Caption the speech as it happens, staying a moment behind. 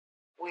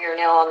We are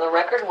now on the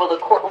record. Will the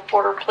court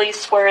reporter please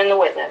swear in the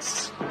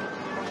witness?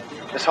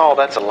 Miss Hall,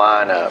 that's a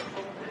lineup.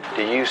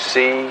 Do you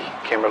see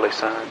Kimberly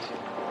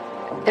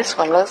Saenz? This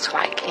one looks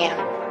like him.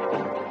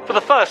 For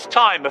the first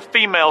time, a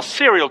female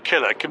serial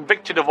killer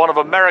convicted of one of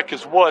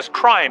America's worst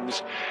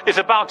crimes is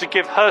about to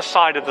give her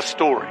side of the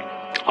story.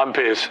 I'm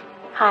Piers.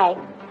 Hi.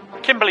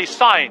 Kimberly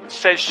Saenz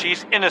says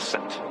she's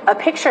innocent. A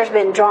picture's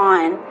been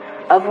drawn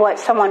of what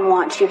someone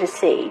wants you to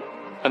see.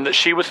 And that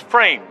she was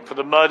framed for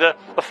the murder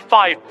of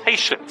 5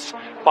 patients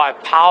by a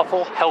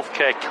powerful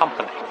healthcare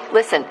company.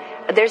 Listen,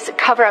 there's a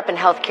cover-up in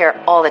healthcare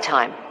all the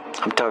time.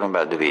 I'm talking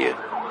about DeVille.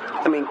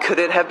 I mean, could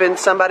it have been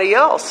somebody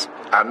else?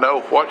 I know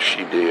what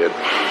she did.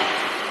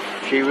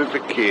 She was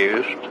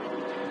accused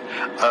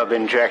of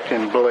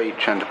injecting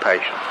bleach into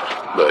patients.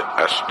 But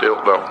I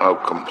still don't know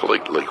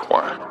completely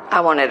why.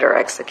 I wanted her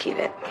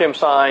executed. Kim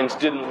Saenz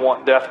didn't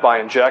want death by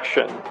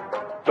injection,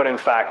 but in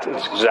fact,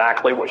 it's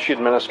exactly what she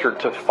administered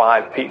to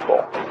 5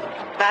 people.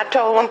 I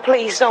told them,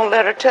 please don't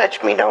let her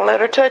touch me. Don't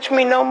let her touch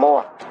me no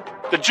more.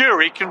 The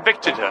jury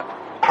convicted her.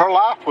 Her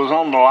life was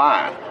on the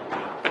line.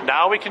 But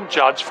now we can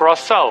judge for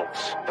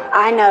ourselves.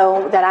 I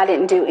know that I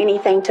didn't do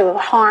anything to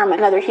harm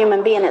another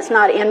human being. It's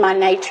not in my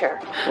nature.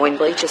 When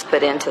bleach is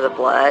put into the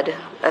blood,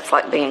 that's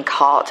like being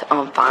caught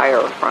on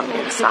fire from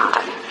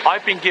inside.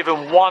 I've been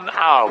given 1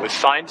 hour with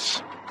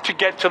Saenz to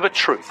get to the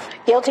truth.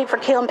 Guilty for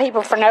killing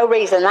people for no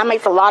reason. That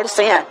makes a lot of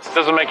sense.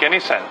 Doesn't make any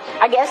sense.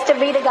 I guess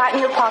DeVita got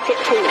in your pocket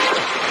too.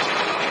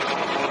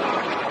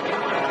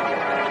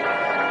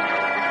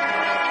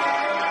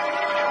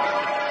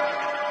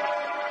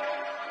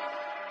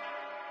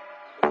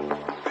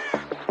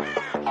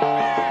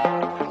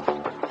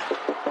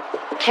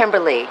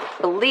 Kimberly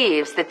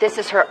believes that this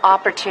is her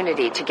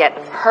opportunity to get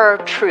her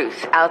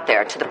truth out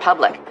there to the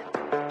public.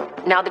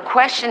 Now the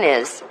question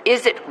is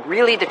it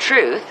really the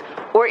truth,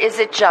 or is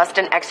it just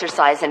an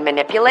exercise in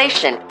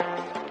manipulation?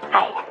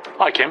 Hi.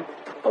 Hi, Kim.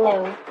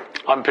 Hello.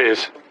 I'm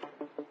Piers.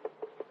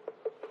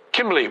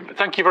 Kimberly,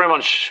 thank you very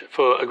much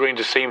for agreeing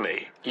to see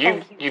me.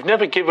 You've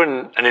never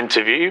given an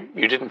interview.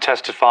 You didn't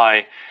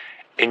testify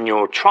in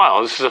your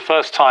trial. This is the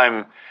first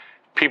time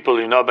people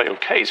who know about your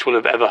case will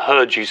have ever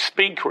heard you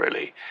speak,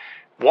 really.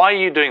 Why are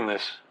you doing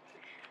this?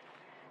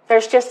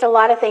 There's just a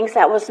lot of things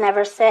that was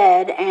never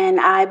said, and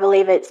I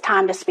believe it's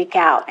time to speak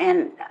out.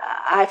 And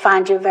I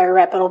find you a very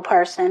reputable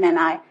person, and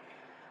I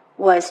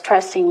was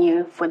trusting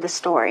you for the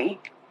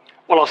story.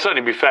 Well, I'll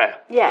certainly be fair.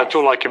 Yes. That's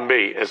all I can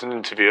be as an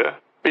interviewer.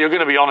 But you're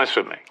going to be honest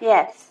with me.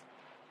 Yes.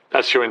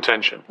 That's your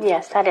intention.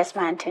 Yes, that is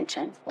my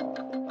intention.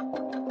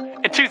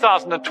 In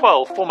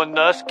 2012, former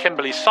nurse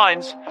Kimberly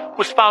Saenz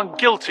was found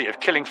guilty of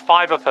killing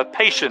 5 of her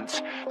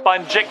patients by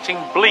injecting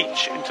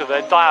bleach into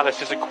their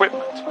dialysis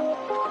equipment.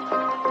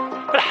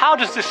 But how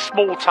does this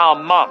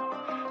small-town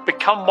mum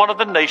become one of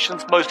the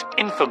nation's most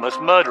infamous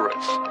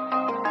murderers?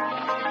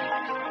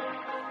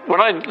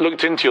 When I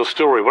looked into your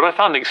story, what I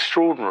found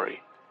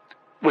extraordinary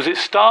was it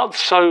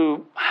starts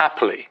so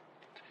happily.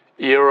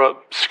 You're at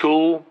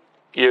school,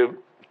 you're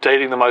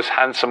dating the most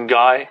handsome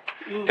guy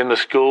in the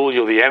school,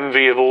 you're the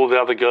envy of all the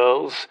other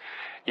girls,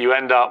 you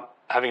end up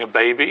having a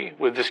baby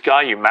with this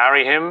guy, you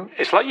marry him.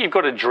 It's like you've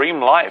got a dream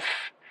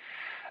life.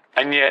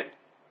 And yet,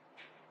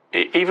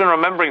 even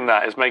remembering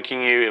that is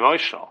making you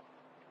emotional.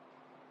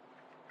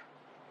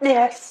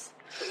 Yes.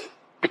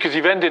 Because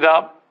you've ended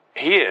up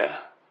here,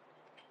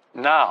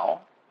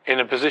 now,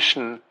 in a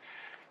position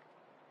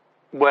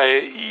where,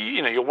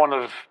 you're one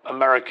of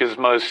America's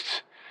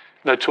most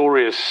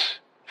notorious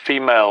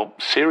female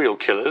serial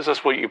killers.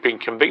 That's what you've been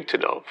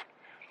convicted of.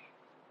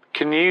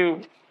 Can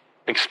you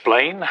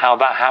explain how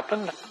that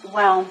happened?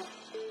 Well,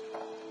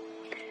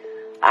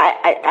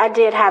 I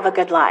did have a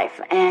good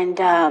life, and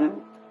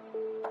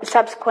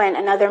subsequent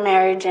another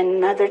marriage and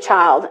another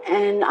child,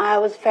 and I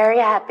was very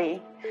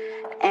happy.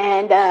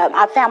 And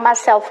I found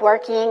myself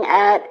working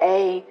at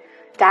a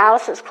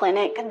dialysis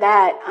clinic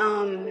that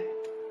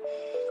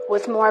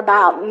was more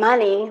about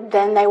money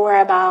than they were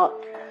about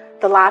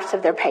the lives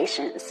of their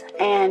patients.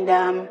 And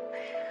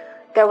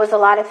there was a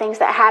lot of things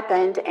that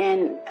happened,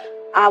 and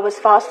I was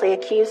falsely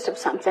accused of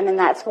something, and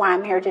that's why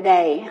I'm here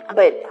today.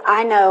 But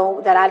I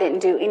know that I didn't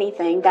do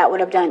anything that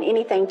would have done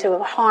anything to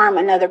harm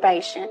another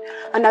patient,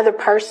 another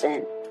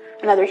person,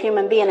 another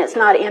human being. It's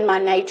not in my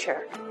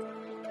nature.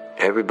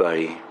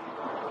 Everybody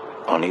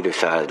on either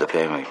side of the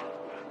family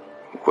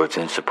was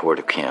in support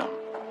of Kim.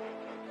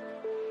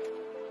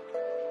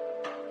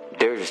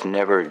 There's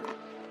never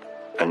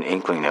an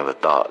inkling of a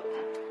thought,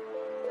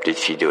 did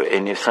she do it?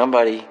 And if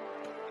somebody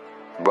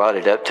brought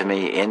it up to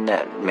me in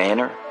that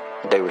manner,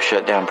 they were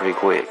shut down pretty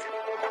quick.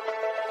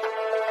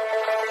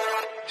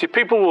 See,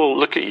 people will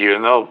look at you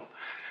and they'll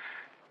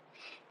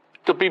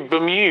be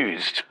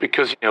bemused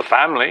because your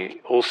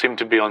family all seem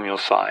to be on your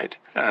side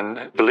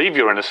and believe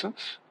your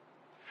innocence.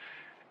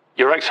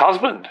 Your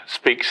ex-husband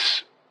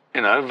speaks,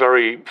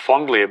 very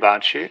fondly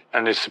about you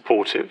and is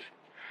supportive.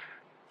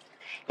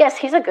 Yes,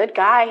 he's a good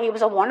guy. He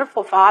was a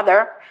wonderful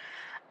father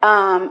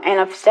and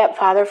a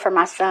stepfather for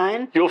my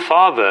son. Your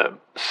father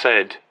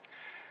said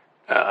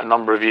a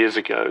number of years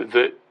ago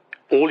that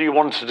all you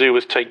wanted to do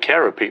was take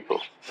care of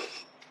people.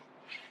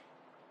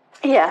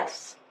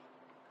 Yes.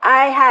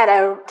 I had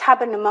a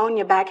type of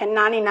pneumonia back in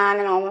 99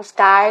 and almost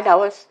died. I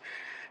was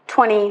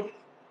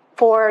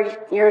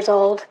 24 years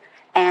old,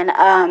 and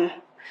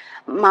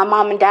my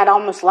mom and dad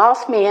almost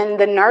lost me, and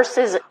the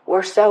nurses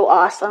were so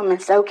awesome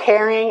and so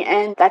caring,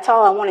 and that's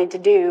all I wanted to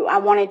do. I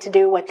wanted to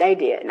do what they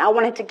did, and I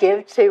wanted to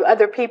give to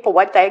other people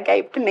what they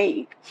gave to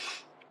me.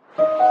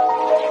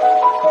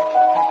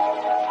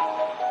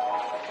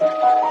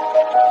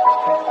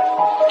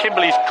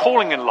 Kimberly's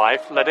calling in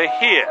life led her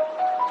here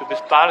to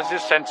this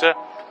dialysis center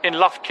in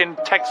Lufkin,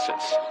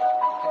 Texas.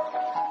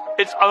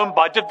 It's owned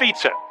by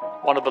DeVita,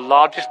 one of the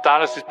largest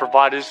dialysis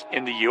providers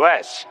in the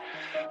US.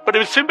 But it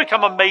would soon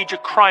become a major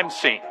crime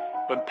scene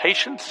when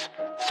patients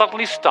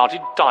suddenly started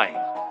dying.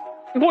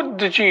 What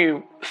did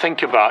you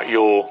think about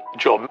your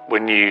job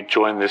when you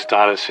joined this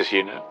dialysis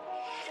unit?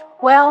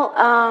 Well,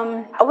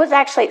 I was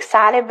actually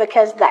excited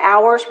because the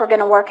hours were going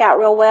to work out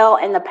real well,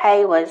 and the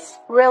pay was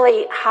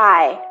really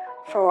high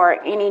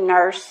for any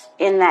nurse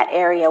in that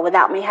area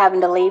without me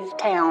having to leave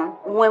town.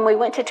 When we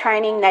went to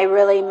training, they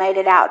really made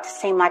it out to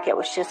seem like it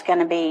was just going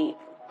to be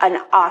an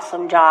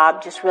awesome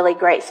job, just really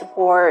great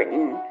support,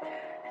 and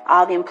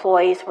all the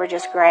employees were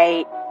just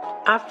great.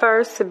 I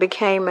first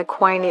became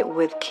acquainted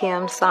with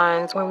Kim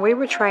Saenz when we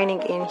were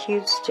training in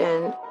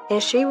Houston,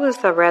 and she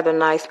was a rather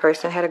nice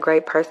person, had a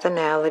great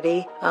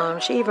personality.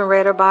 She even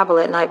read her Bible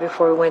at night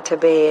before we went to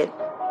bed.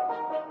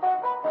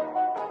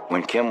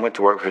 When Kim went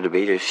to work for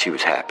DeVita, she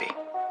was happy.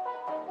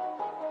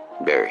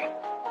 Very.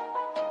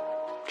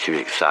 She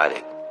was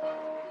excited.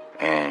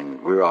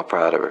 And we were all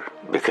proud of her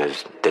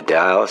because the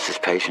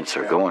dialysis patients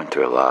are going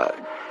through a lot.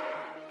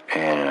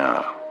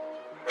 And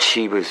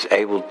she was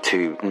able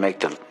to make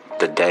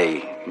the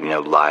day,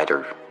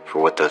 lighter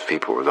for what those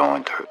people were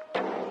going through.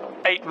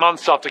 8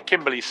 months after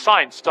Kimberly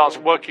Saenz starts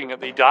working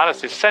at the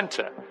dialysis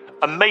center,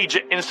 a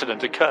major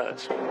incident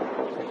occurs.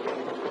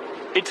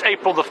 It's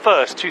April the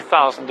 1st,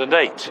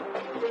 2008.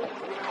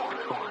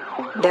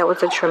 That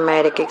was a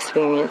traumatic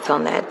experience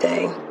on that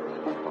day.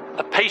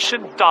 A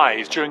patient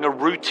dies during a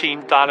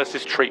routine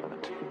dialysis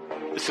treatment.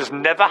 This has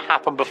never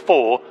happened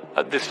before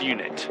at this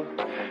unit.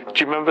 Do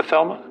you remember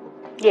Thelma?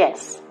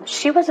 Yes.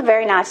 She was a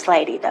very nice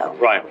lady, though.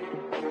 Right.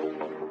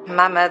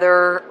 My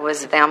mother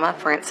was Thelma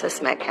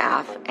Frances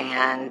Metcalf,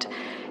 and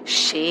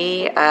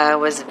she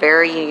was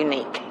very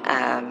unique.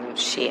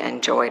 She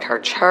enjoyed her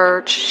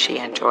church, she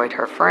enjoyed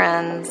her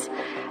friends,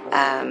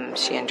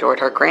 she enjoyed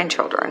her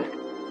grandchildren.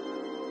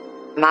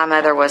 My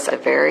mother was a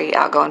very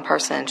outgoing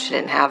person. She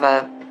didn't have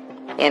a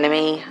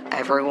enemy.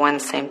 Everyone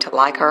seemed to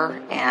like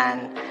her,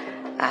 and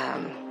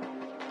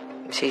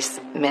she's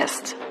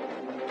missed.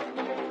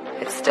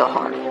 It's still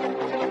hard.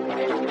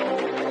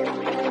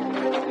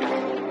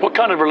 What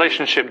kind of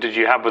relationship did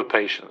you have with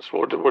patients?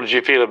 What did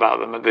you feel about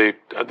them at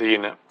the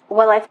unit?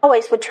 Well, I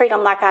always would treat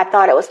them like I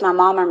thought it was my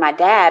mom or my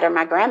dad or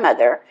my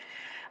grandmother.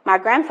 My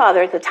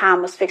grandfather at the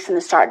time was fixing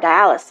to start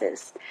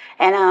dialysis.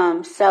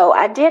 And so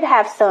I did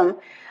have some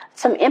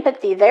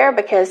empathy there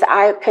because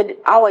I could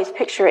always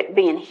picture it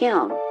being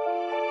him.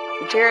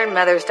 During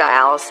Mother's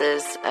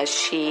dialysis,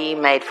 she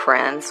made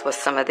friends with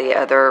some of the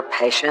other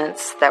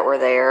patients that were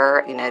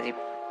there. They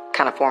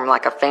kind of formed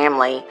like a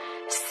family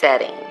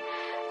setting.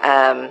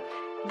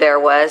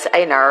 There was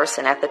a nurse,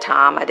 and at the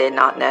time I did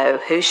not know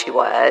who she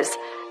was,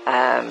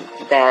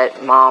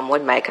 that Mom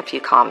would make a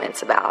few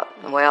comments about.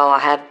 Well, I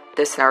had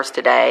this nurse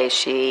today.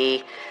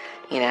 She,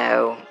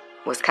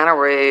 was kind of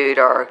rude,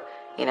 or,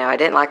 I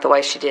didn't like the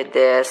way she did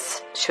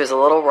this. She was a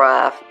little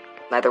rough.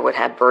 Mother would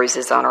have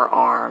bruises on her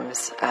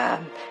arms.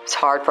 It's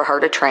hard for her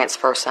to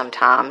transfer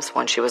sometimes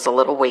when she was a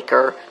little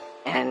weaker,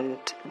 and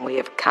we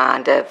have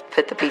kind of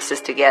put the pieces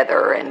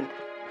together and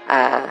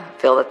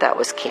feel that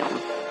was Kim.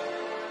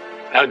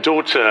 Her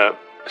daughter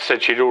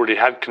said she'd already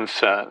had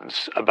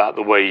concerns about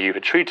the way you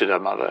had treated her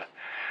mother.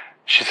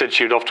 She said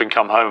she would often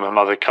come home, her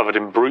mother covered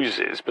in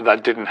bruises, but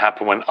that didn't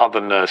happen when other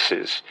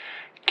nurses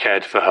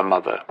cared for her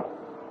mother.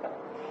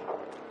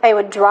 They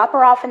would drop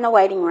her off in the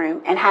waiting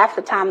room, and half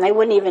the time they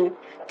wouldn't even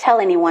tell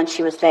anyone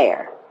she was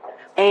there.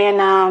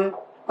 And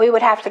we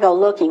would have to go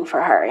looking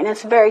for her, and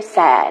it's very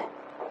sad.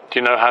 Do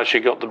you know how she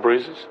got the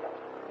bruises?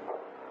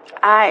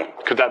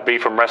 Could that be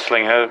from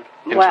wrestling her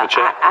into the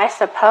chair? I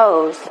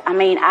suppose.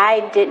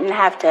 I didn't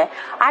have to.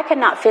 I could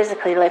not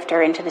physically lift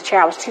her into the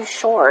chair. I was too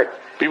short.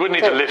 But you wouldn't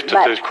need to lift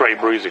her to create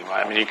bruising,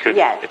 right? You could.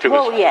 Yeah. If it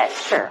was...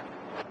 yes, sure.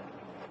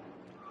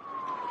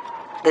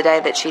 The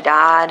day that she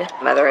died,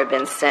 Mother had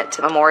been sent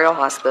to Memorial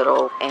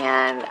Hospital,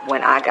 and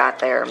when I got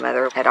there,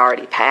 Mother had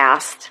already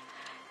passed,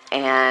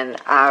 and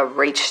I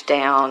reached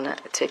down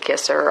to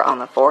kiss her on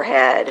the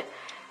forehead,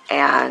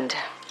 and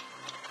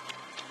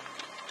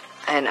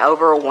an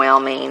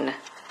overwhelming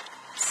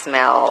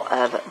smell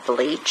of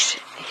bleach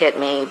hit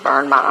me,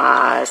 burned my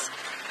eyes,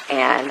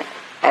 and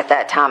at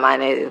that time I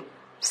knew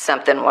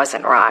something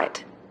wasn't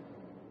right.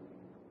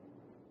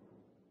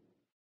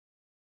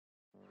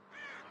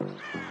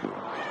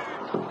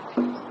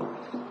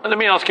 Let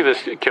me ask you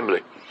this,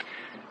 Kimberly.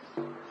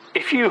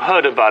 If you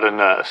heard about a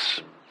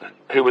nurse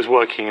who was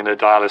working in a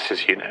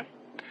dialysis unit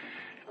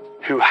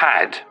who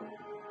had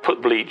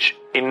put bleach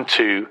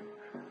into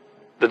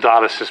the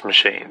dialysis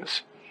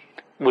machines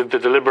with the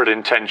deliberate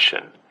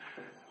intention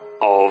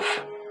of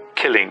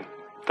killing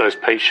those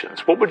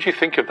patients, what would you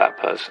think of that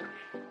person?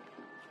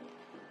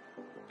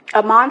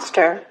 A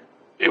monster.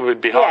 It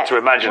would be hard to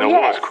imagine a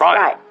worse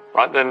crime,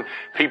 right? Than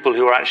people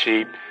who are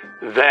actually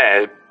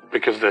there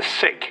because they're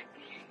sick,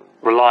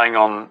 relying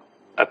on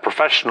a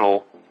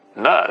professional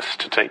nurse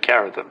to take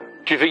care of them.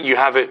 Do you think you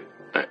have it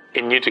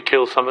in you to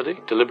kill somebody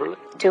deliberately?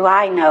 Do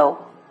I? No.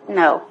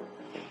 No,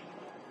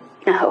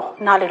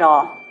 not at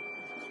all.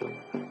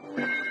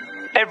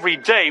 Every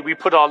day we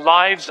put our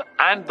lives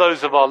and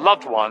those of our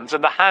loved ones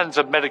in the hands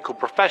of medical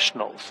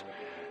professionals.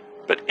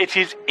 But it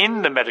is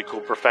in the medical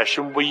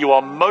profession where you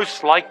are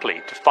most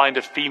likely to find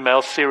a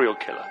female serial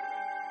killer.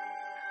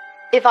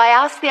 If I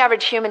asked the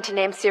average human to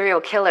name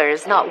serial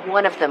killers, not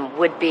one of them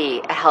would be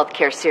a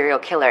healthcare serial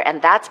killer.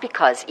 And that's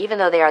because even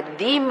though they are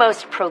the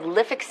most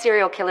prolific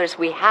serial killers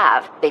we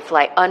have, they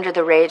fly under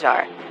the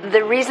radar.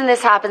 The reason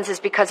this happens is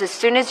because as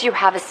soon as you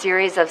have a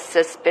series of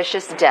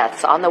suspicious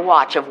deaths on the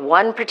watch of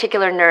one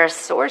particular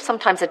nurse or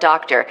sometimes a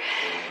doctor,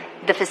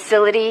 the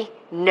facility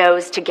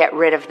knows to get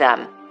rid of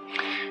them.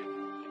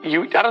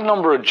 You had a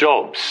number of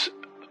jobs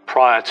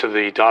prior to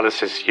the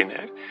dialysis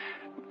unit.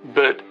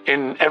 But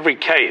in every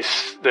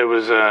case, there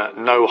was a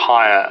no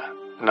hire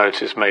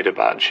notice made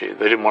about you.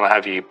 They didn't want to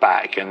have you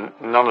back, and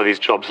none of these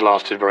jobs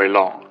lasted very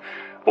long.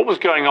 What was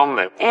going on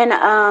there? In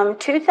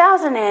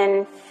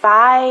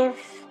 2005,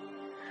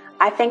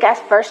 I think I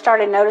first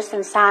started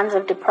noticing signs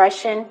of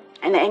depression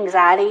and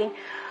anxiety.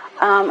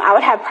 I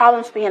would have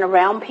problems being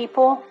around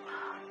people,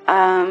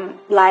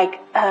 like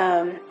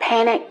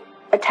panic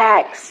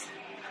attacks.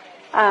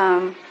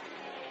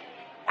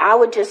 I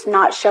would just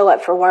not show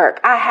up for work.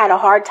 I had a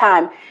hard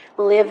time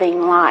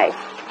living life.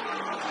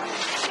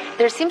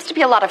 There seems to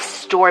be a lot of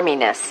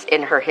storminess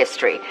in her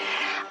history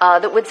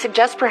that would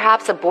suggest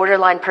perhaps a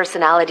borderline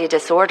personality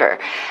disorder.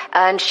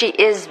 And she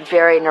is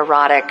very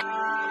neurotic.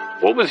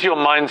 What was your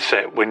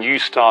mindset when you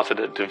started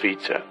at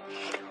DeVita?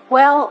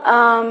 Well,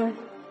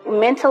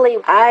 mentally,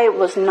 I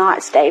was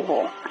not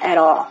stable at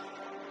all.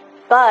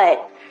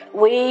 But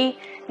we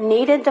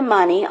needed the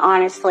money,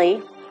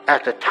 honestly.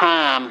 At the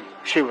time,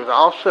 she was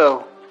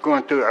also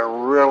going through a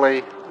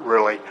really,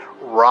 really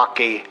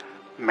rocky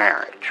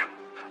marriage.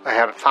 They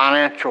had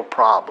financial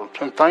problems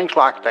and things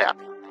like that.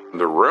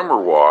 The rumor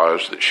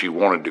was that she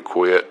wanted to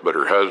quit, but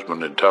her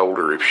husband had told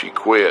her if she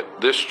quit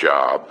this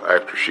job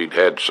after she'd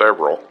had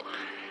several,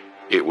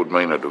 it would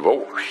mean a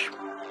divorce.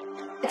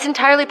 It's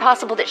entirely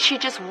possible that she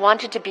just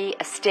wanted to be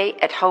a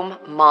stay-at-home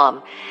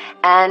mom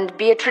and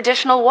be a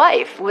traditional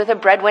wife with a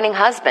breadwinning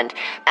husband.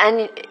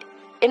 And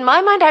in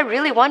my mind, I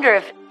really wonder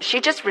if she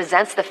just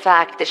resents the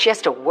fact that she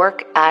has to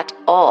work at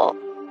all.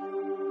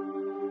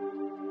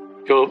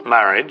 Your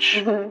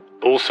marriage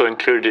also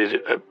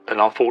included an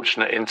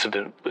unfortunate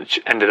incident which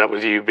ended up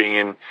with you being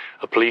in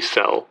a police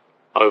cell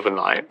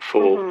overnight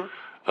for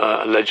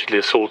allegedly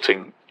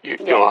assaulting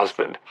your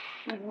husband.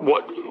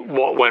 What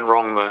went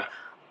wrong there?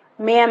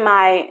 Me and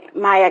my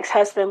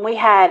ex-husband, we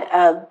had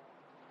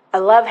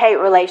a love-hate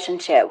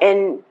relationship,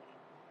 and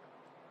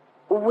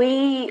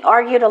we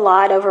argued a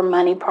lot over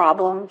money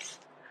problems.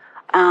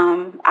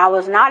 I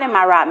was not in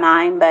my right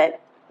mind, but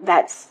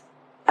that's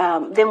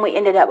then we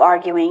ended up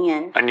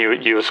arguing. And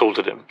you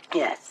assaulted him?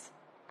 Yes.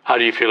 How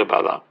do you feel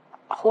about that?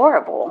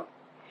 Horrible.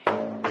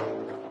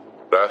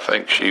 I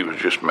think she was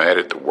just mad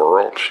at the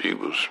world. She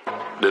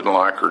didn't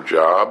like her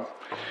job,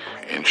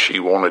 and she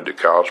wanted to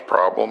cause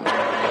problems.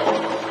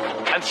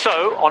 And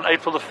so, on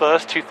April the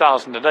 1st,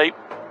 2008,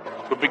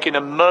 would begin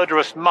a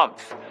murderous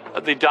month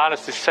at the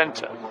dialysis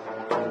centre.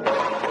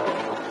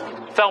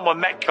 Thelma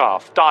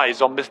Metcalf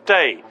dies on this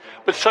day,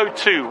 but so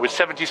too would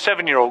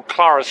 77-year-old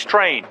Clara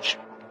Strange.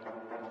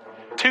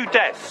 2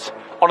 deaths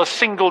on a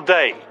single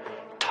day,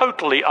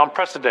 totally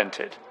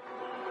unprecedented.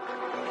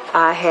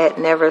 I had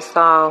never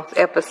saw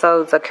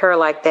episodes occur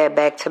like that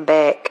back to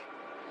back.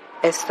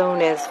 As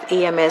soon as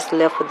EMS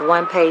left with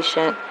one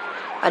patient,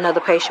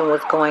 another patient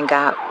was going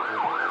out.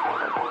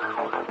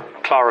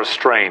 Clara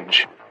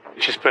Strange.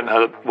 She spent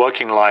her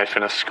working life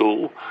in a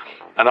school,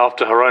 and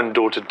after her own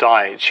daughter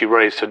died, she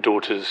raised her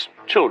daughter's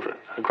children,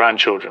 her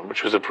grandchildren,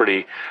 which was a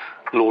pretty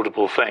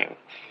laudable thing.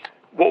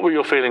 What were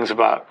your feelings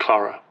about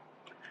Clara?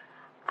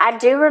 I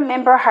do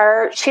remember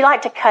her. She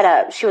liked to cut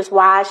up. She was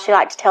wise. She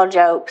liked to tell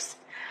jokes.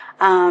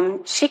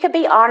 She could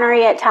be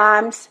ornery at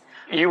times.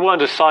 You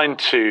weren't assigned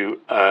to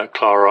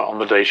Clara on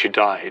the day she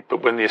died,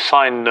 but when the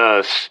assigned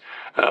nurse,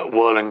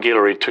 Werlen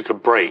Guillory, took a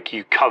break,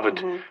 you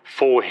covered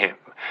for him.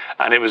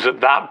 And it was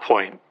at that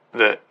point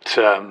that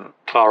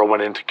Clara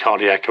went into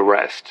cardiac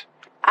arrest.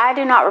 I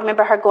do not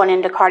remember her going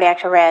into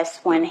cardiac arrest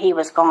when he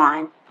was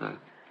gone.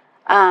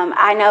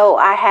 I know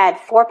I had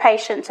 4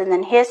 patients and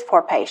then his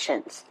 4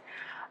 patients.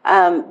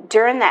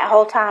 During that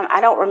whole time, I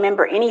don't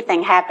remember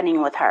anything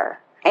happening with her.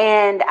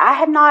 And I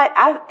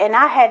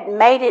had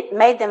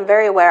made them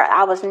very aware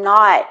I was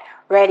not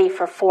ready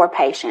for 4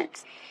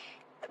 patients.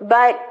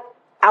 But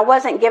I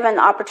wasn't given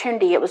the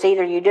opportunity. It was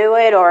either you do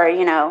it or,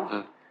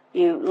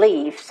 you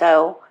leave.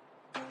 So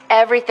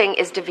everything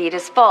is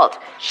Davita's fault.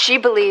 She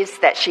believes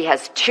that she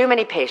has too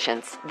many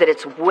patients, that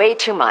it's way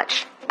too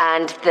much,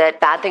 and that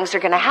bad things are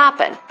going to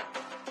happen.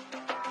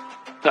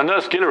 Now,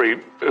 Nurse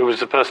Guillory, who was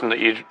the person that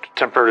you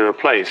temporarily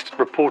replaced,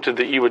 reported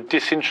that you were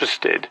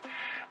disinterested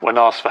when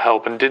asked for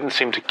help and didn't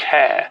seem to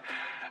care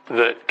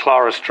that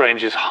Clara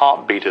Strange's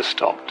heartbeat has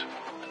stopped.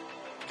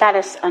 That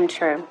is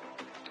untrue.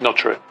 Not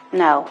true.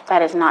 No,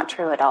 that is not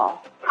true at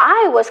all.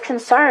 I was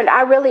concerned.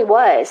 I really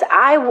was.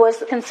 I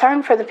was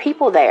concerned for the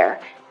people there.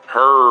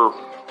 Her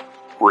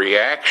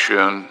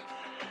reaction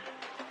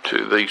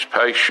to these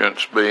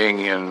patients being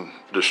in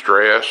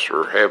distress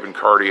or having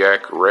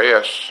cardiac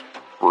arrests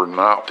were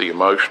not the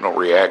emotional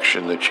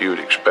reaction that you would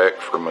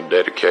expect from a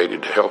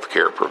dedicated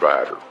healthcare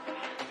provider.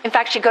 In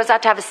fact, she goes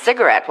out to have a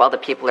cigarette while the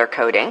people are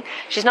coding.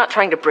 She's not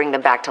trying to bring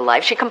them back to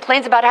life. She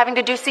complains about having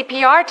to do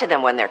CPR to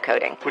them when they're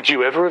coding. Would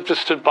you ever have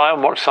just stood by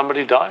and watched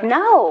somebody die?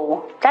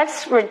 No,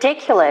 that's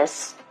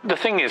ridiculous. The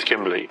thing is,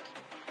 Kimberly,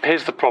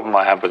 here's the problem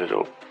I have with it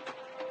all.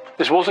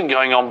 This wasn't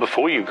going on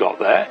before you got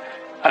there,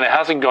 and it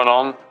hasn't gone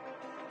on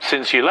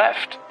since you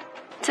left.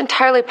 It's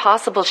entirely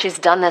possible she's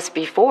done this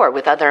before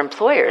with other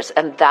employers,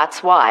 and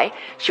that's why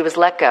she was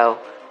let go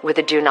with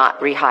a do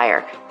not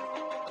rehire.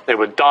 They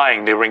were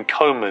dying, they were in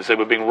comas, they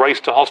were being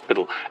raced to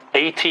hospital.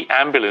 80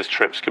 ambulance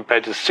trips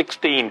compared to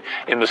 16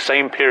 in the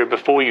same period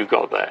before you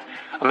got there.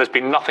 And there's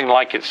been nothing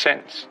like it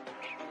since.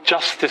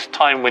 Just this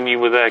time when you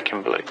were there,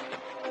 Kimberly.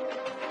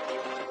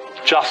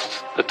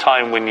 Just the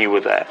time when you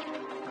were there.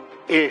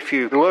 If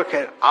you look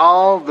at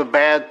all the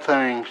bad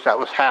things that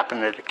was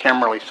happening to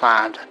Kimberly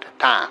Saenz at the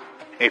time,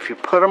 if you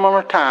put them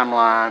on a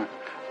timeline,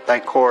 they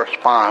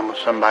correspond with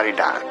somebody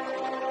dying.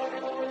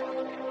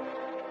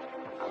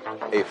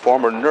 A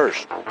former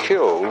nurse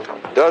killed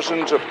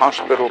dozens of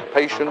hospital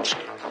patients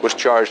was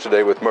charged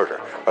today with murder.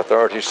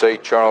 Authorities say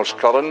Charles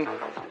Cullen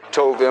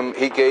told them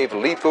he gave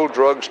lethal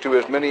drugs to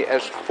as many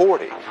as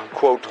 40,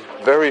 quote,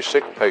 very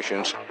sick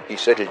patients. He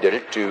said he did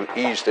it to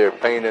ease their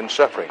pain and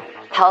suffering.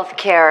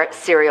 Healthcare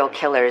serial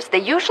killers, they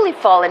usually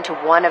fall into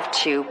one of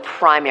two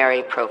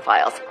primary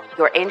profiles.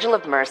 Your angel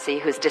of mercy,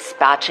 who's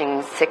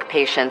dispatching sick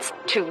patients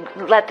to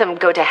let them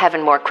go to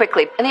heaven more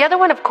quickly. And the other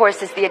one, of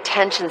course, is the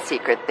attention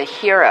seeker, the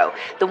hero,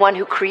 the one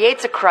who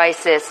creates a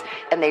crisis,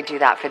 and they do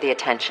that for the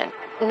attention.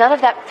 None of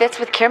that fits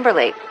with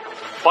Kimberly.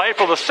 By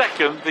April the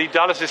 2nd, the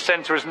dialysis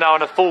centre is now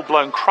in a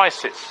full-blown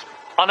crisis,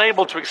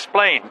 unable to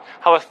explain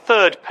how a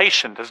third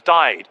patient has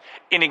died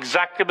in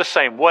exactly the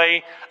same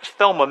way as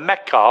Thelma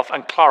Metcalf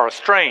and Clara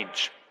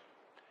Strange.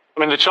 I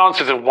mean, the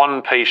chances of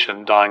one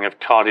patient dying of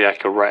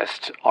cardiac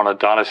arrest on a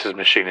dialysis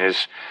machine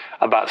is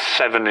about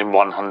 7 in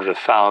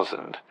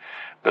 100,000.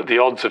 But the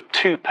odds of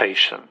two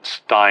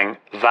patients dying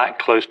that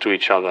close to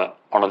each other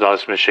on a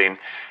dialysis machine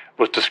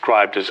was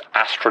described as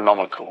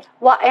astronomical.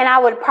 Well, and I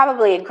would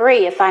probably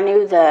agree if I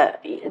knew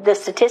the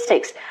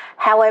statistics.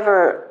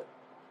 However,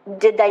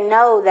 did they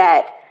know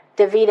that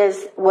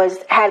DaVita's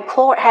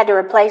had to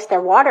replace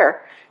their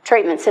water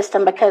treatment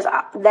system because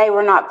they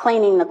were not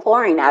cleaning the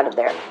chlorine out of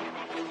there?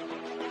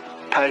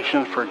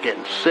 Patients were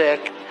getting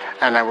sick,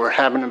 and they were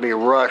having to be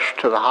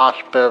rushed to the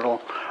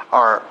hospital,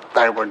 or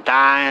they were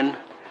dying,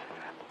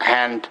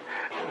 and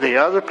the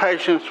other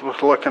patients was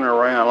looking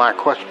around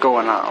like, what's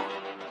going on?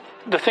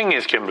 The thing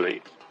is,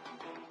 Kimberly,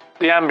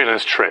 the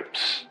ambulance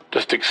trips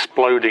just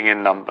exploding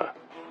in number.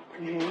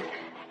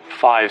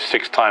 5,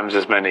 6 times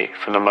as many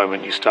from the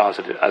moment you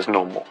started it as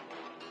normal.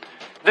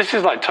 This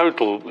is like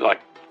total,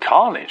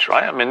 carnage,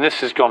 right? I mean,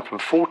 this has gone from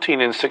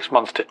 14 in 6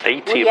 months to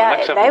 80 in the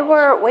next 7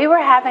 months. We were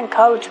having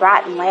codes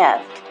right and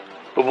left.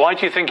 But why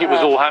do you think it was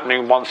all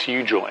happening once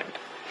you joined?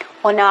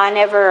 Well, no, I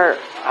never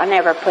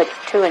put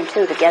 2 and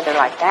 2 together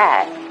like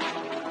that.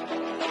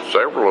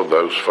 Several of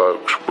those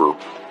folks were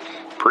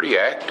pretty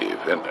active,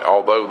 and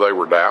although they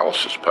were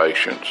dialysis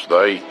patients,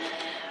 they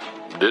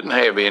didn't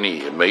have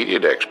any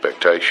immediate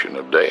expectation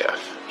of death.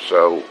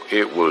 So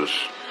it was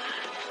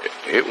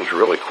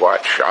really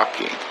quite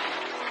shocking.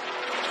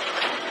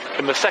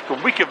 In the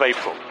second week of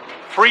April,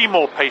 3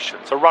 more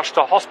patients are rushed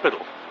to hospital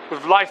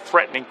with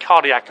life-threatening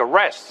cardiac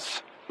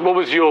arrests. What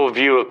was your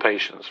view of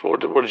patients? What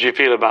did you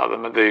feel about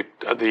them at the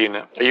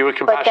unit? Are you a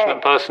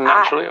compassionate person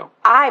naturally?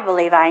 I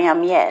believe I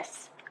am,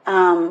 yes.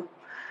 I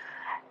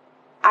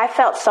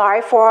felt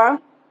sorry for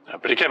them.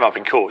 But it came up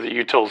in court that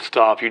you told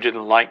staff you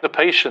didn't like the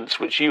patients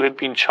which you had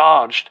been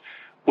charged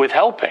with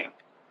helping.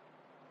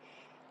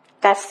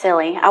 That's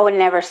silly. I would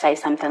never say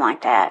something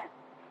like that.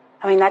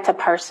 I mean, that's a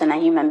person, a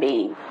human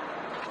being.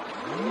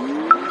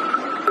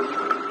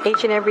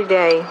 Each and every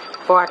day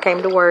before I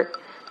came to work,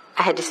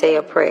 I had to say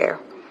a prayer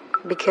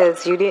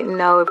because you didn't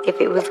know if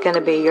it was going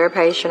to be your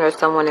patient or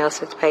someone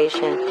else's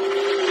patient.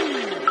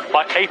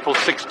 By April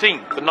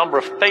 16th, the number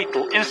of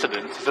fatal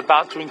incidents is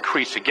about to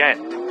increase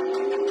again.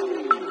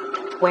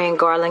 When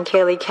Garland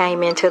Kelly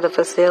came into the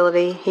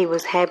facility, he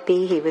was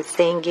happy, he was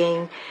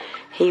singing,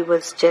 he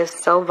was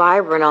just so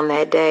vibrant on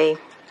that day.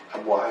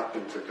 And what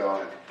happened to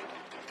Guy?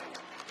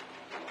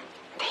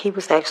 He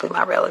was actually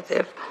my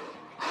relative.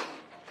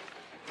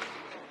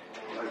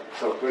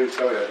 So really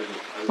sorry I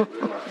didn't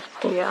realize.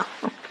 Yeah.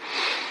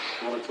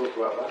 You want to talk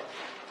about that?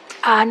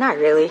 Not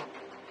really.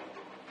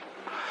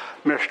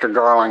 Mr.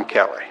 Garland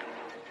Kelly.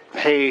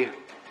 He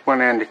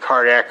went into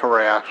cardiac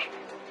arrest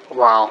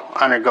while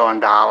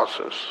undergoing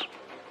dialysis,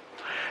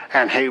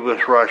 and he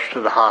was rushed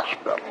to the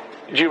hospital.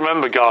 Do you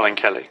remember Garland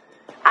Kelly?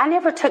 I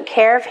never took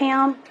care of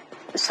him,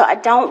 so I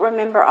don't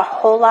remember a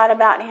whole lot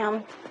about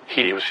him.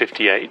 He was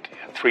 58, he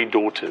had 3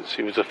 daughters,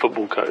 he was a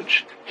football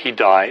coach. He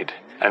died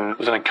and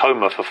was in a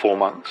coma for 4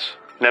 months,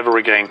 never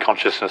regained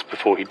consciousness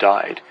before he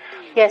died.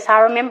 Yes, I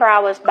remember I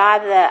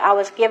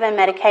was given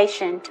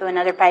medication to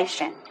another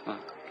patient.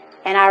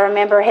 And I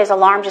remember his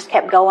alarm just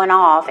kept going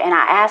off, and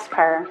I asked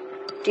her,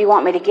 do you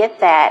want me to get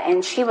that?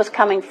 And she was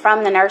coming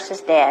from the nurse's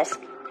desk,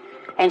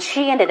 and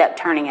she ended up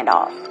turning it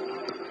off.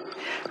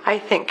 I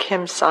think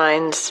Kim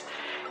Saenz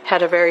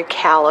had a very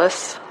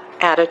callous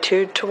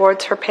attitude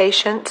towards her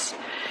patients.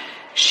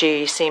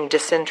 She seemed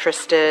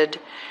disinterested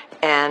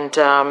and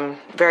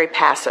very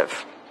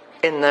passive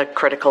in the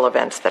critical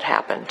events that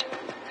happened.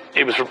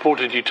 It was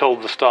reported you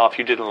told the staff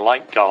you didn't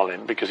like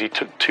Garland because he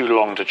took too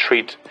long to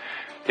treat.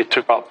 It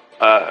took up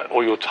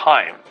all your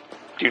time.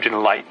 You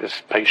didn't like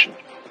this patient.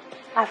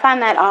 I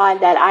find that odd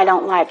that I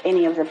don't like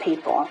any of the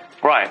people.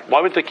 Right.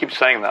 Why would they keep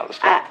saying that at the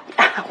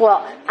start?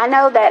 Well, I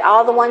know that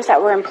all the ones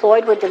that were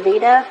employed with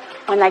DaVita,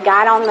 when they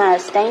got on the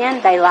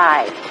stand, they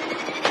lied.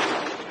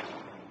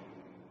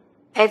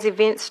 As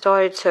events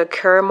started to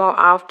occur more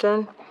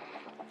often,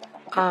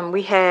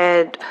 we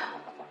had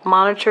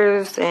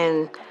monitors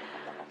and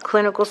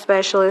clinical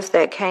specialists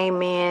that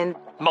came in.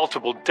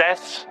 Multiple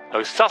deaths,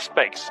 no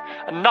suspects,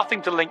 and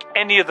nothing to link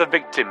any of the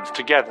victims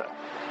together.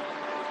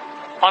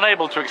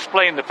 Unable to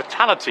explain the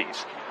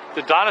fatalities,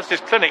 the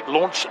dialysis clinic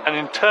launched an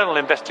internal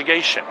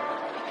investigation.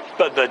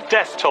 But the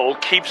death toll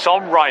keeps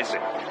on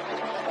rising.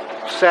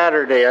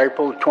 Saturday,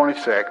 April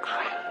 26th,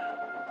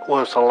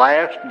 was the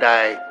last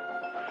day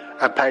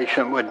a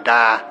patient would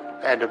die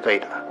at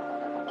DaVita.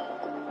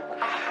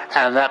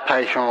 And that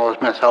patient was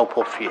Miss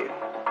Opal Few.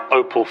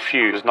 Opal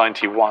Few was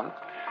 91.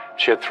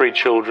 She had 3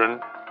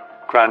 children,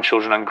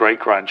 grandchildren and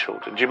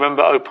great-grandchildren. Do you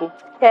remember Opal?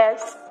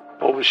 Yes.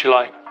 What was she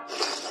like?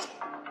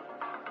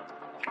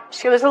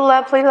 She was a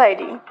lovely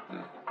lady. Do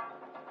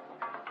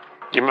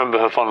you remember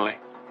her fondly?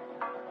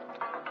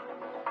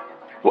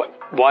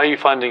 Why are you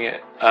finding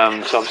it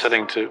so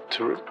upsetting to...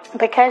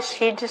 Because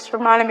she just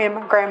reminded me of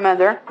my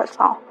grandmother, that's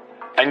all.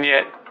 And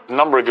yet, a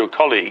number of your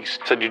colleagues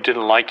said you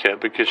didn't like her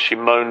because she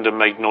moaned and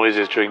made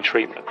noises during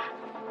treatment.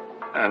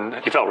 And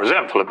you felt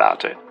resentful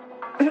about it.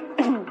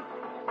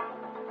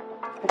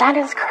 That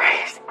is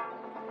crazy.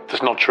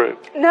 That's not true.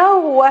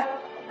 No.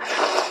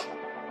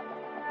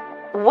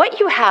 What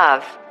you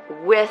have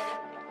with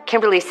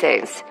Kimberly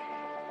Saenz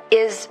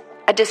is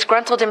a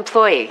disgruntled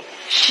employee.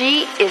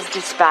 She is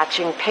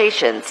dispatching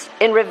patients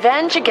in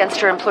revenge against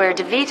her employer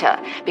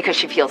DaVita because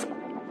she feels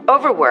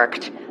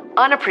overworked,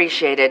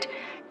 unappreciated,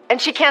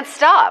 and she can't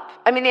stop.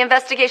 I mean, the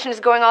investigation is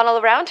going on all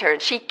around her,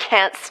 and she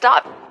can't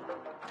stop.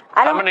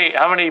 How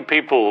many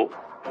people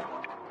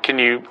can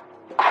you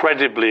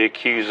credibly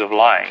accuse of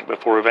lying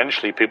before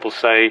eventually people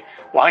say,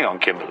 well, hang on,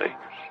 Kimberly,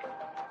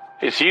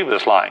 it's you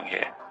that's lying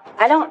here?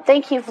 I don't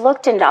think you've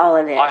looked into all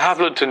of this. I have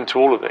looked into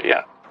all of it,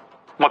 yeah.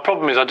 My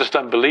problem is I just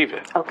don't believe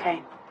it.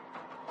 Okay.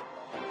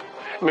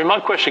 I mean, my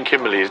question,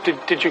 Kimberly, is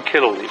did you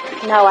kill all these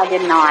people? No, I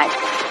did not.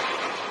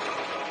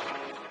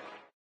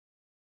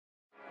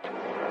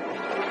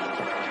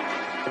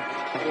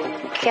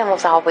 Kim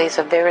was always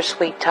a very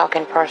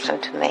sweet-talking person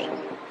to me.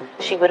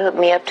 She would hook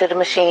me up to the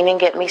machine and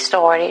get me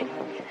started,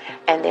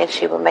 and then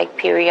she would make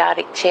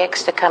periodic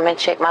checks to come and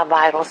check my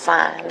vital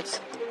signs.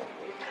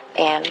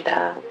 And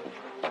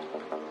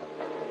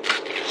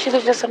she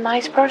was just a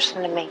nice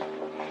person to me.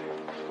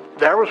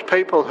 There was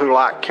people who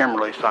liked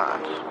Kimberly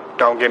Saenz.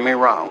 Don't get me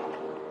wrong.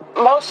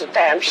 Most of the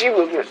time, she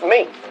was with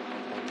me.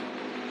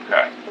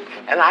 Okay.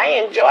 And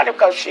I enjoyed it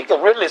because she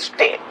could really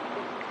stick.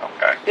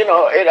 Okay. You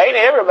know, it ain't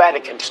everybody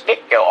can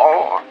stick your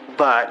arm.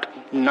 But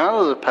none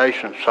of the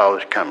patients saw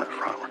it coming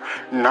from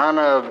her. None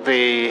of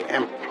the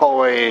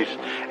employees,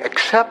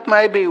 except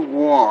maybe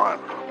one,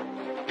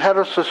 had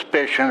a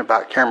suspicion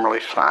about Kimberly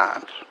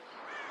Saenz.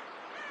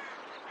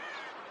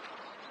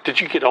 Did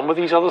you get on with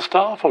these other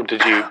staff, or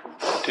did you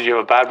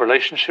have a bad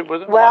relationship with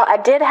them? Well, I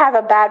did have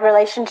a bad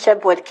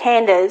relationship with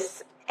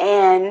Candace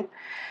and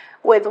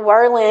with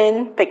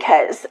Werlin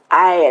because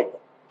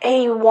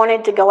he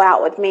wanted to go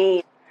out with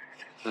me.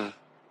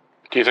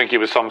 Do you think it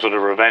was some sort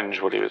of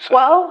revenge, what he was saying?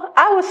 Well,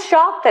 I was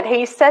shocked that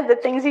he said the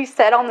things he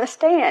said on the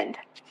stand.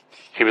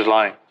 He was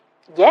lying?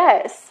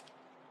 Yes.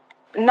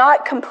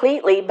 Not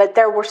completely, but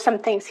there were some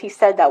things he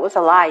said that was a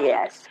lie,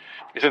 yes.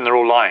 You think they're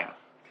all lying?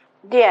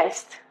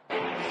 Yes.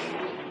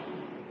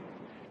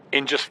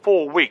 In just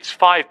 4 weeks,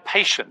 5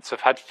 patients have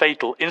had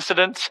fatal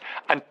incidents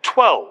and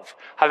 12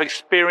 have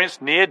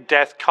experienced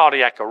near-death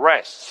cardiac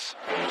arrests.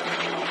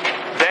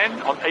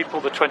 Then, on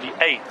April the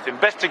 28th,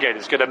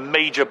 investigators get a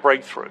major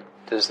breakthrough.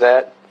 Does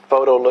that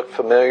photo look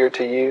familiar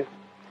to you?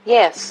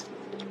 Yes.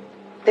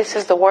 This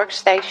is the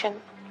workstation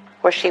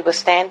where she was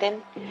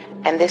standing,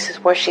 and this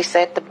is where she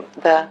set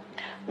the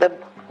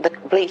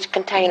bleach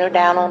container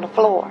down on the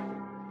floor.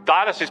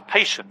 Dialysis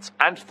patients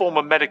and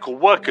former medical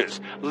workers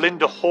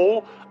Linda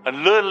Hall and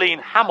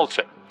Lurleen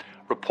Hamilton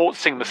report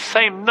seeing the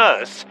same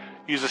nurse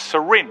use a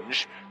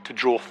syringe to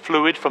draw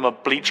fluid from a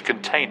bleach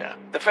container.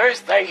 The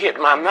first thing hit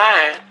my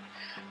mind,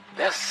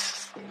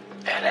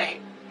 that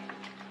ain't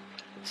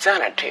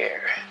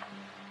sanitary.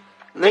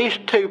 These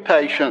two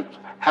patients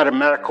had a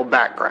medical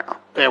background.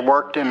 They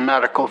worked in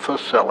medical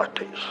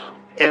facilities.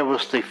 It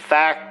was the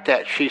fact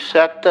that she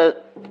set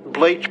the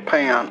bleach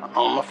pan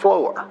on the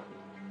floor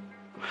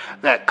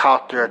that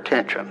caught their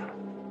attention.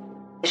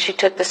 She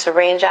took the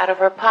syringe out of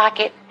her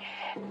pocket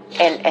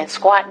and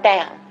squat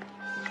down.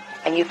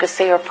 And you could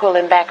see her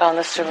pulling back on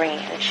the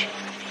syringe,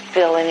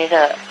 filling it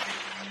up.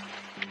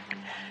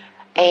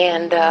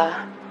 And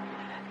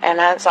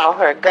I saw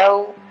her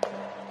go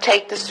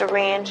take the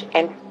syringe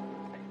and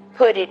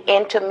put it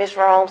into Miss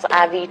Rome's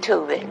IV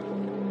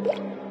tubing.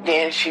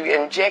 Then she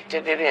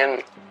injected it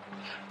in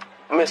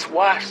Miss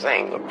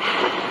Washington.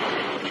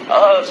 Her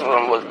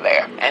husband was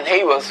there, and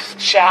he was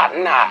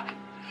shouting out,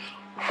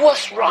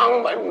 "What's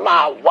wrong with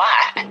my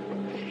wife?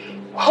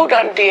 Who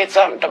done did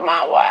something to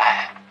my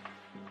wife?"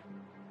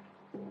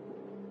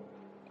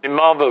 In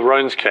Martha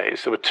Roan's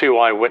case, there were two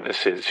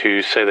eyewitnesses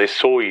who say they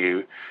saw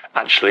you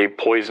actually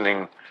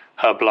poisoning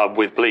her blood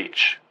with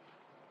bleach.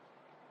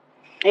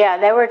 Yeah,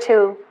 there were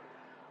two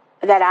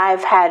that I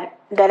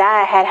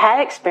had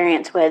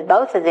experience with,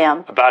 both of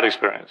them. A bad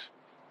experience?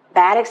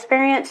 Bad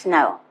experience?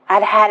 No.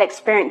 I'd had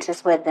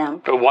experiences with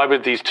them. But why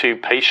would these two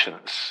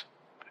patients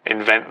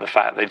invent the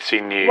fact they'd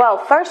seen you? Well,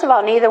 first of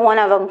all, neither one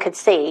of them could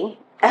see.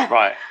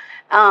 Right.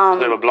 So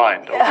they were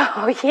blind.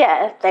 Oh,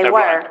 yeah, they were.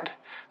 Blind.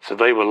 So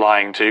they were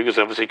lying too, because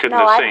obviously couldn't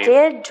have seen. No,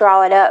 I did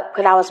draw it up,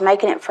 but I was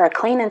making it for a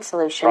cleaning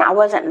solution. Right. I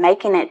wasn't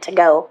making it to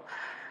go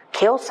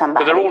kill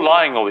somebody. But they're all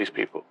lying, all these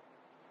people.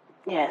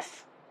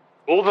 Yes.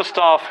 All the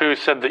staff who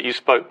said that you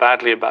spoke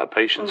badly about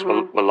patients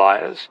were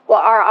liars?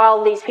 Well,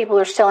 all these people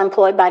are still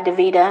employed by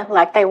DaVita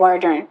like they were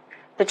during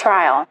the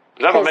trial?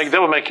 That would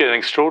make it an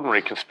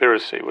extraordinary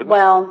conspiracy, wouldn't it?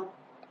 Well...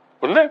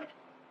 Wouldn't it?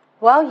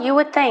 Well, you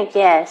would think,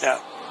 yes.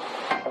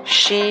 Yeah.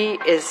 She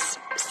is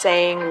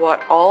saying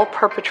what all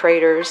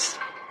perpetrators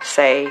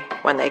say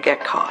when they get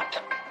caught.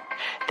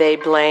 They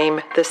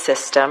blame the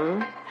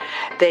system.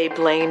 They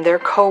blame their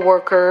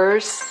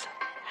coworkers.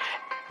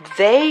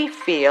 They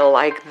feel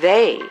like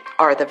they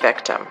are the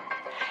victim.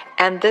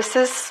 And this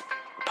is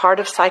part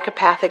of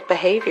psychopathic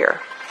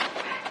behavior,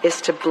 is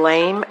to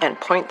blame and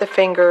point the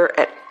finger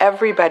at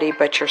everybody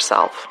but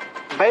yourself.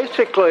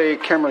 Basically,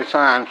 Kimberly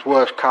Saenz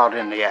was caught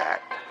in the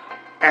act.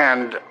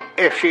 And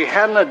if she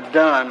hadn't have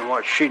done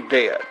what she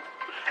did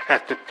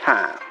at the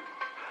time,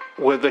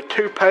 with the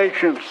two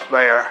patients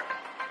there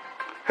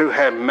who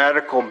had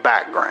medical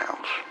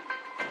backgrounds,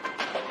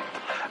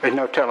 there's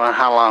no telling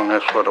how long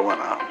this would have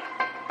went on.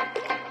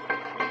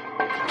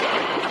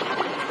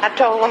 I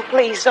told him,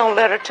 please don't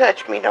let her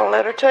touch me. Don't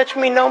let her touch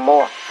me no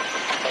more.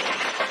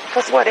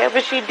 Because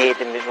whatever she did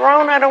to Miss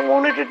Roan, I don't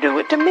want her to do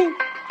it to me.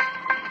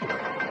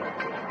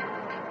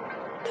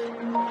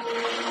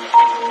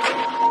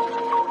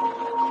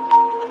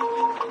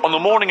 On the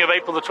morning of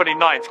April the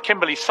 29th,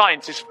 Kimberly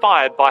Saenz is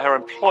fired by her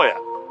employer.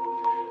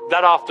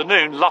 That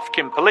afternoon,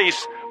 Lufkin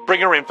police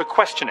bring her in for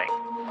questioning.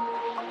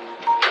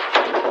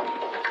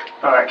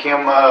 All right,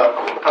 Kim,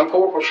 I'm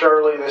Corporal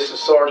Shirley. This is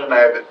Sergeant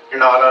Abbott. You're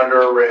not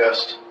under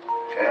arrest.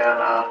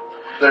 And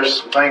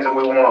there's some things that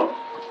we want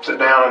to sit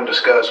down and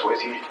discuss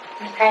with you.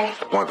 Okay.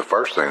 One of the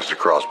first things that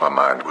crossed my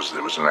mind was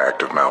it was an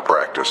act of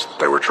malpractice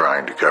they were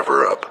trying to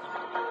cover up.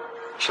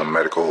 Some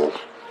medical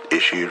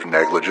issue,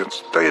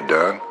 negligence they had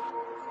done.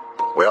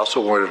 We also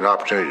wanted an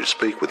opportunity to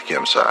speak with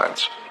Kim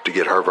Saenz to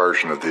get her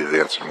version of the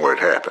events and what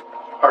had happened.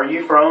 Are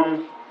you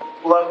from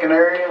Lufkin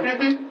area?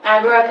 Mm-hmm.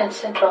 I grew up in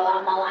Central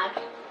all my life.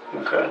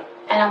 Okay.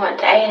 And I went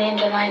to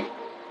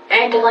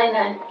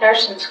Angelina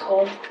Nursing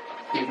School.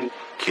 Mm-hmm.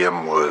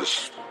 Kim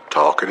was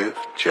talkative,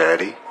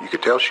 chatty. You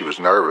could tell she was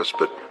nervous,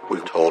 but we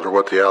told her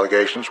what the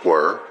allegations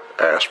were,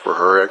 asked for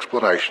her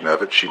explanation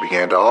of it. She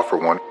began to offer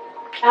one.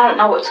 I don't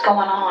know what's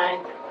going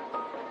on,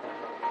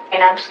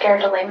 and I'm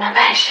scared to leave my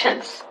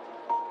patients.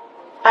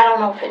 I don't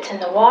know if it's in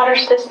the water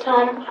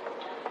system.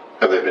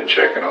 Have they been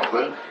checking on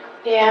that?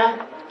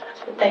 Yeah, that's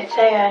what they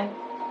said.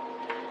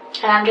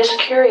 And I'm just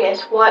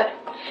curious, what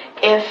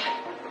if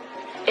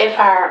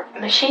our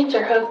machines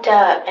are hooked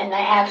up and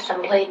they have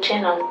some bleach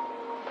in them?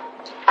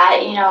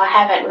 I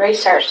haven't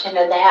researched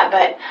into that,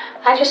 but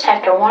I just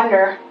have to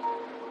wonder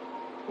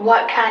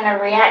what kind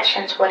of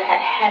reactions would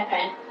have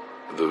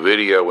happened. The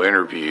video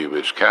interview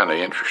is kind of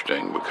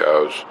interesting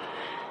because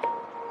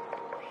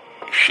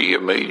she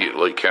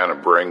immediately kind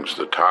of brings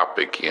the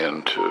topic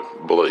into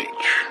bleach.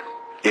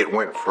 It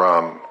went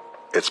from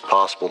it's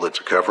possible it's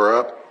a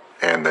cover-up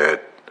and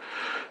that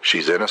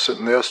she's innocent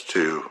in this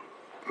to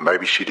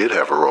maybe she did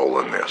have a role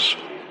in this.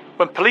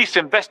 When police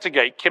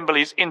investigate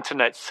Kimberly's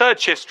internet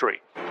search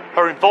history,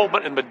 her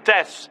involvement in the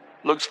deaths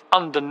looks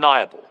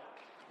undeniable.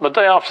 The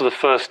day after the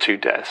first two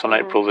deaths, on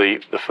April the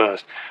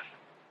 1st,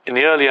 in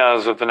the early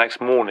hours of the next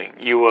morning,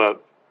 you were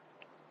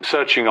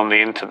searching on the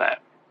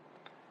internet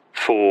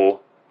for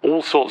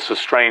all sorts of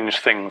strange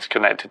things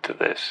connected to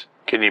this.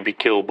 Can you be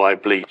killed by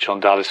bleach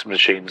on dialysis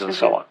machines and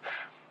so on?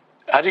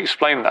 How do you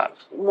explain that?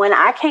 When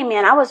I came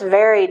in, I was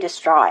very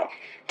distraught.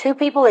 2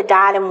 people had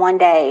died in one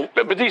day.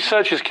 But these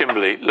searches,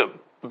 Kimberly, look,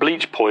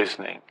 bleach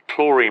poisoning,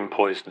 chlorine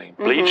poisoning,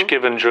 bleach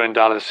given during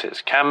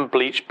dialysis. Can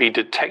bleach be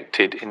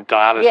detected in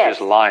dialysis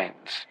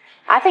lines?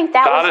 I think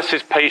that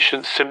dialysis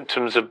patients'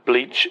 symptoms of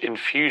bleach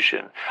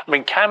infusion. I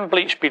mean, can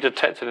bleach be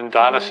detected in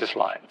dialysis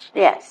lines?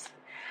 Yes.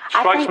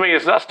 Strikes me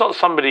as that's not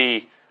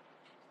somebody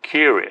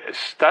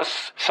curious.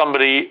 That's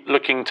somebody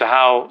looking to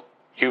how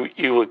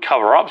you would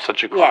cover up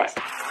such a crime. Yes.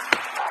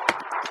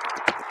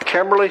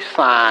 Kimberly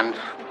Saenz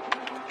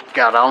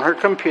got on her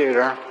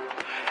computer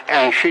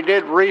and she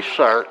did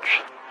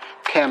research,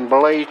 can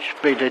bleach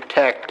be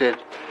detected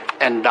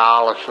in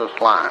dialysis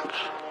lines?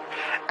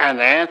 And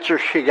the answer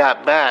she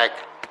got back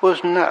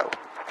was no.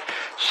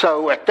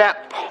 So at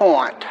that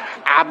point,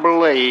 I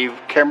believe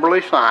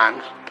Kimberly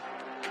Saenz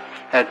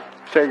had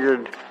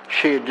figured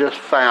she had just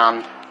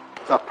found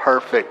the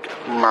perfect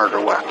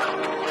murder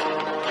weapon.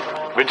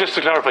 But just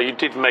to clarify, you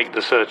did make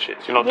the searches.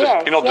 You're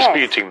not, you're not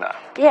disputing that.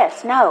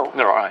 Yes, no.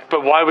 No, right.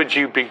 But why would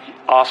you be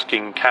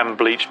asking, can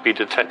bleach be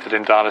detected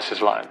in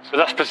dialysis lines? So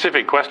that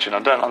specific question, I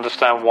don't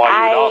understand why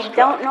you would ask that.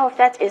 I don't know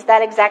if is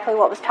that exactly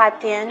what was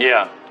typed in?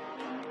 Yeah.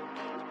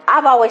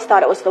 I've always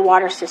thought it was the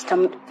water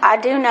system. I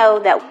do know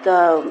that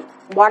the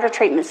water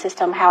treatment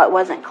system, how it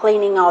wasn't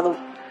cleaning all the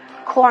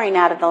chlorine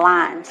out of the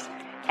lines,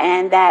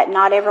 and that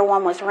not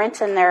everyone was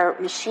rinsing their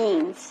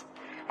machines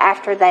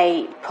after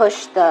they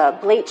pushed the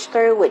bleach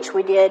through, which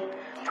we did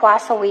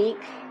twice a week.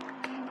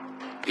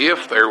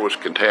 If there was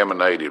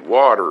contaminated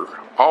water,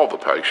 all the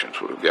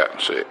patients would have gotten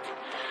sick,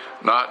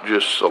 not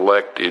just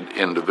selected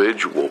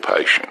individual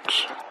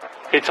patients.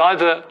 It's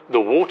either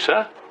the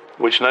water,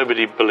 which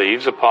nobody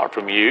believes apart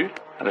from you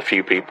and a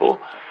few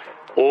people,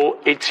 or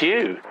it's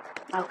you.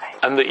 Okay.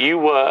 And that you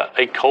were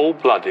a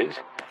cold-blooded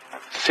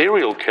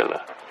serial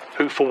killer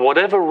who, for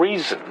whatever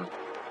reason,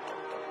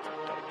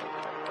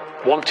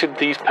 wanted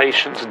these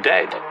patients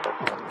dead.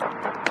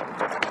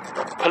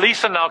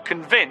 Police are now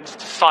convinced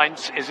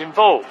Saenz is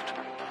involved.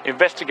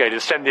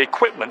 Investigators send the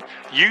equipment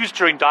used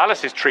during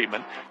dialysis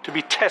treatment to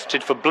be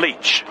tested for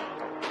bleach.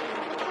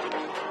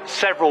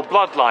 Several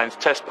blood lines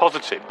test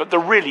positive, but the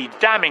really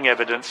damning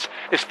evidence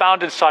is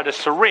found inside a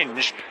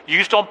syringe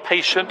used on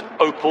patient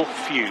Opal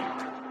Few.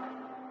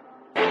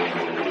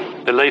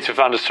 They later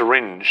found a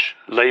syringe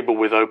labelled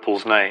with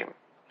Opal's name,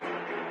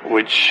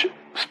 which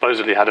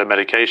supposedly had a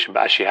medication,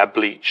 but actually had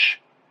bleach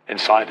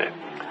inside it.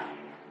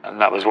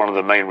 And that was one of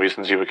the main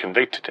reasons you were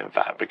convicted, in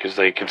fact, because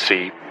they could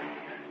see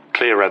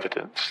clear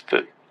evidence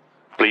that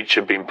bleach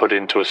had been put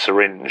into a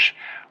syringe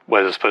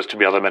where there's supposed to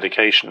be other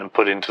medication and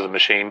put into the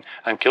machine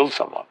and killed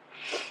someone.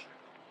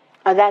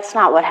 Oh, that's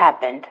not what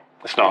happened.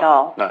 It's not. At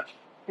all. No.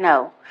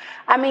 No.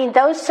 I mean,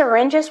 those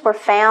syringes were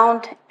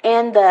found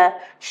in the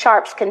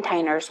sharps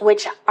containers,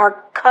 which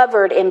are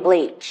covered in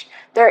bleach.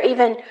 They're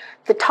even,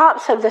 the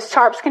tops of the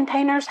sharps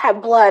containers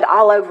have blood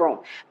all over them.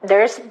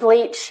 There's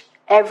bleach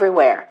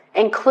everywhere,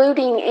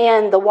 including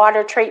in the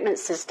water treatment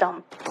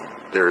system.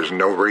 There is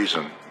no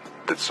reason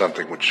that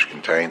something which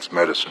contains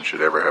medicine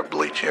should ever have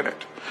bleach in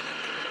it.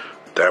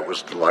 That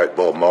was the light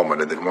bulb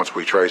moment, and then once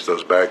we traced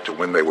those back to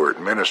when they were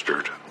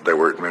administered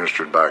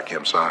by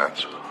Kim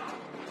Saenz.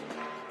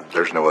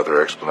 There's no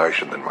other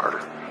explanation than murder.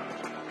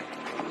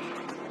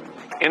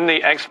 In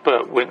the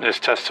expert witness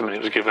testimony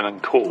that was given in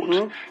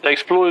court, they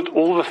explored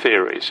all the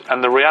theories,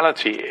 and the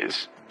reality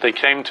is they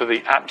came to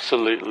the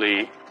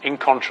absolutely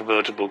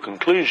incontrovertible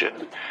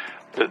conclusion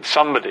that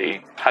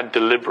somebody had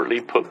deliberately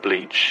put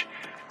bleach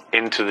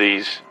into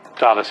these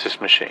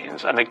dialysis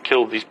machines and had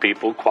killed these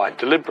people quite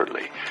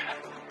deliberately.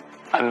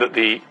 And that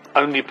the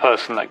only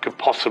person that could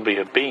possibly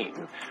have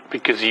been,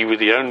 because you were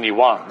the only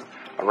one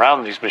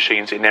around these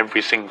machines in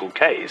every single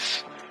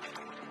case,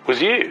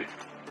 was you.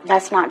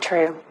 That's not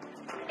true.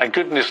 And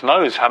goodness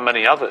knows how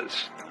many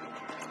others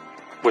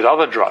with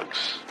other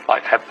drugs,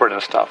 like heparin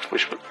and stuff,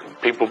 which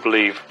people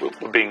believe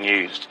were being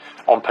used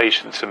on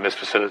patients in this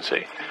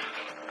facility.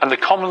 And the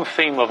common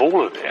theme of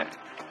all of it,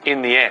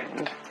 in the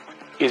end,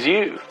 is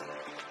you.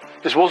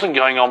 This wasn't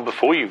going on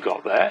before you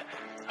got there,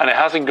 and it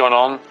hasn't gone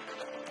on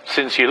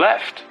since you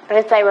left. But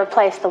if they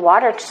replace the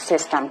water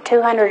system,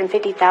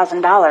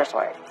 $250,000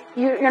 worth,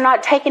 you're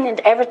not taking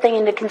everything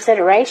into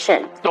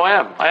consideration. No,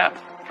 I am.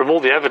 From all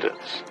the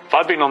evidence. If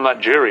I'd been on that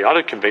jury, I'd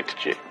have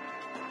convicted you.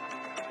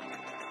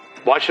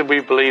 Why should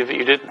we believe that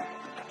you didn't?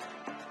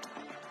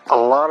 A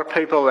lot of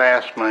people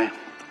ask me,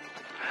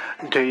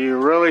 do you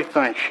really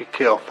think she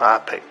killed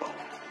 5 people?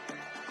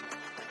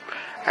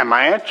 And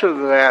my answer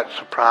to that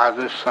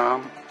surprises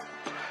some.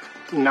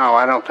 No,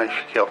 I don't think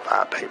she killed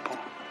 5 people.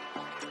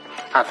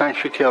 I think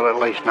she killed at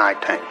least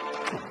 19.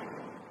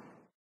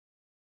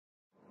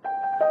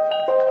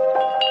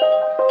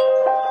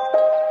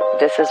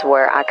 This is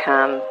where I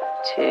come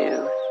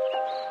to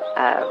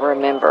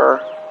remember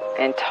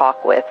and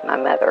talk with my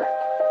mother.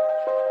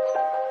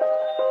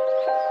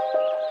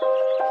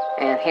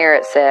 And here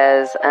it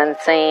says,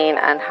 unseen,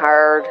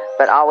 unheard,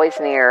 but always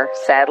near,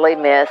 sadly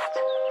missed,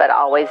 but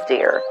always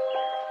dear.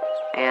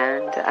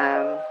 And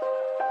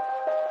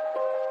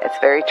it's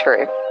very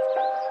true.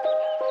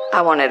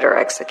 I wanted her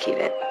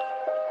executed.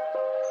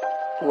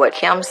 What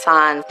Kim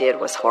Saenz did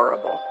was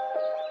horrible.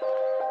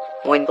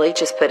 When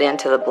bleach is put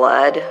into the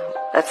blood,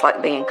 that's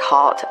like being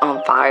caught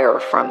on fire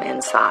from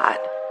inside.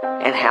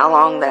 And how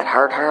long that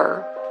hurt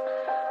her,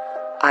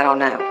 I don't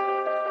know.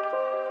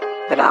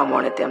 But I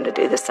wanted them to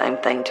do the same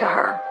thing to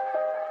her.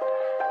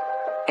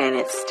 And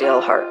it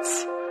still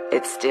hurts.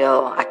 It's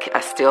still,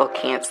 I still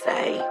can't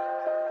say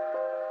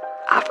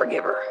I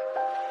forgive her.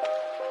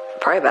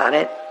 Pray about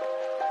it.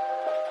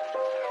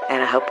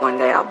 And I hope one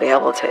day I'll be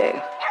able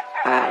to.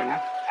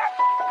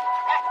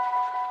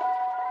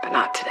 But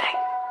not today.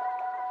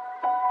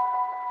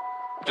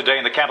 Today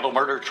in the capital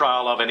murder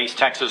trial of an East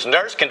Texas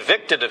nurse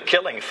convicted of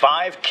killing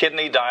 5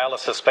 kidney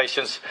dialysis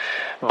patients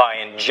by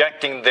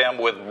injecting them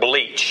with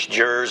bleach.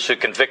 Jurors who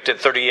convicted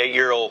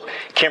 38-year-old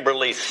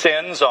Kimberly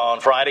Saenz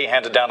on Friday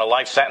handed down a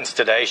life sentence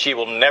today. She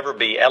will never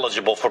be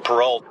eligible for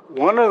parole.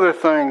 One of the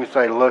things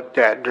they looked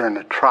at during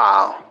the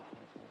trial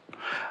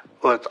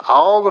was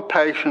all the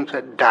patients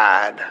that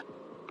died,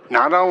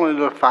 not only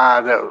the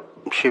 5 that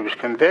she was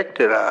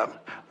convicted of,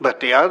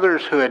 but the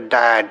others who had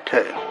died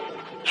too.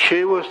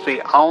 She was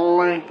the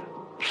only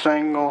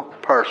single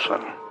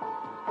person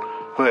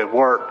who had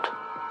worked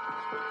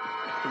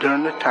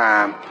during the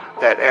time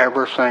that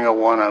every single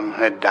one of them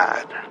had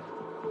died.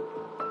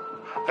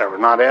 There was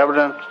not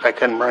evidence. They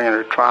couldn't bring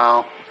her to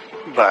trial,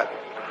 but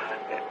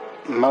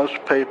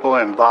most people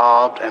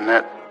involved in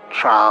that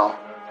trial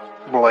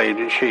believed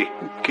that she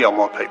killed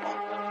more people.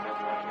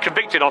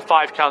 Convicted on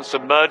 5 counts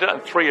of murder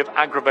and 3 of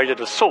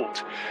aggravated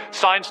assault,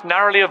 Saenz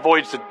narrowly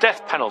avoids the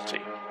death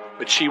penalty,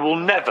 but she will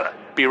never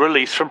be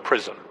released from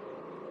prison.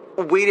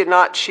 We did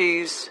not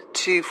choose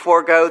to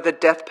forego the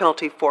death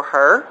penalty for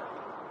her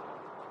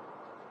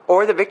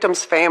or the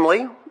victim's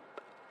family.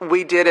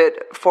 We did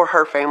it for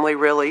her family,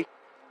 really.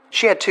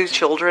 She had 2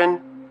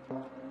 children.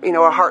 You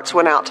know, our hearts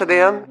went out to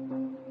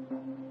them.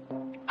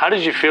 How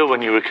did you feel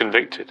when you were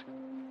convicted?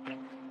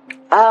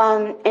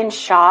 In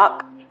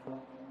shock.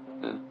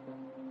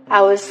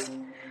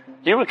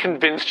 You were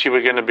convinced you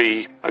were going to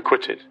be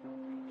acquitted?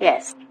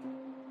 Yes.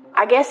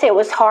 I guess it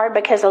was hard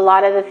because a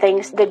lot of the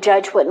things the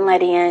judge wouldn't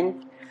let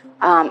in.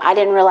 I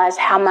didn't realize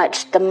how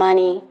much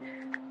money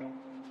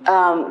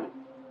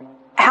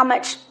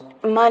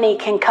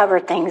can cover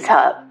things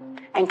up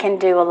and can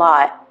do a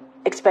lot,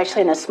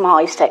 especially in a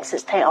small East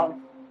Texas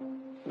town.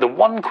 The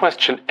one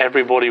question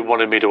everybody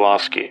wanted me to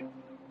ask you,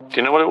 do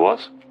you know what it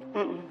was?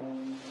 Mm-mm.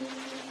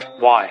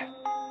 Why?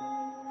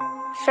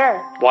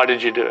 Sure. Why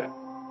did you do it?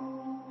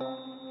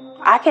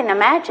 I can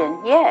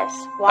imagine, yes.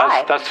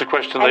 Why? That's the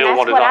question they all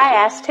wanted to ask. answered. That's what I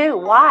asked too.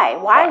 Why?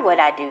 Why would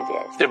I do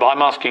this? Yeah, but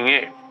I'm asking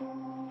you.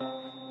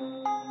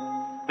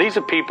 These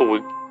are people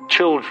with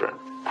children,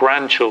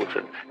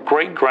 grandchildren,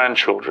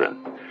 great-grandchildren,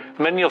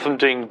 many of them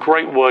doing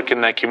great work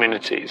in their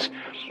communities,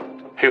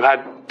 who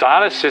had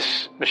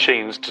dialysis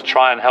machines to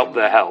try and help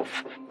their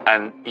health,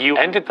 and you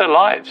ended their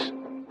lives.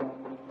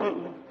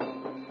 Mm-mm.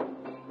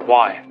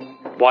 Why?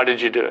 Why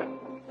did you do it?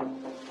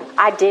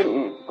 I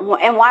didn't.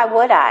 And why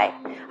would I?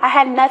 I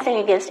had nothing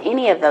against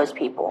any of those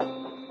people.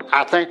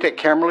 I think that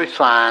Kimberly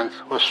Saenz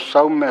was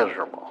so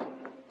miserable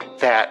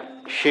that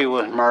she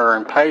was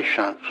murdering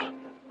patients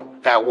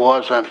that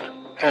wasn't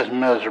as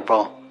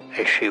miserable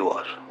as she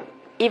was.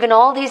 Even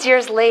all these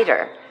years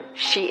later,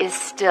 she is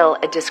still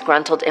a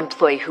disgruntled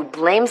employee who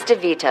blames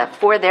DeVita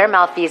for their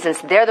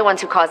malfeasance. They're the ones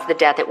who caused the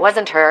death. It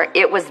wasn't her,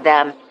 it was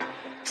them.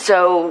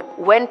 So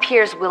when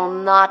peers will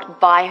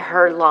not buy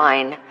her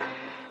line,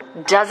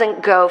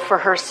 doesn't go for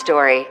her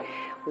story,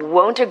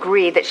 won't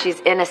agree that she's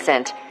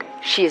innocent,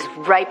 she is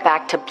right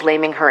back to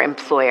blaming her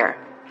employer.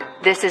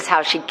 This is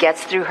how she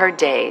gets through her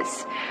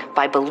days,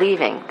 by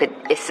believing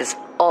that this is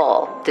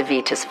all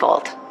DeVita's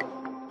fault.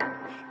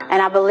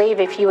 And I believe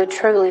if you would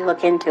truly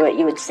look into it,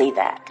 you would see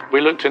that.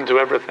 We looked into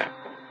everything.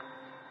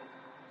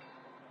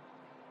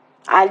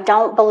 I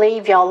don't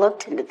believe y'all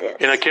looked into this.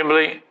 You know,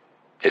 Kimberly,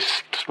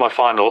 it's just my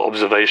final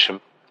observation.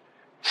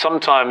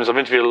 Sometimes I've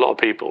interviewed a lot of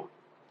people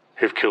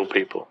who've killed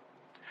people.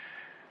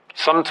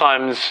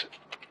 Sometimes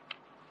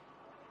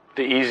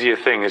the easier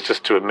thing is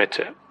just to admit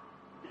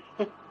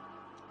it.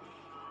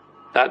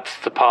 That's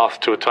the path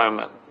to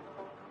atonement.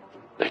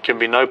 There can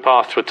be no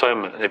path to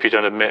atonement if you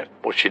don't admit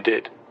what you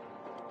did.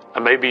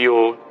 And maybe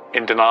you're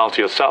in denial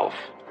to yourself.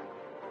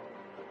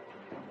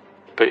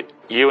 But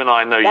you and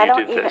I know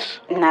you did this.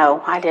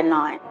 No, I did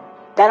not.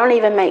 That don't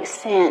even make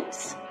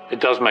sense. It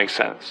does make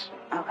sense.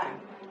 Okay.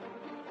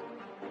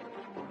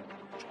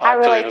 I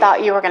really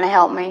thought you were going to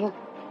help me.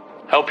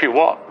 Help you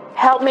what?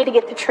 Help me to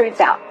get the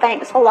truth out.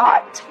 Thanks a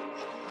lot.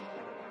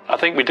 I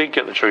think we did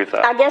get the truth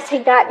out. I guess he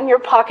got in your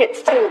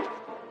pockets too.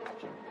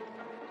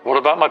 What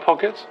about my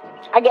pockets?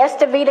 I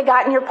guess DeVita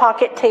got in your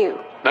pocket too.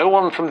 No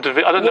one from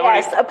DeVita. I don't know.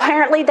 Yes,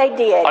 apparently they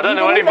did. I don't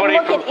know anybody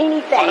from.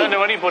 Anything. I don't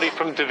know anybody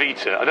from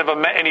DeVita. I've never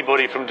met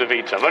anybody from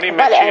DeVita. I've only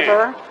met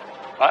Whatever. you.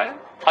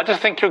 I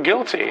just think you're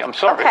guilty. I'm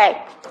sorry.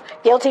 Okay.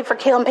 Guilty for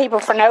killing people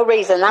for no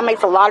reason. That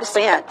makes a lot of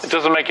sense. It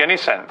doesn't make any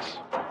sense.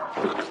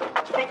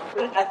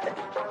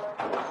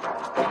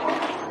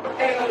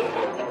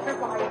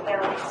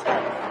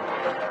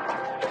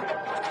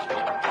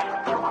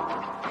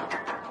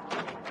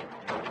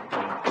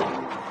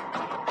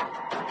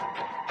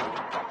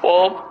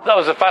 Well, that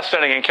was a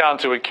fascinating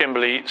encounter with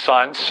Kimberly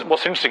Saenz.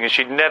 What's interesting is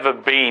she'd never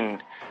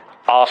been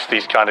asked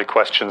these kind of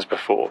questions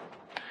before.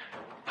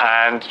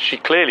 And she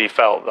clearly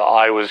felt that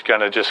I was going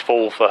to just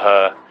fall for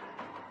her,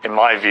 in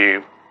my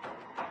view,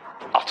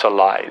 utter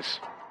lies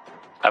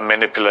and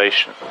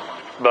manipulation.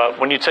 But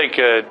when you take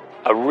a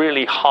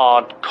really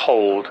hard,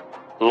 cold,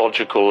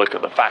 logical look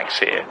at the facts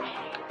here,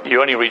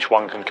 you only reach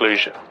one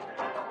conclusion.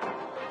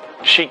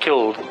 She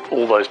killed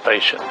all those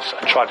patients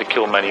and tried to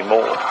kill many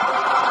more.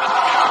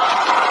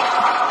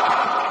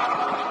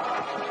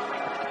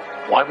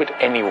 Why would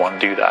anyone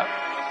do that?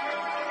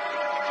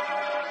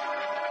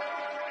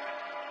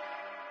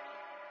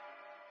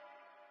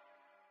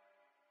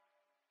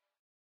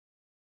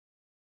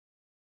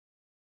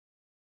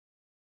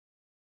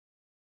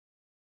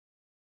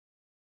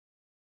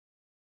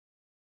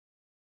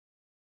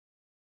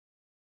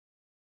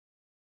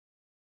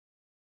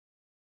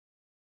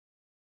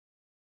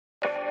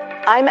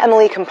 I'm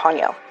Emily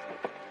Campagno.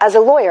 As a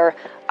lawyer,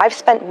 I've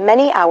spent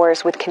many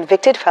hours with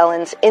convicted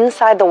felons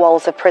inside the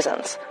walls of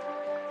prisons.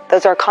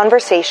 Those are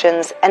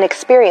conversations and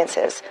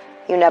experiences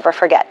you never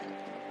forget.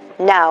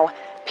 Now,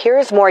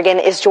 Piers Morgan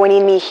is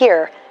joining me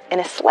here in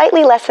a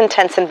slightly less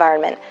intense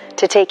environment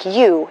to take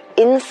you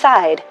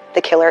inside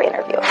the killer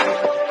interview.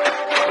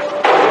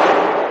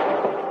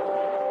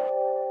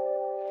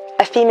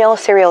 A female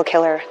serial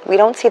killer. We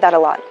don't see that a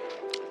lot.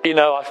 You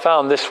know, I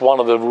found this one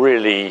of the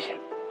really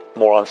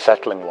more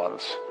unsettling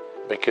ones,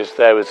 because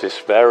there was this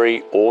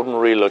very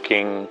ordinary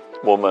looking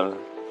woman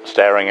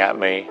staring at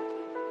me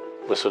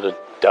with sort of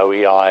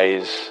doughy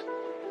eyes,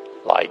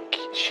 like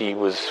she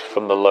was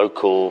from the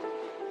local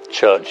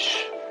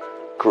church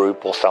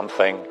group or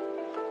something.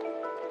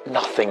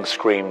 Nothing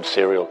screamed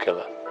serial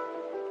killer.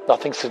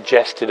 Nothing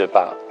suggested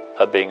about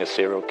her being a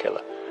serial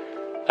killer.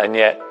 And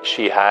yet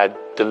she had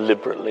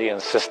deliberately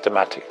and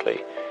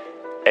systematically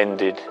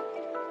ended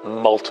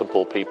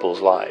multiple people's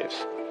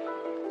lives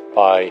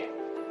by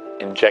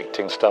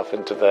injecting stuff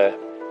into their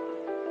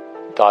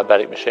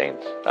diabetic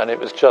machines. And it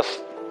was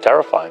just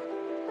terrifying.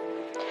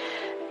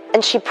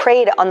 And she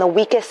preyed on the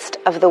weakest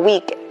of the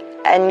weak,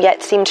 and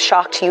yet seemed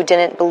shocked you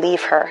didn't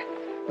believe her.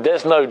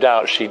 There's no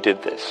doubt she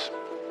did this.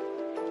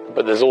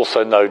 But there's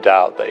also no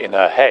doubt that in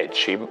her head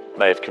she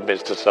may have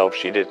convinced herself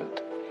she didn't.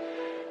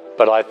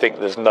 But I think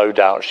there's no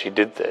doubt she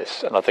did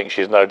this, and I think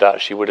she's no doubt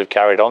she would have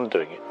carried on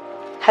doing it.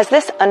 Has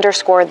this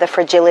underscored the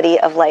fragility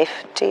of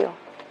life to you?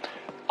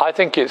 I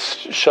think it's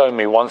shown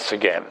me once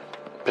again,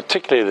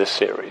 particularly this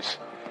series,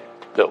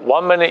 that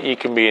one minute you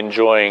can be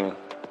enjoying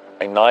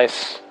a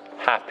nice,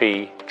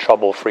 happy,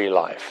 trouble-free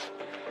life,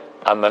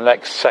 and the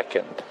next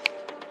second,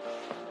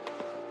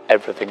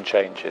 everything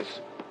changes.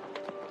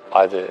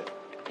 Either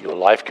your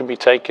life can be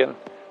taken,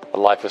 the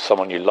life of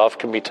someone you love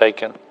can be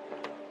taken,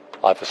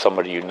 life of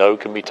somebody you know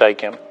can be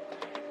taken,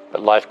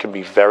 but life can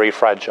be very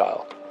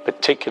fragile,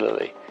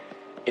 particularly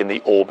in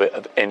the orbit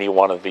of any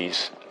one of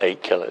these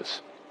 8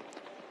 killers,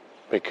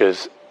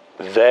 because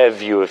their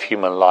view of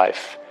human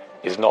life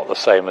is not the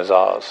same as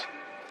ours.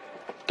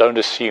 Don't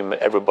assume that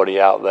everybody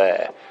out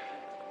there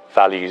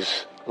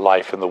values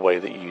life in the way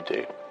that you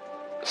do.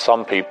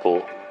 Some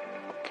people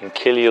can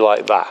kill you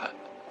like that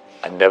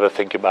and never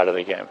think about it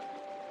again.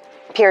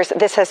 Piers,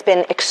 this has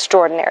been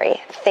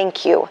extraordinary.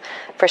 Thank you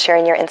for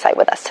sharing your insight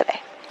with us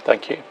today.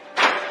 Thank you.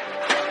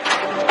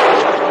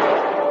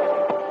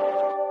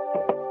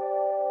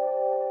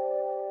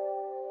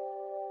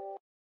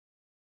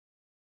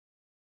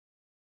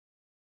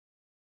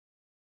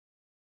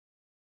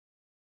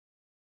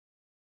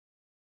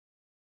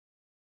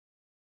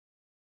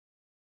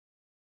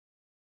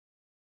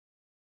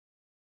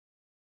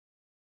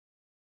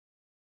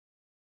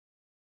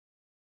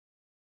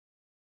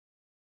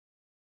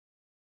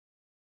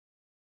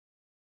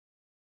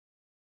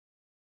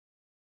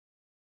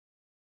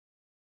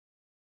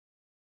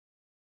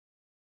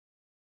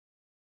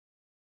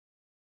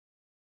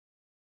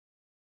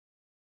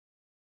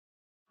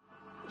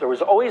 There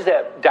was always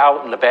that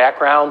doubt in the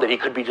background that he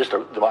could be just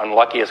the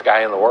unluckiest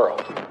guy in the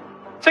world.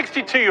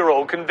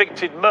 62-year-old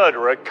convicted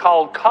murderer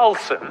Carl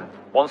Carlson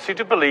wants you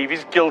to believe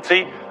he's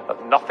guilty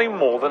of nothing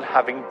more than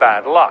having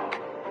bad luck.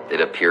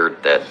 It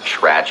appeared that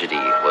tragedy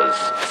was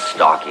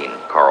stalking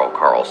Carl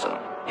Carlson.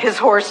 His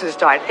horses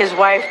died, his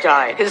wife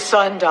died, his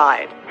son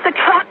died. The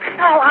truck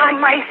fell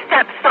on my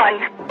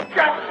stepson.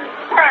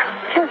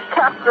 His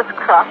chest was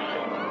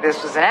crushed.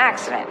 This was an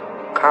accident.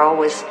 Carl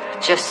was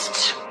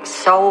just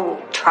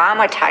so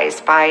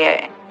traumatized by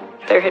it.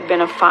 There had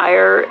been a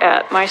fire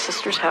at my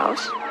sister's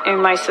house,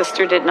 and my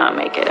sister did not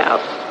make it out.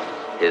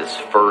 His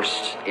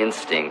first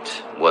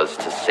instinct was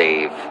to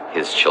save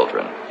his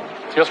children.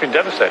 He must have been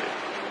devastated.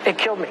 It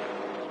killed me.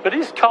 But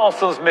is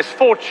Carlson's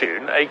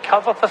misfortune a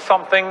cover for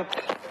something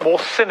more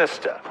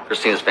sinister?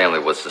 Christina's family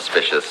was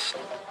suspicious.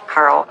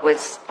 Carl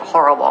was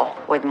horrible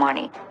with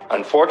money.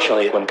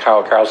 Unfortunately, when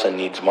Carl Carlson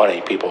needs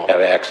money, people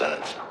have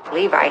accidents.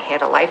 Levi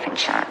had a life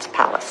insurance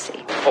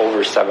policy.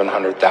 Over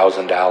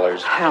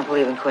 $700,000. I don't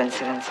believe in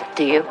coincidence.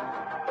 Do you?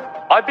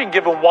 I've been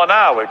given 1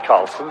 hour with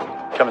Carlson.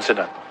 Come and sit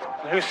down.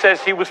 Who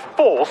says he was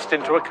forced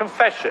into a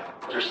confession.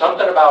 There's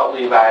something about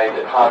Levi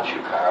that haunts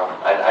you, Carl.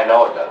 I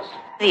know it does.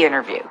 The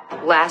interview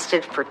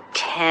lasted for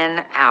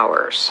 10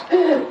 hours.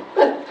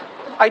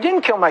 I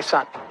didn't kill my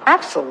son.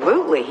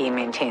 Absolutely, he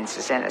maintains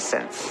his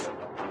innocence.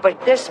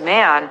 But this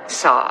man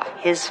saw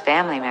his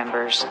family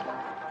members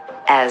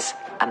as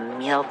a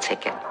meal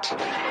ticket.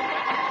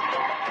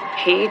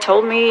 He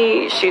told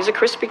me she's a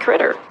crispy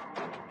critter.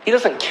 He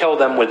doesn't kill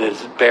them with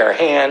his bare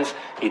hands.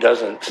 He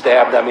doesn't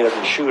stab them. He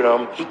doesn't shoot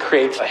them. He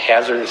creates a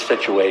hazardous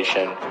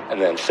situation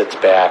and then sits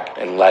back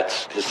and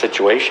lets the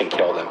situation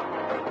kill them.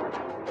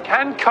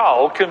 Can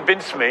Carl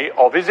convince me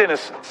of his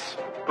innocence?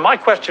 My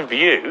question for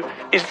you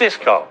is this,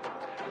 Carl.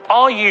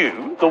 Are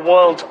you the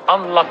world's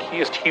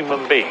unluckiest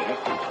human being,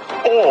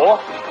 or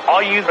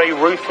are you a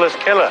ruthless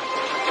killer?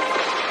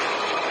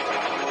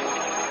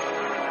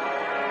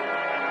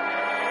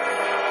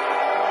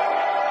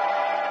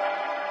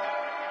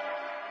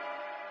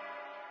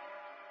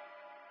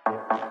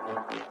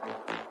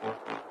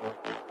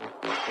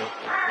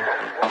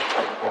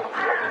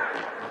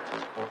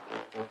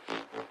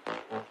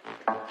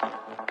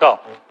 Carl,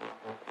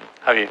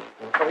 how are you?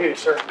 How are you,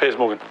 sir? Piers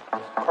Morgan.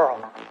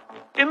 Carl.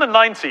 In the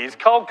 90s,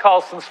 Carl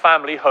Carlson's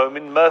family home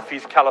in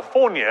Murphys,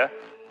 California,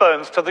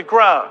 burns to the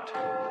ground.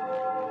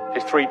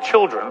 His 3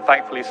 children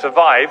thankfully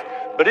survive,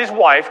 but his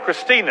wife,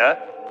 Christina,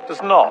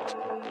 does not.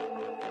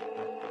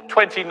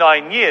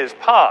 29 years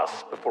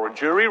pass before a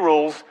jury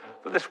rules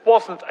that this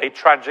wasn't a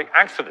tragic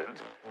accident,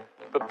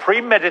 but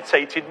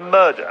premeditated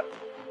murder.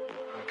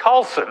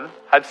 Carlson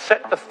had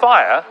set the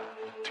fire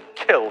to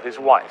kill his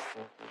wife.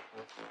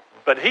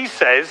 But he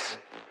says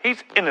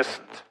he's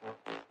innocent.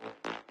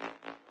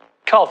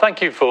 Carl,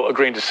 thank you for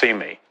agreeing to see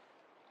me.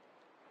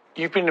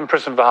 You've been in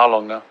prison for how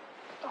long now?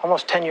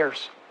 Almost 10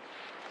 years.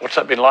 What's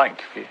that been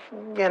like for you?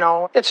 You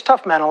know, it's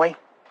tough mentally.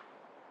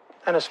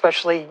 And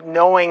especially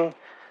knowing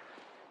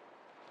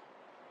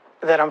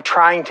that I'm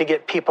trying to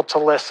get people to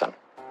listen.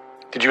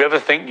 Did you ever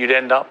think you'd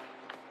end up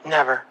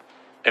Never.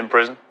 in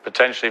prison,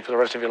 potentially for the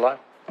rest of your life?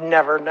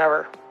 Never,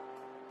 never.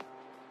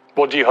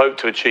 What do you hope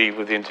to achieve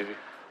with the interview?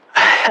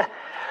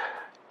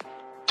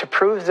 To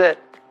prove that,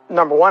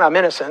 number one, I'm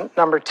innocent.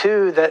 Number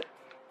two, that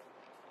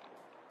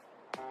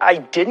I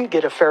didn't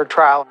get a fair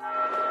trial.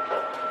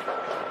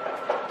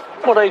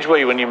 What age were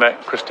you when you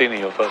met Christina,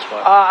 your first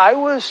wife? I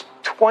was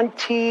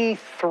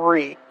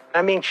 23.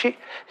 I mean, she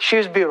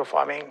was beautiful.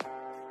 I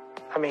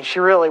mean, she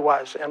really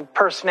was. And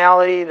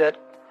personality that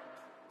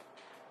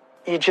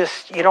you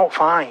don't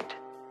find.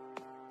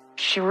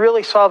 She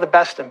really saw the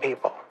best in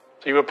people.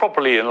 So you were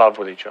properly in love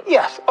with each other?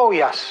 Yes. Oh,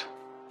 yes.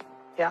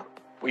 Yeah.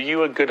 Were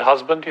you a good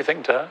husband, do you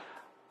think, to her?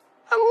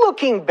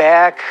 Looking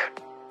back,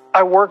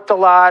 I worked a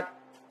lot.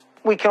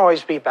 We can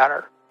always be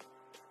better.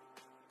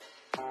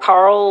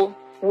 Carl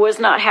was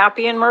not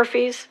happy in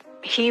Murphy's.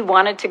 He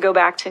wanted to go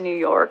back to New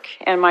York,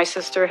 and my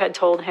sister had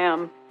told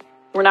him,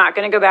 we're not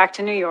going to go back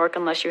to New York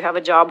unless you have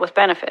a job with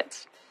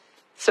benefits.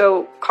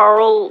 So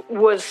Carl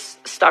was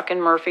stuck in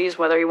Murphy's,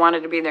 whether he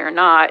wanted to be there or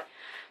not.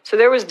 So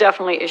there was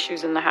definitely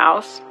issues in the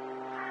house.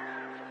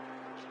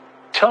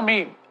 Tell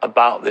me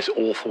about this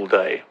awful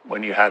day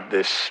when you had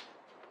this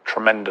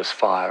tremendous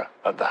fire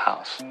at the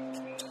house.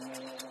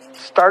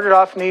 Started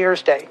off New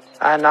Year's Day,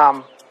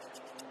 and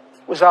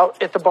was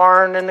out at the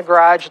barn in the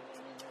garage.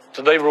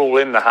 So they were all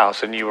in the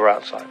house and you were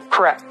outside?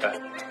 Correct. Okay.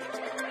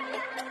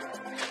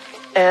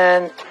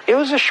 And it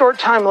was a short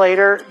time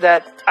later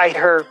that I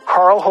heard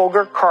Carl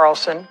Holger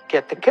Carlson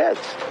get the kids.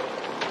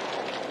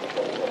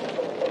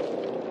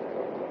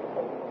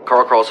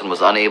 Carl Carlson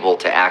was unable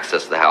to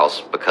access the house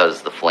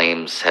because the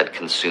flames had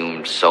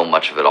consumed so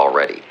much of it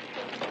already.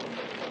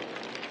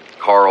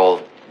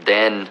 Carl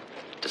then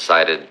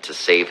decided to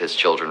save his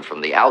children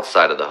from the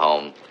outside of the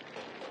home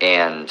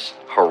and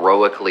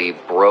heroically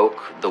broke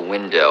the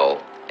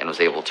window and was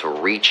able to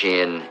reach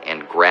in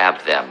and grab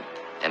them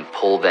and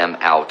pull them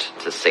out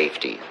to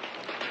safety.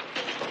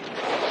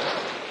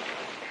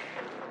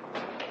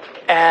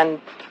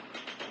 And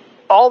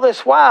all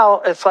this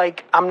while, it's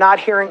like I'm not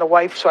hearing the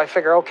wife, so I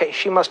figure, okay,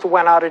 she must have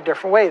went out a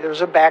different way.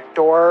 There's a back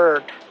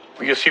door.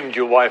 Or... You assumed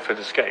your wife had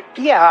escaped?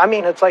 Yeah, I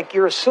mean, it's like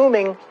you're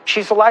assuming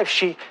she's alive.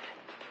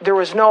 There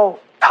was no,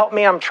 help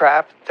me, I'm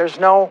trapped. There's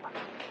no,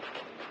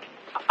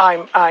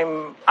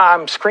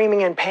 I'm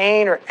screaming in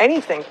pain or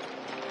anything.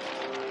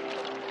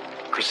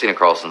 Christina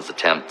Carlson's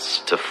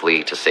attempts to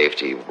flee to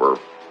safety were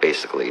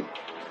basically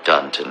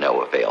done to no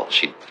avail.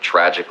 She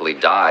tragically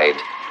died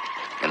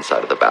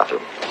inside of the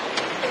bathroom.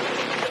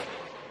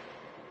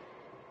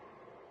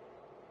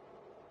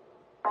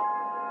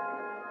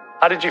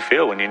 How did you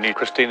feel when you knew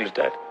Christina was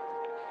dead?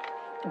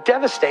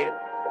 Devastated.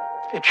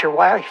 It's your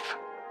wife.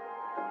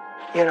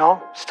 You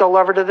know, still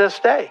love her to this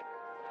day.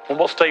 And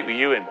what state were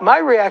you in? My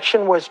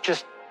reaction was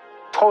just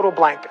total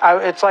blank.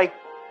 It's like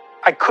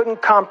I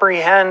couldn't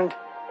comprehend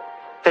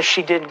that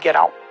she didn't get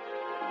out.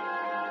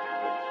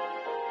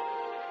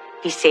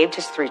 He saved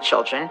his 3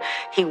 children.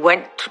 He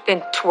went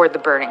toward the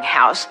burning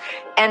house.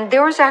 And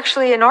there was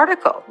actually an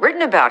article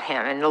written about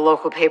him in the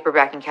local paper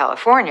back in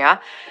California,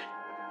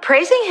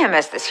 praising him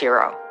as this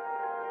hero.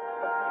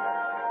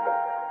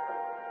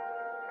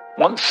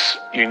 Once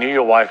you knew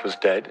your wife was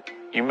dead,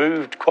 you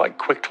moved quite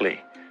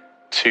quickly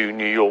to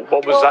New York.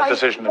 What was that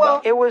decision about?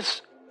 Well, it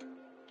was,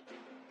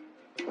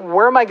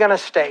 where am I going to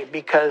stay?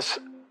 Because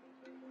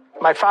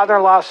my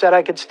father-in-law said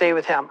I could stay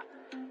with him.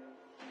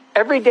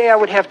 Every day I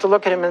would have to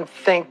look at him and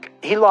think,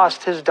 he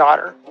lost his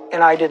daughter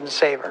and I didn't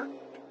save her.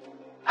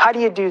 How do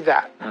you do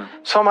that?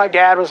 So my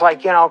dad was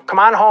like, come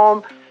on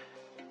home,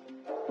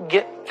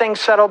 get things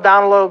settled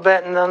down a little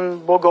bit, and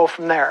then we'll go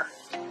from there.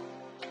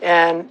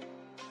 And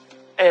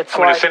it's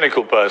a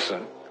cynical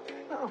person,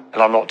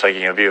 and I'm not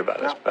taking a view about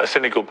this, but a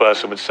cynical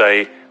person would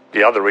say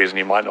the other reason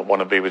you might not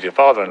want to be with your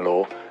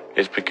father-in-law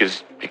is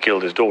because you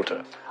killed his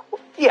daughter.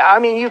 Yeah, I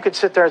mean, you could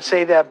sit there and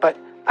say that, but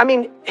I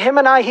mean, him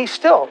and I, he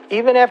still,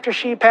 even after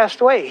she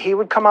passed away, he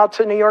would come out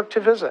to New York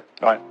to visit.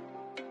 Right.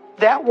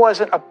 That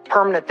wasn't a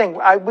permanent thing.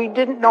 We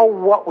didn't know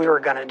what we were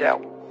going to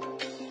do.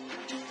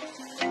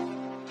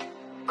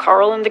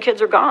 Carl and the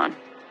kids are gone.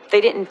 They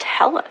didn't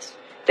tell us.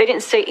 They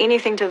didn't say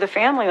anything to the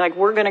family like,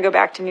 we're going to go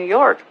back to New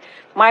York.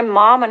 My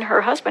mom and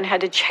her husband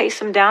had to chase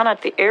them down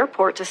at the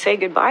airport to say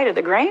goodbye to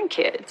the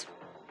grandkids.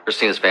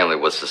 Christina's family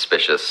was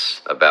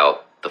suspicious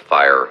about the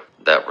fire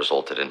that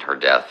resulted in her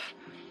death.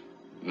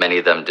 Many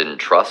of them didn't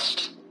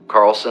trust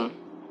Carlson.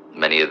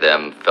 Many of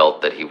them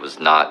felt that he was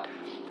not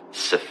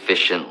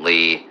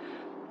sufficiently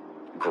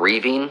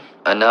grieving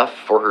enough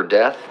for her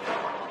death.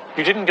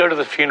 You didn't go to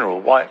the funeral.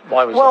 Why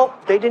was Well,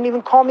 that? They didn't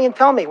even call me and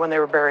tell me when they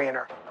were burying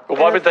her. Well,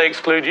 why would they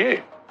exclude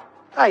you?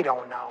 I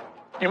don't know.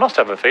 You must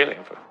have a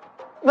feeling for it.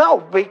 No,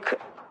 because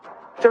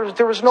there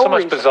was no It's the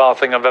most reason. bizarre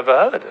thing I've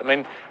ever heard. I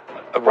mean,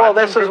 Well,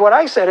 this is what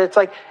I said. It's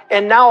like,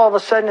 and now all of a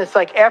sudden it's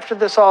like after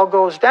this all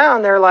goes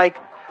down, they're like,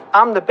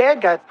 I'm the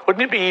bad guy.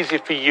 Wouldn't it be easier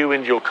for you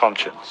and your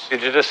conscience to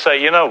just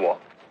say, you know what,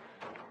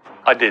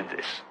 I did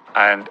this,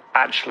 and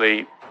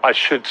actually I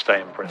should stay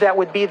in prison? That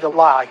would be the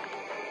lie.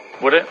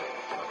 Would it?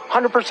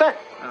 100%.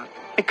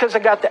 Because I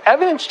got the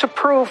evidence to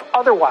prove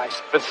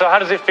otherwise. But so how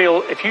does it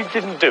feel if you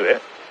didn't do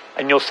it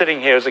and you're sitting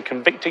here as a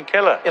convicted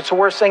killer? It's the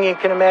worst thing you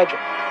can imagine.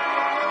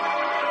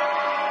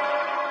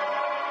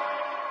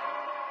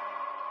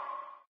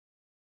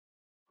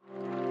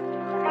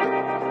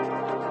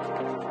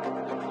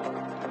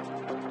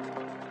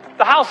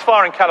 The house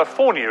fire in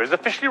California is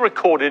officially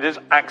recorded as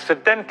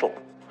accidental.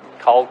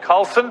 Carl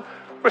Carlson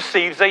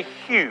receives a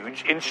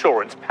huge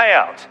insurance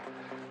payout.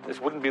 This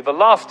wouldn't be the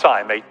last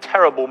time a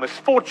terrible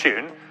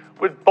misfortune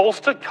would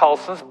bolster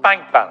Carlson's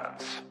bank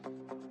balance.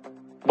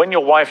 When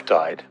your wife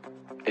died,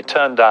 it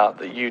turned out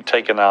that you'd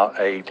taken out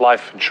a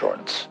life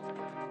insurance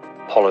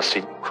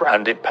policy,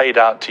 and it paid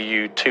out to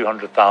you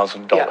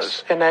 $200,000,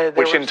 Yes, and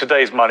which in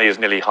today's money is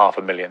nearly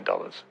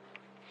 $500,000.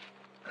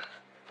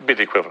 Be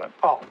the equivalent.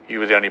 Oh. You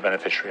were the only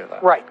beneficiary of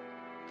that. Right.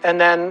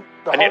 And then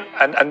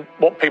and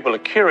what people are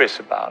curious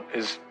about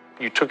is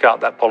you took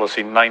out that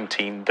policy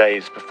 19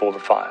 days before the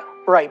fire.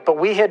 Right, but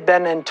we had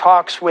been in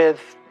talks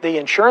with the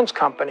insurance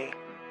company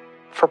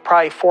for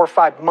probably 4 or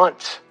 5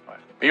 months. Right.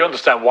 But you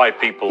understand why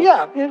people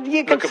Yeah,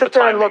 you can look at sit the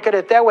there and timing. look at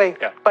it that way.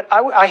 Yeah. But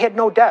I had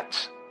no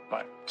debts.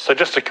 Right. So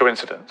just a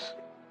coincidence.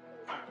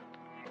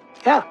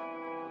 Yeah.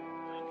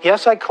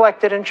 Yes, I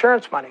collected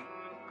insurance money.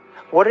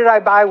 What did I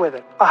buy with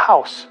it? A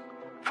house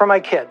for my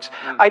kids.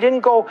 I didn't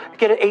go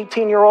get an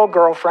 18-year-old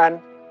girlfriend.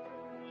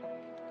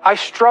 I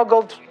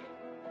struggled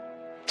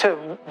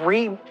to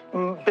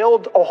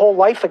rebuild a whole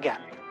life again.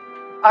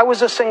 I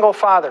was a single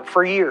father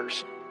for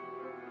years.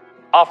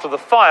 After the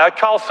fire,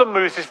 Carlson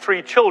moves his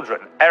 3 children,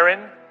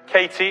 Erin,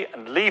 Katie,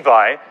 and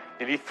Levi,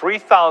 nearly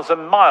 3,000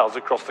 miles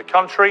across the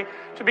country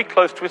to be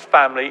close to his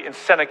family in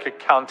Seneca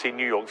County,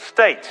 New York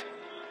State.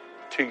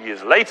 2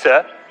 years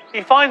later,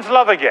 he finds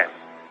love again.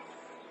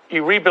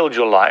 You rebuild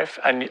your life,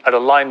 and at a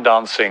line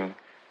dancing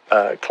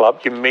club,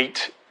 you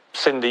meet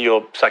Cindy,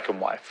 your second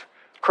wife.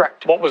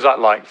 Correct. What was that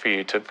like for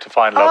you to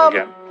find love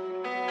again?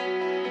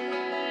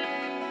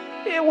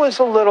 It was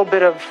a little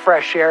bit of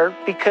fresh air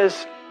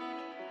because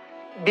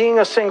being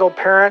a single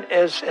parent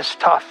is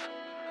tough.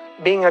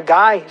 Being a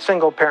guy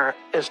single parent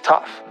is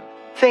tough.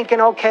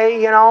 Thinking,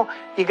 okay,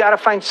 you got to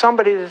find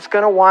somebody that's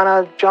going to want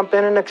to jump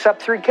in and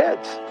accept 3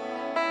 kids.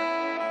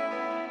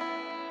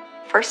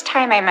 First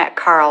time I met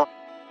Carl,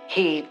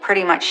 he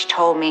pretty much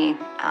told me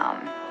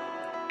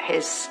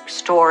his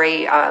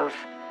story of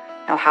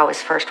how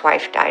his first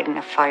wife died in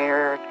a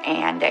fire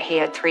and that he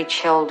had 3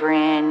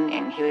 children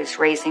and he was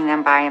raising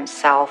them by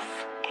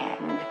himself.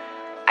 And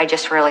I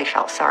just really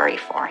felt sorry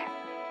for him.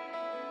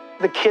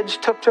 The kids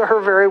took to her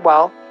very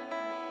well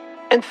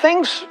and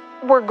things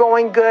were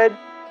going good.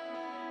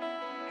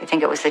 I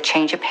think it was a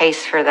change of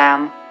pace for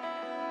them.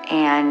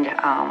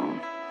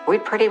 And we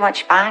pretty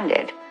much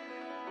bonded.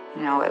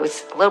 It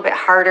was a little bit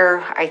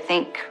harder, I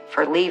think,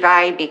 for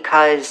Levi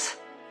because,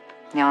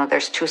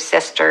 there's 2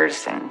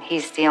 sisters and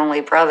he's the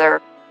only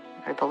brother.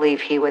 I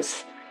believe he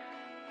was,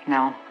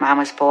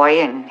 mama's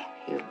boy and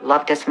he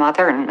loved his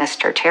mother and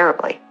missed her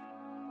terribly.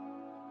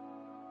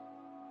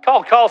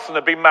 Carl Carlson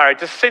had been married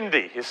to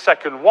Cindy, his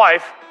second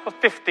wife, for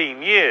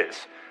 15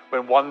 years,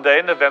 when one day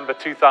in November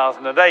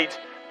 2008,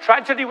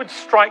 tragedy would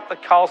strike the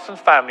Carlson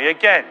family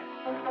again.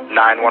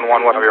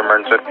 911, what's your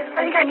emergency?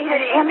 I think I need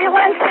an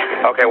ambulance.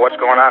 Okay, what's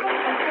going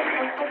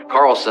on?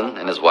 Carlson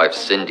and his wife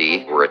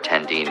Cindy were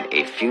attending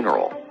a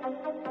funeral.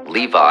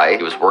 Levi,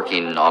 he was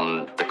working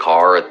on the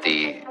car at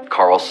the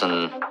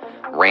Carlson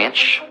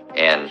ranch,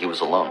 and he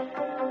was alone.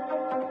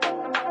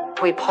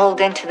 We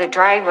pulled into the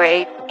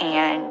driveway,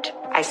 and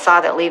I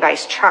saw that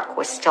Levi's truck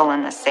was still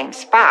in the same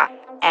spot.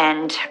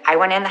 And I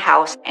went in the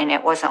house, and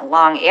it wasn't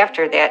long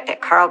after that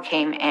Carl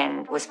came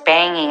and was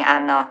banging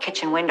on the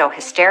kitchen window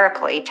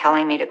hysterically,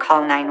 telling me to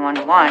call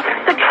 911.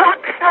 The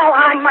truck fell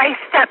on my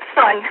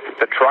stepson.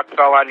 The truck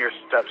fell on your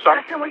stepson?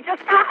 Yes, and we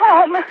just got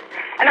home,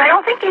 and I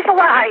don't think he's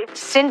alive.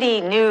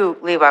 Cindy knew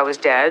Levi was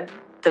dead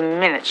the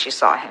minute she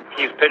saw him.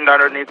 He's pinned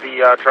underneath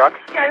the truck?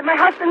 Yeah, my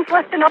husband's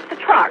lifting up the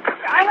truck.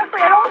 Honestly,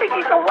 I don't think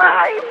he's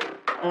alive.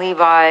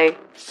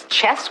 Levi's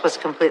chest was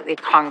completely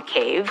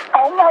concave.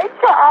 Oh, my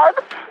God.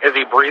 Is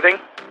he breathing?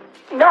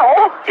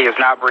 No. He is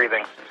not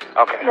breathing.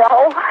 Okay.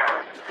 No.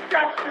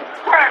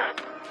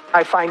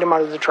 I find him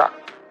out of the truck,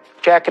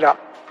 jack it up,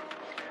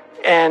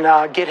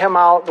 and get him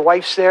out. The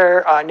wife's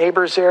there,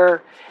 neighbor's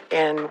there,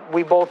 and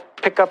we both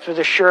pick up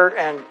the shirt,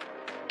 and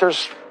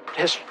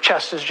his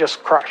chest is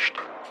just crushed.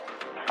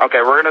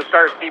 Okay, we're going to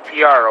start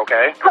CPR,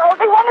 okay? Oh,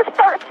 they want to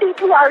start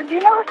CPR. Do you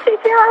know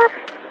CPR?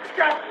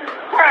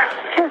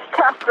 His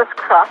chest is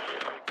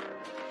crushed.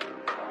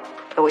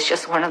 It was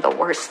just one of the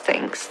worst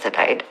things that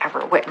I'd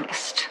ever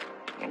witnessed,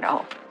 you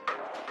know.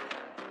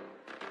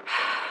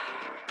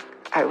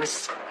 It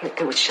was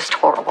just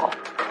horrible.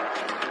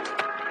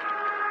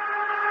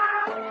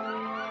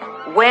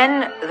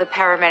 When the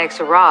paramedics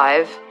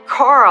arrive,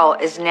 Carl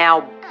is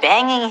now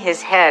banging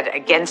his head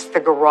against the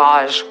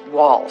garage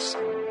walls.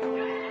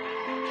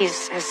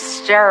 He's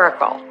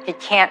hysterical. He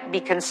can't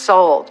be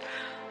consoled.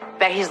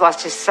 Bet he's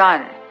lost his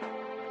son.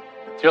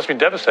 He must have been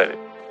devastated.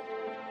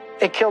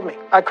 It killed me.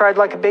 I cried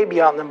like a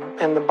baby out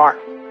in the barn.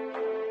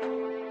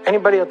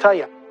 Anybody will tell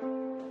you.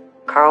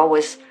 Carl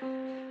was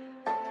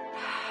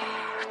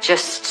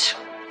just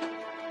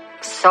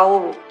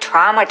so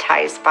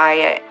traumatized by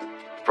it.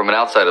 From an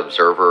outside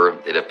observer,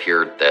 it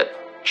appeared that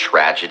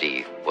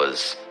tragedy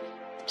was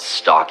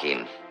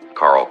stalking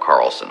Carl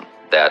Carlson,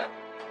 that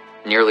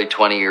nearly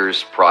 20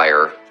 years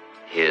prior,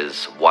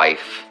 his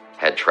wife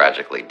had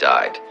tragically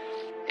died.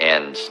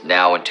 And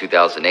now in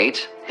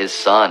 2008, his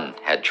son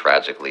had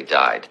tragically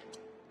died.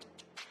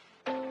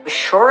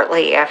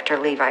 Shortly after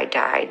Levi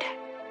died,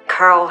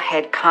 Carl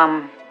had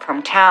come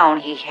from town.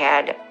 He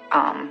had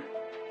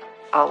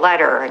a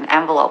letter, an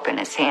envelope in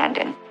his hand,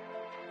 and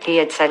he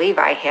had said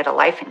Levi had a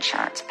life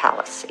insurance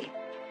policy.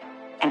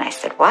 And I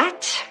said,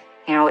 what?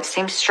 You know, it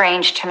seems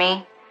strange to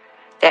me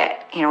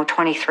that, you know, a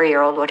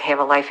 23-year-old would have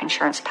a life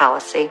insurance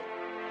policy.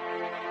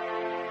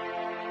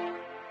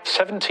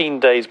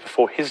 17 days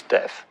before his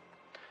death,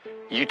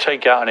 you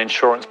take out an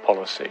insurance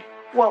policy.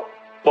 Well,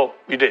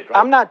 you did, right?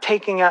 I'm not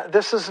taking out.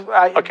 This is.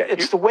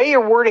 It's the way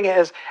you're wording it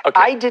is.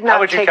 Okay. I did not. How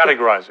would you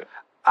categorize it?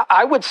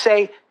 I would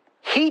say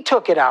he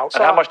took it out.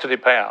 And how much did he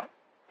pay out?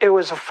 It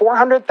was a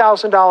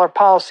 $400,000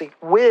 policy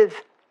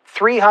with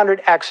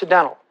 $300,000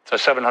 accidental. So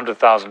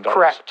 $700,000.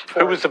 Correct.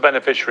 Who was the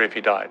beneficiary if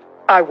he died?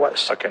 I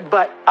was. Okay.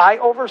 But I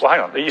Well, hang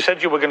on. You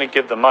said you were going to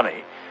give the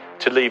money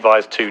to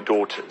Levi's two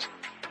daughters.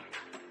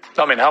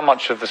 I mean, how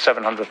much of the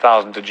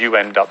 $700,000 did you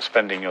end up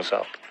spending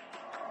yourself?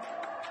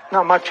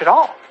 Not much at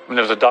all. And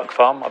there was a duck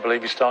farm, I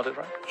believe you started,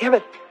 right? Yeah,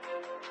 but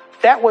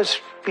that was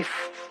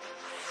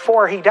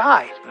before he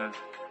died. Mm.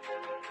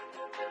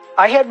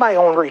 I had my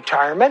own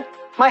retirement.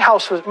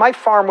 My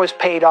farm was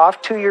paid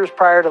off 2 years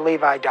prior to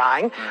Levi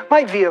dying.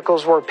 My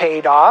vehicles were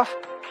paid off.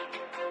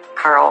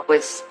 Carl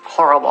was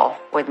horrible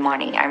with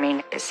money. I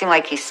mean, it seemed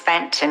like he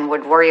spent and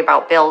would worry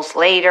about bills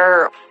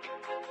later.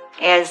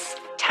 As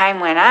time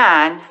went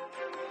on,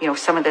 you know,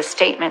 some of the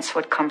statements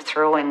would come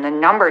through and the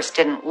numbers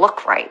didn't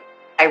look right.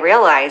 I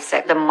realized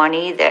that the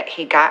money that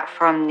he got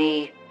from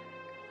the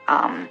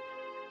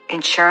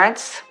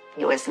insurance,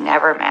 it was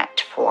never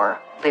meant for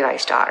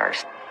Levi's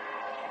daughters.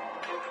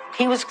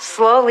 He was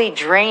slowly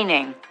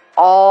draining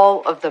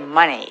all of the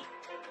money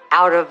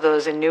out of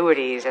those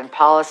annuities and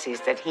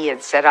policies that he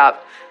had set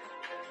up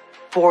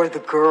for the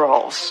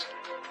girls.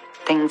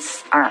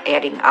 Things aren't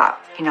adding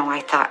up. You know,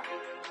 I thought,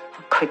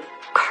 could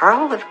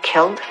Carl have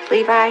killed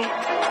Levi?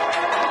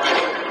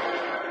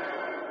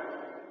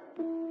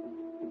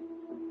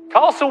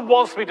 Carlson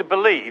wants me to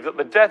believe that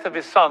the death of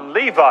his son,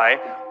 Levi,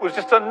 was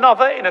just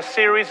another in a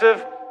series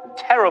of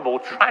terrible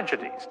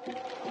tragedies.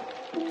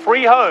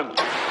 3 homes,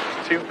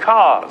 2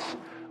 cars,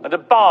 and a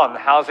barn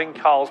housing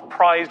Carl's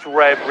prized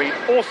rare breed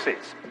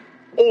horses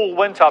all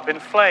went up in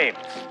flames.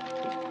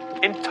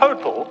 In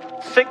total,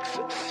 6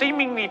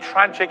 seemingly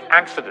tragic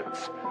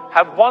accidents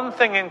have one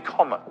thing in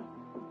common: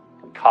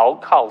 Carl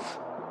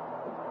Carlson.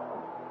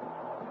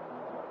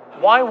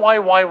 Why?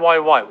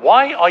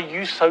 Why are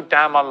you so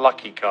damn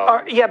unlucky,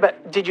 Carl? Yeah,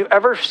 but did you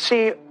ever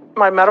see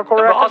my medical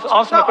records?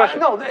 Answer my question.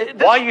 No,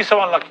 why are you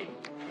so unlucky?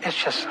 It's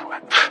just,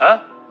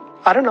 Huh?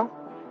 I don't know.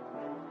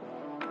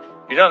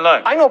 You don't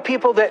know? I know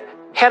people that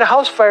had a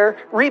house fire,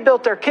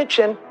 rebuilt their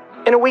kitchen,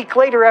 and a week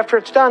later after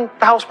it's done,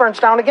 the house burns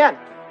down again.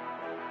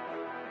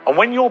 And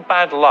when your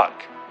bad luck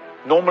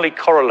normally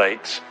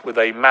correlates with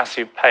a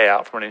massive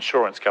payout from an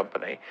insurance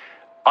company,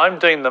 I'm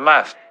doing the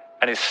math,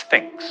 and it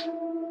stinks.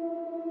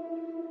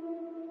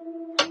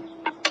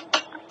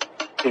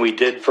 We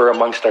did for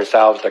amongst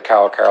ourselves that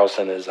Carl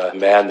Carlson is a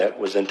man that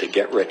was into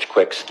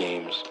get-rich-quick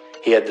schemes.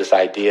 He had this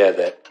idea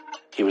that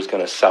he was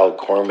going to sell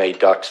gourmet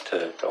ducks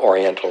to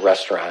Oriental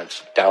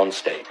restaurants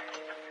downstate.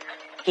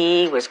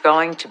 He was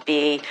going to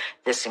be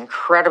this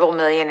incredible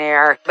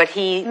millionaire, but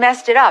he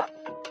messed it up.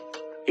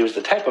 He was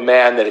the type of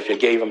man that if you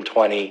gave him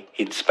 20,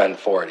 he'd spend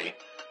 40.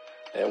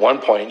 At one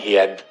point, he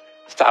had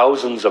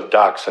thousands of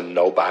ducks and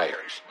no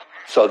buyers.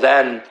 So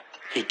then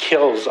he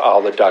kills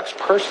all the ducks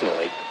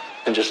personally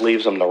and just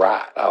leaves them to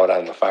rot out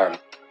on the farm.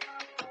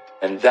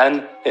 And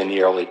then in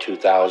the early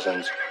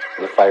 2000s,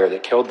 the fire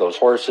that killed those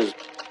horses.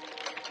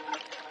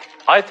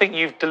 I think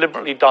you've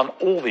deliberately done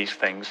all these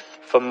things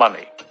for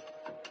money.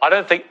 I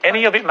don't think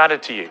any of it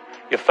mattered to you.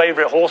 Your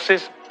favorite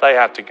horses, they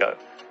had to go.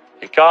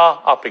 Your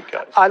car, up it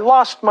goes. I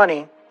lost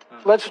money.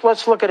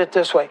 Let's look at it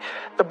this way.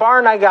 The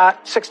barn I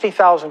got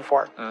 $60,000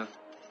 for.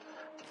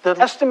 The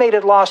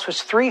estimated loss was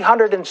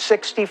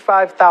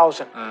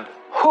 $365,000.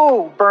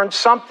 Who burned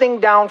something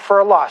down for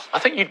a loss? I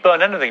think you'd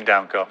burn anything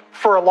down, Carl.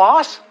 For a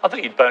loss? I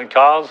think you'd burn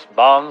cars,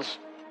 barns.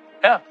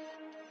 Yeah.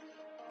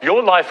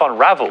 Your life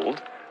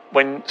unraveled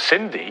when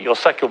Cindy, your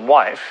second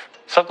wife,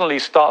 suddenly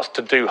starts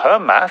to do her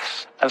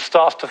maths and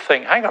starts to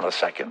think, hang on a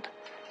second,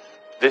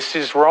 this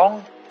is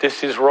wrong,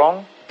 this is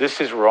wrong,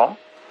 this is wrong.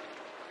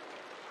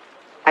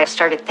 I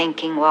started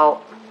thinking,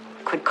 well,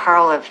 could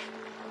Carl have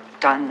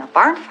done the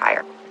barn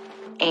fire?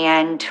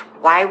 And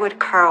why would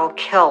Carl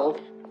kill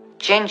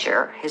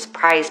Ginger, his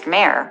prized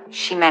mare?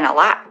 She meant a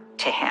lot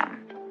to him.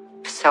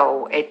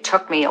 So it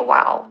took me a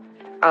while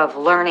of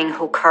learning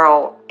who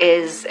Carl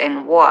is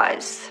and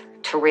was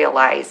to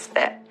realize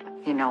that,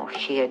 you know,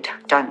 he had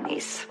done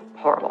these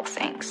horrible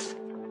things.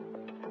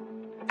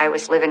 I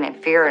was living in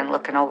fear and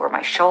looking over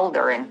my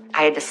shoulder, and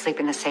I had to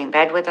sleep in the same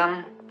bed with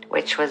him,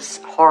 which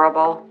was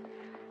horrible.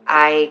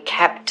 I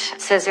kept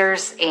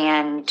scissors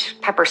and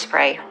pepper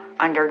spray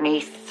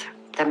underneath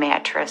the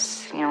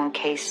mattress, you know, in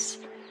case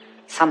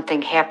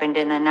something happened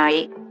in the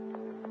night.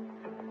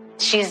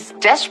 She's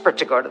desperate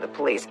to go to the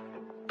police,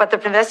 but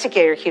the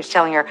investigator keeps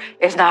telling her,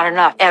 it's not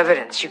enough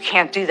evidence. You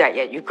can't do that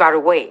yet. You've got to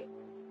wait.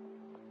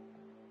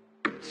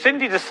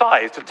 Cindy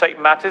decides to take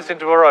matters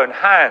into her own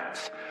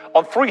hands.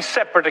 On 3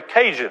 separate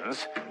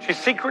occasions, she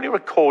secretly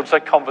records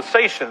her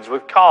conversations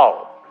with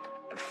Carl.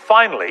 And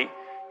finally,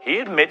 he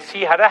admits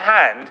he had a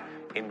hand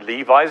in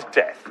Levi's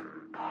death.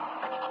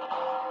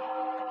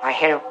 I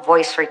had a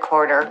voice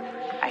recorder.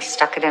 I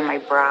stuck it in my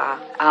bra.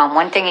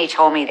 One thing he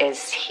told me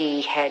is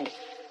he had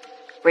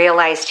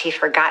realized he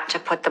forgot to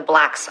put the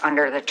blocks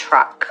under the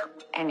truck.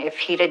 And if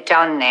he'd have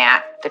done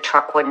that, the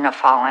truck wouldn't have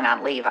fallen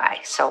on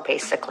Levi. So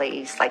basically,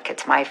 he's like,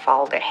 it's my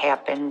fault, it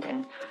happened,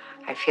 and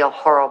I feel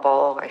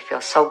horrible, I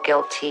feel so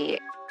guilty.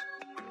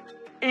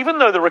 Even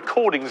though the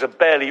recordings are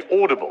barely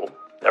audible,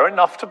 they're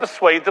enough to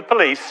persuade the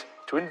police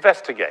to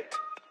investigate.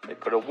 They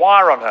put a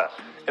wire on her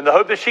in the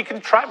hope that she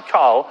can trap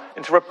Carl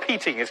into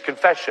repeating his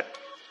confession.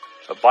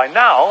 But by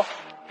now,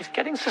 he's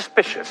getting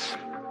suspicious.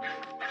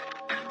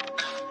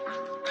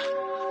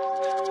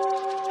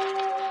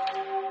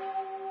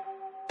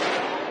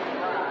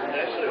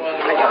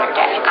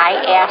 I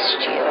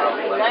asked you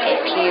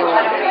if you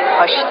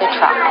pushed the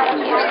truck,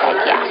 and you said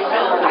yes.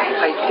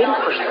 I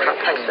didn't push the truck,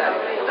 I said.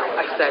 No,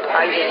 I said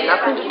I had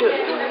nothing to do,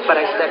 but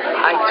I said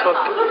I took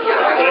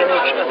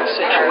advantage of the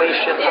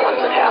situation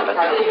once it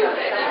happened.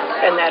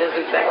 And that is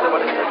exactly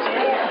what I said to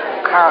you.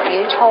 Carl,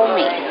 you told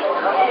me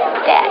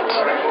that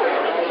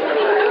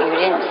you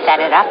didn't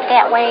set it up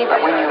that way,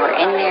 but when you were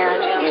in there,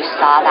 you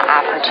saw the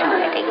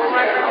opportunity.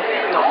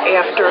 No,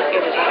 after it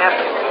had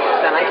happened,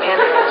 then I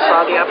panicked and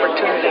saw the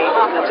opportunity.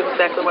 That's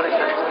exactly what I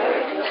said.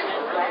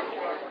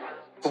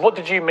 What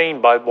did you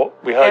mean by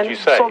what we heard you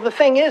say? So the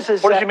thing is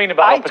what did you mean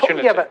about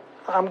opportunity? Yeah, but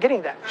I'm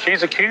getting that.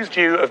 She's accused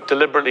you of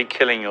deliberately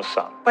killing your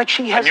son. But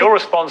she has. And your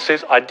response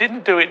is, I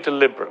didn't do it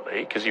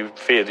deliberately because you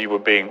feared you were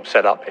being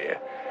set up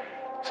here.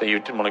 So you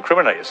didn't want to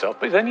incriminate yourself.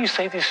 But then you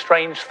say this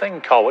strange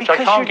thing, Carl, which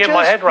because I can't get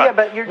my head around. Yeah,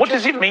 but what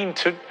does it mean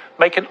to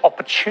make an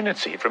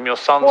opportunity from your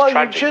son's tragic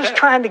Well, you're just death?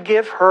 trying to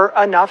give her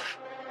enough.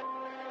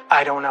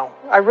 I don't know.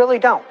 I really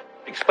don't.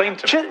 Explain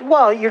to me.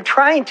 Well, you're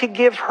trying to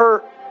give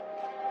her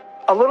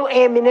a little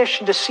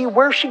ammunition to see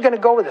where she's going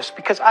to go with this,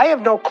 because I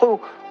have no clue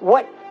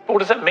what. What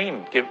does that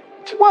mean?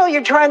 Well,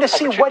 you're trying to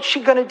see what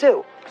she's going to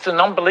do. It's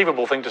an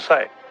unbelievable thing to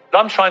say.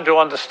 I'm trying to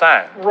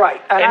understand.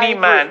 Right.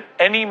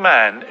 Any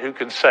man who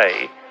can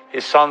say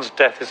his son's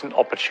death is an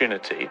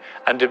opportunity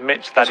and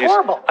admits that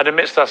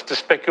admits that's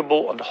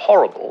despicable and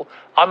horrible,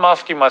 I'm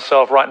asking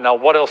myself right now,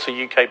 what else are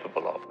you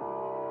capable of?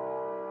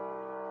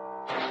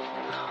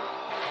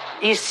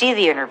 You see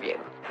the interview.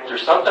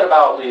 There's something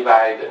about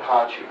Levi that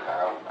haunts you,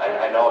 Carl.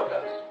 I know it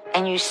does.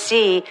 And you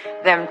see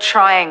them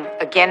trying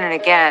again and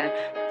again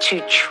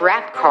to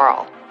trap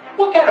Carl.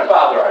 What kind of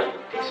father are you?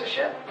 Piece of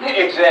shit.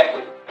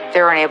 Exactly.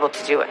 They're unable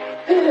to do it.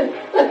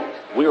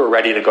 We were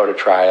ready to go to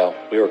trial.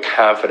 We were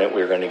confident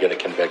we were going to get a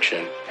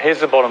conviction. Here's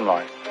the bottom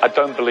line. I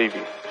don't believe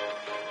you.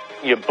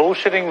 You're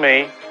bullshitting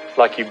me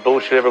like you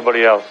bullshit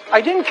everybody else.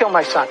 I didn't kill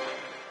my son.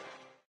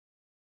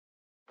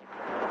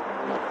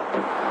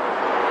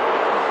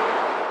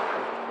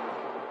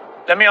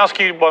 Let me ask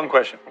you one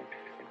question.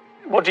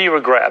 What do you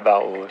regret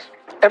about all this?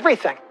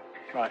 Everything.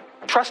 Right.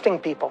 Trusting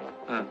people.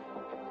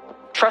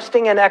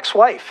 Trusting an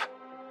ex-wife.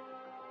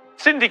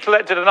 Cindy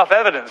collected enough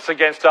evidence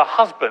against her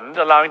husband,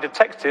 allowing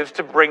detectives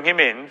to bring him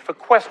in for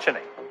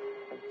questioning.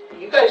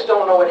 You guys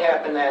don't know what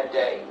happened that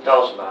day.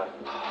 Tell us about it.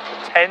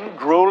 10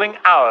 grueling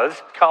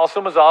hours,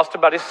 Carlson was asked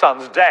about his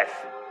son's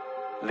death.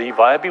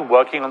 Levi had been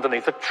working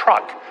underneath a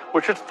truck,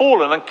 which had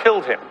fallen and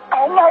killed him.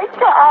 Oh my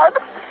God.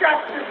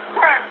 Justice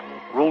Christ.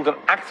 Ruled an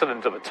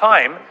accident at the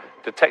time,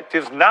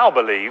 detectives now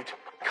believed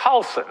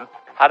Carlson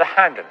had a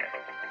hand in it.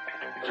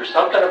 There's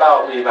something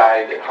about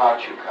Levi that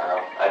haunts you,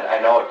 Carl. I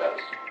know it does.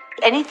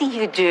 Anything he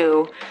could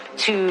do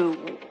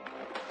to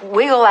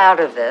wiggle out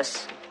of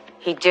this,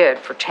 he did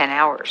for 10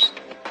 hours.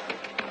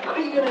 What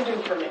are you going to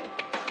do for me?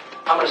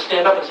 I'm going to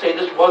stand up and say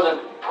this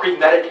wasn't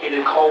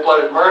premeditated,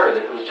 cold-blooded murder,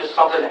 that it was just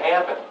something that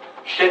happened.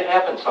 Shit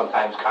happens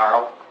sometimes,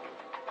 Carl.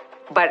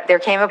 But there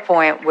came a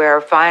point where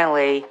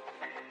finally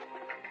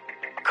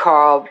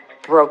Carl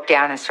broke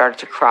down and started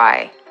to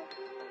cry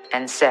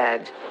and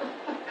said,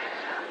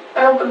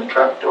 I opened the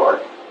truck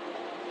door.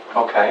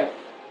 Okay.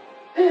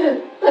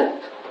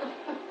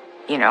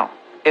 You know,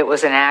 it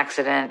was an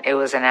accident. It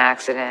was an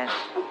accident.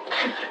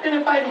 And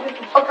if I had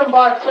hit the fucking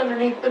box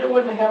underneath it, it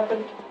wouldn't have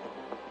happened.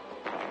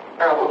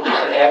 Carl, it was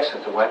just an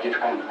accident, so why'd you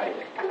try and hide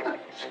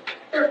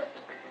it?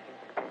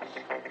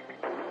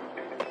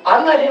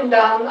 I let him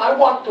down. I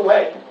walked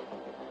away.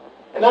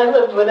 And I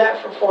lived with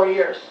that for 4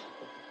 years.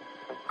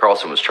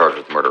 Carlson was charged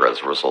with murder as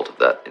a result of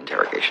that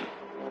interrogation.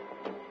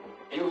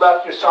 You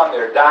left your son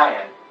there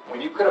dying when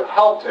you could have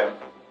helped him.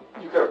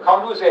 You could have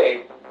come to his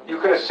aid. You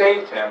could have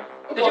saved him.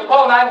 Did you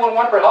call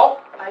 911 for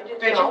help? I did.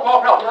 Did you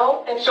call for help?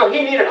 No. And so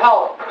he needed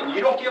help, and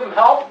you don't give him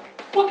help?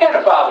 What kind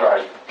of father are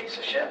you? Piece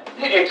of shit.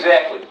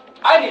 Exactly.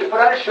 I need to put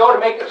on a show to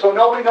make it so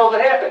nobody knows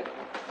it happened.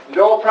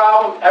 No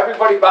problem.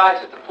 Everybody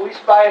buys it. The police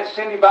buy it.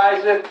 Cindy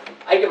buys it.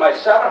 I get my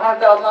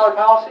 $700,000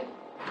 policy.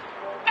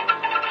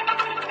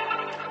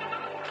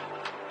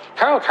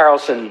 Carl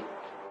Carlson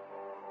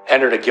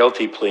entered a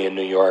guilty plea in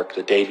New York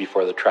the day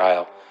before the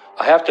trial.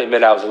 I have to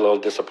admit I was a little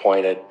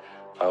disappointed.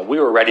 We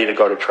were ready to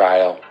go to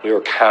trial. We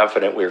were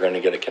confident we were going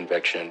to get a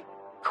conviction.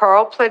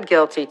 Carl pled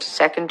guilty to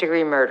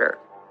second-degree murder.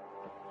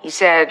 He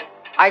said,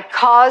 I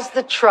caused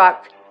the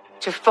truck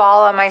to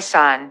fall on my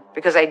son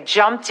because I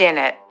jumped in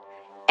it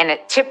and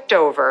it tipped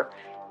over.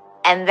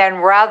 And then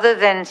rather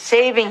than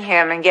saving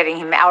him and getting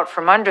him out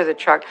from under the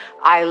truck,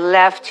 I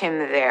left him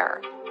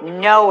there,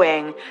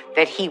 knowing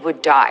that he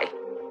would die.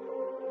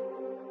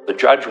 The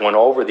judge went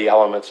over the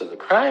elements of the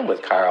crime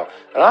with Carl.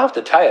 And I'll have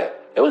to tell you,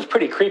 it was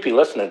pretty creepy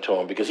listening to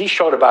him because he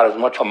showed about as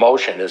much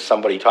emotion as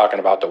somebody talking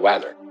about the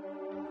weather.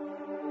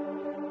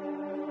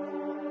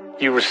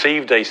 You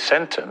received a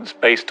sentence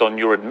based on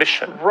your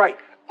admission Right.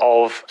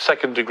 of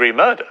second-degree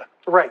murder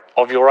Right.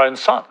 of your own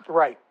son.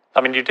 Right.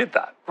 I mean, you did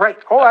that. Right.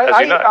 Oh, As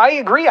you know. I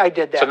agree I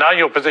did that. So now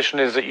your position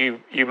is that you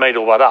made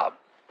all that up.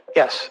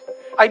 Yes.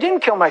 I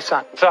didn't kill my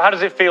son. So how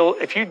does it feel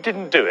if you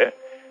didn't do it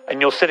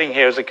and you're sitting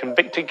here as a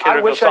convicted killer I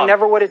of your wish son? I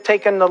never would have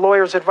taken the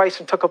lawyer's advice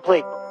and took a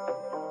plea.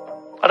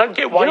 I don't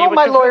get why you know would what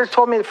my do lawyer this.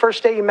 told me the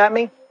first day he met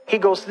me? He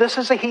goes, this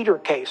is a heater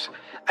case.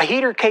 A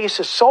heater case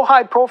is so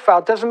high profile,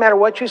 it doesn't matter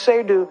what you say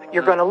or do,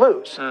 you're going to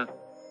lose.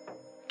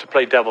 To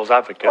play devil's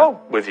advocate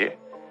with you,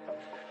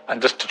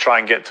 and just to try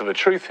and get to the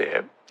truth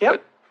here.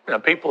 Yep.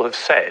 But, people have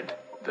said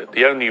that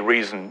the only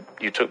reason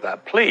you took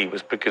that plea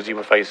was because you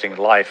were facing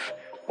life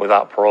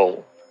without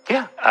parole.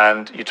 Yeah.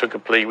 And you took a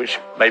plea which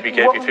maybe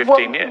gave you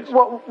 15 years.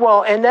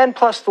 Well, and then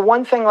plus the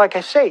one thing, like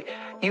I say,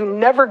 you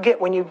never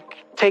get, when you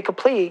take a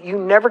plea, you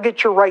never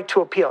get your right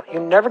to appeal. You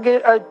never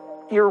get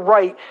your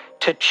right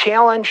to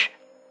challenge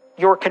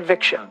your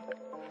conviction.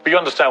 But you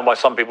understand why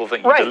some people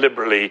think you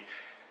deliberately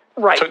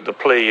took the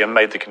plea and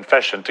made the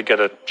confession to get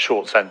a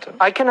short sentence.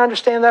 I can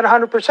understand that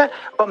 100%,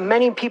 but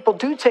many people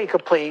do take a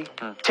plea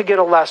to get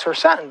a lesser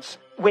sentence.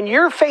 When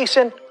you're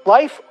facing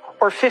life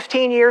or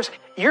 15 years,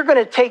 you're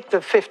going to take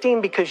the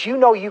 15 because you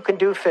know you can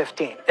do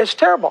 15. It's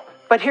terrible.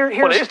 But here's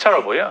well, it is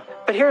terrible, yeah.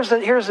 But here's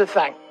the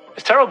thing.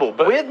 It's terrible,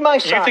 but with my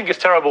son, you think it's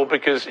terrible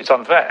because it's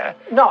unfair.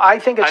 No, I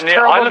think it's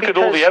terrible. I look at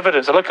all the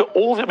evidence. I look at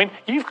all the. I mean,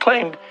 you've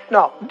claimed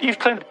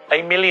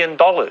 $1 million.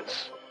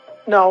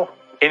 No.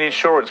 In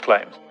insurance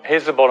claims.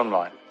 Here's the bottom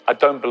line. I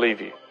don't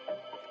believe you.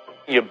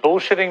 You're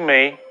bullshitting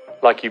me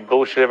like you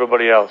bullshit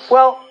everybody else.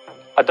 Well,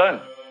 I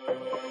don't.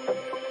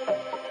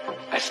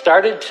 I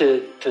started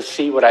to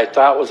see what I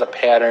thought was a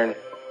pattern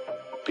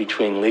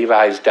between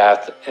Levi's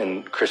death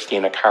and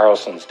Christina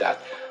Carlson's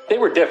death. They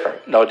were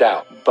different, no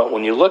doubt. But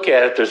when you look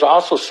at it, there's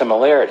also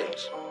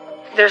similarities.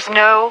 There's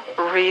no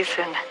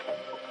reason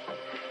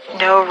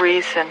No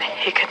reason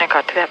he couldn't have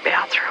got to that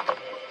bathroom.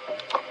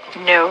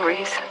 No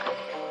reason.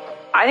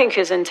 I think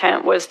his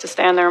intent was to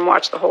stand there and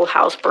watch the whole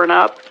house burn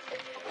up,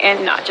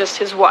 and not just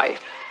his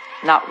wife.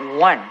 Not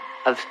one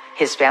of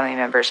his family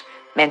members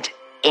meant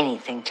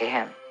anything to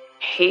him.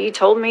 He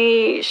told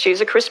me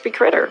she's a crispy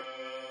critter.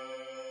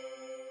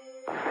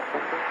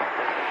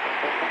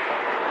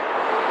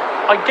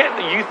 I get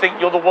that you think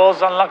you're the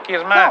world's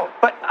unluckiest man. No,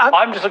 but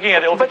I'm just looking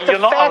at it and thinking you're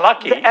not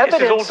unlucky.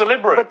 This is all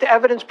deliberate. But the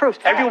evidence proves.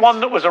 Everyone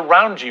that was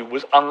around you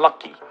was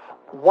unlucky.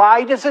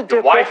 Why does it differ?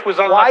 Your wife was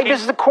unlucky. Why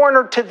does the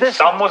coroner to this?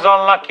 Your son was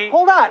unlucky.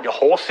 Hold on. Your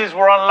horses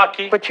were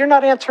unlucky. But you're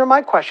not answering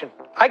my question.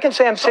 I can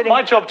say I'm it's sitting. Not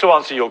my job to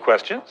answer your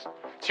questions.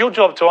 It's your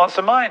job to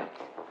answer mine.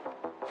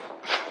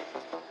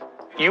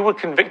 You were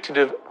convicted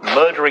of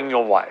murdering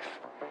your wife.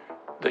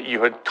 That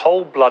you had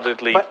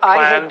cold-bloodedly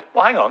planned.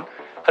 Well, hang on.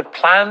 Had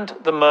planned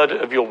the murder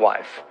of your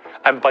wife.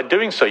 And by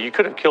doing so, you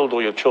could have killed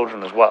all your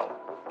children as well.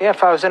 Yeah,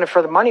 if I was in it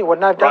for the money,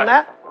 wouldn't I have done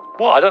that?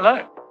 Well, I don't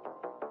know.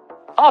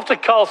 After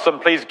Carlson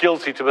pleads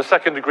guilty to the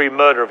second-degree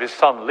murder of his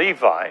son,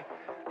 Levi,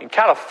 in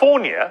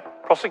California,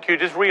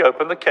 prosecutors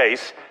reopened the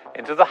case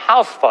into the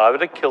house fire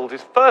that had killed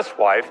his first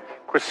wife,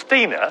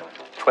 Christina,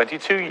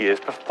 22 years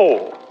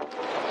before.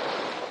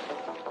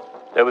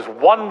 There was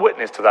one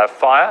witness to that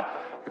fire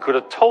who could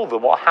have told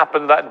them what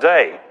happened that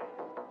day.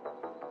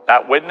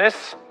 That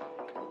witness,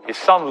 his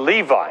son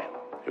Levi,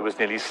 who was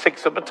nearly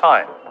 6 at the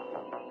time.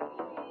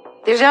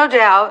 There's no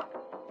doubt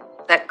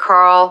that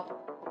Carl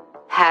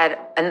had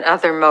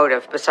another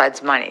motive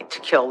besides money to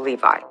kill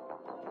Levi.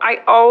 I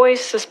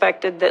always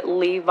suspected that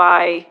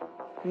Levi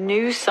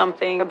knew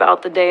something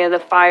about the day of the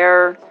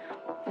fire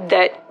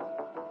that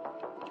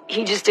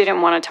he just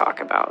didn't want to talk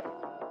about.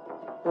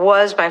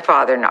 Was my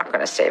father not going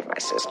to save my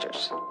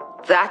sisters?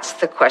 That's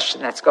the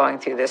question that's going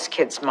through this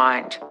kid's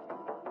mind.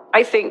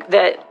 I think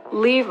that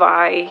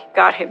Levi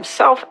got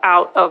himself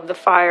out of the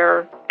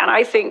fire, and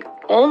I think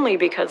only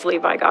because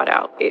Levi got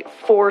out, it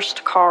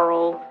forced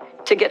Carl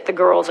to get the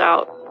girls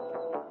out.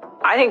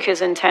 I think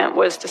his intent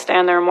was to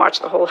stand there and watch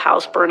the whole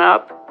house burn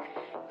up,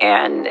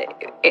 and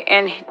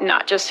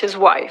not just his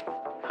wife.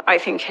 I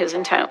think his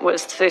intent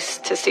was to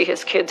see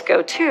his kids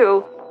go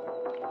too,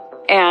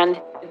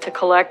 and to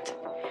collect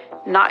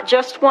not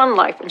just one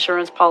life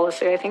insurance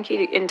policy. I think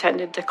he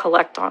intended to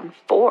collect on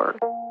 4.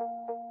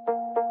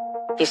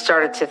 He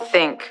started to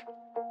think,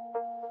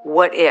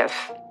 what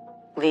if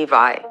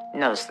Levi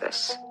knows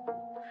this?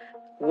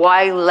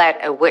 Why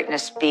let a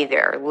witness be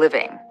there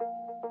living?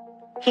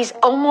 He's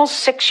almost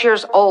 6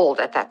 years old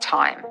at that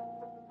time.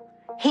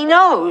 He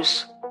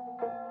knows.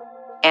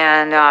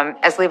 And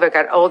as Levi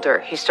got older,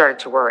 he started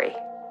to worry.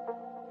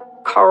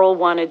 Carl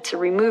wanted to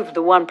remove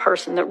the one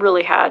person that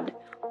really had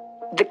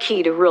the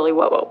key to really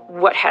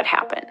what had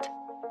happened.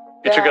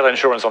 You took out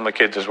insurance on the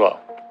kids as well?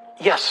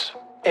 Yes.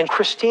 And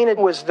Christina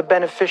was the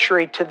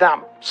beneficiary to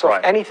them. So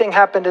if anything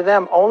happened to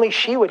them, only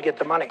she would get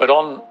the money. But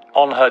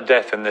on her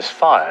death in this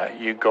fire,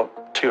 you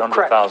got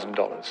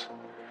 $200,000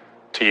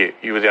 to you.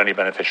 You were the only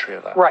beneficiary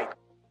of that. Right.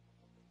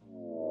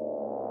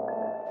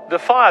 The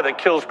fire that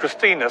kills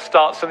Christina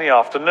starts in the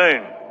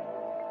afternoon.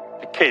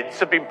 The kids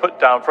have been put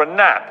down for a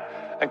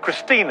nap, and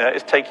Christina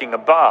is taking a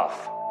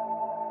bath.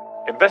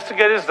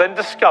 Investigators then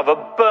discover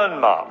burn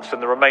marks in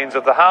the remains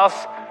of the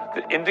house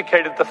that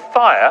indicated the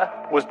fire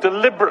was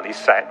deliberately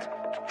set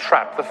to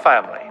trap the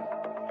family.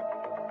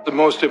 The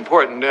most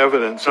important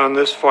evidence on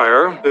this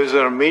fire is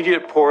an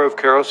immediate pour of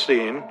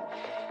kerosene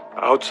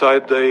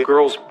outside the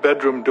girl's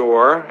bedroom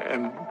door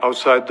and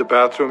outside the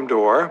bathroom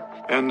door,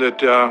 and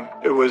that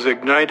it was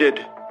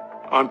ignited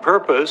on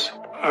purpose.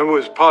 I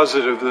was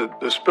positive that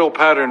the spill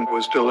pattern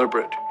was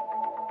deliberate.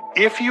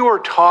 If you are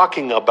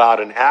talking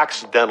about an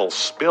accidental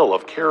spill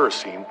of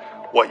kerosene,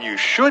 what you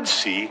should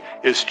see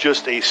is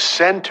just a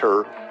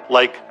center,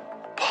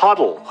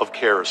 puddle of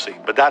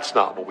kerosene, but that's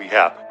not what we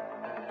have.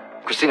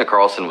 Christina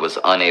Carlson was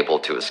unable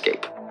to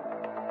escape.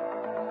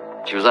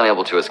 She was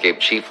unable to escape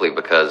chiefly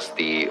because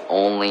the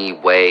only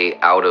way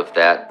out of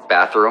that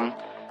bathroom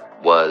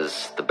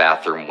was the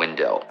bathroom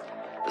window.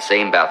 The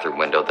same bathroom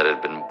window that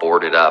had been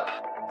boarded up.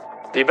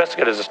 The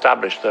investigators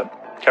established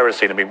that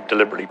kerosene had been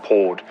deliberately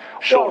poured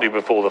shortly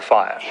before the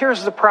fire.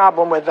 Here's the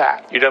problem with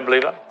that. You don't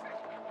believe that?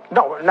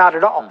 No, not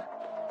at all.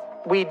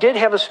 We did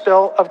have a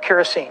spill of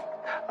kerosene.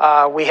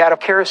 We had a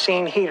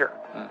kerosene heater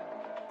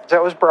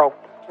that was broke.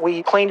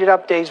 We cleaned it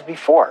up days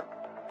before.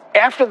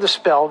 After the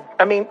spill,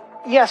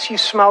 yes, you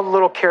smelled a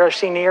little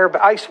kerosene in the air,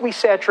 but we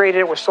saturated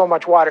it with so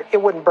much water,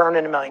 it wouldn't burn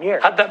in a million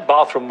years. Had that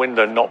bathroom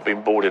window not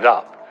been boarded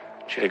up,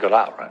 she'd have got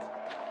out, right?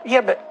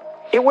 Yeah, but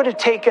it would have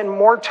taken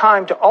more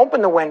time to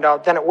open the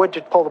window than it would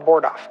to pull the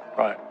board off.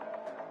 Right.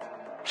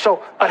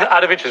 So,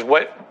 out of interest,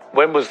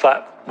 when was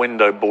that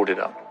window boarded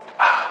up?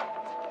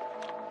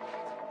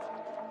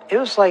 It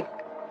was like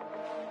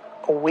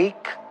a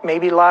week,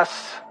 maybe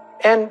less.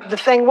 And the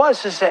thing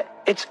is that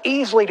it's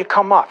easily to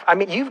come off.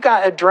 You've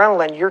got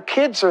adrenaline. Your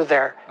kids are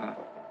there.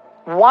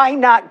 Why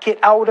not get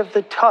out of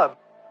the tub?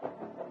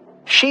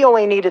 She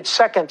only needed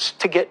seconds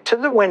to get to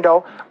the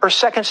window or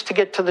seconds to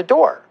get to the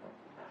door.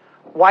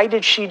 Why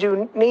did she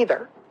do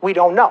neither? We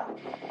don't know.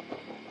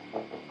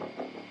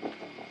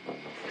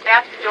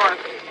 bathroom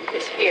door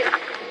is here,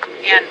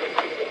 and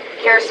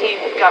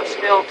kerosene got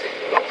spilled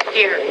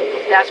here.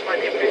 That's where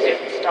they presume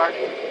it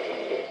started.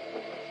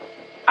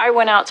 I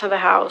went out to the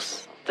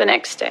house the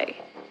next day,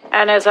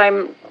 and as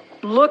I'm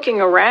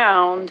looking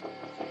around,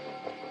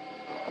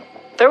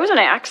 there was an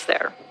axe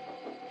there.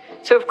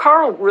 So if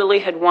Carl really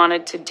had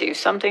wanted to do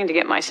something to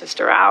get my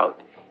sister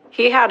out,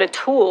 he had a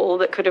tool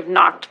that could have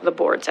knocked the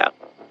boards out.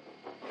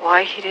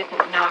 Why he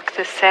didn't knock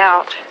this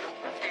out?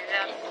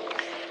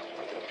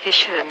 He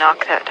should have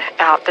knocked that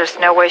out. There's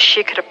no way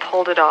she could have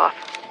pulled it off.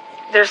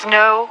 There's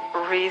no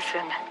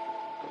reason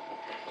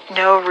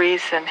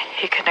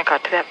he couldn't have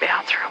got to that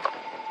bathroom.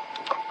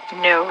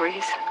 No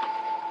reason.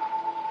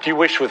 Do you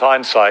wish with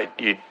hindsight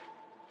you'd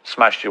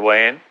smashed your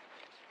way in?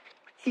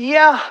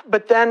 Yeah,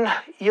 but then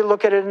you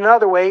look at it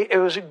another way, it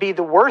would be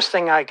the worst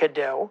thing I could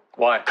do.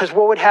 Why? Because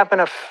what would happen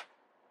if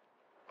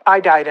I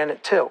died in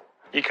it too?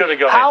 You could have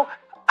gone in.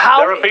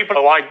 There are people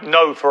who I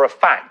know for a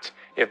fact,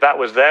 if that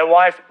was their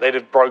wife, they'd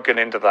have broken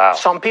into the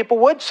house. Some people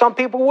would, some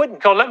people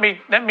wouldn't. Carl, let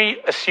me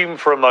assume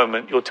for a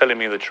moment you're telling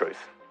me the truth,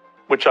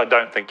 which I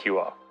don't think you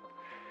are.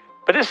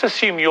 But let's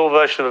assume your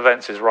version of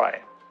events is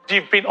right.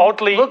 You've been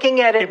oddly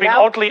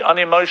oddly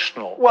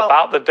unemotional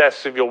about the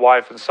deaths of your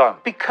wife and son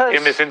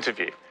in this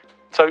interview.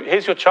 So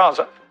here's your chance.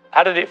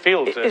 How did it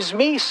feel? Is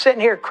me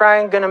sitting here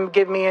crying going to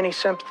give me any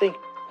sympathy?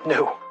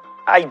 No.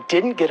 I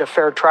didn't get a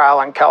fair trial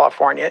in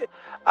California.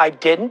 I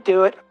didn't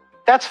do it.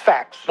 That's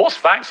facts. What's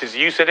facts is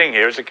you sitting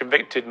here as a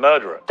convicted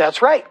murderer.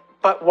 That's right.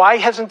 But why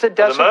hasn't the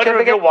death certificate... The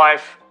murder of your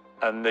wife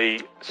and the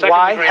second-degree murder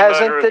Why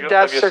hasn't the of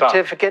death your son.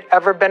 certificate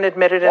ever been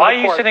admitted in Why the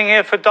are court? you sitting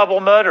here for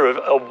double murder of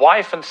a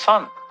wife and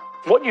son?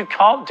 What you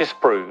can't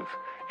disprove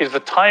is the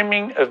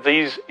timing of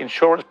these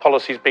insurance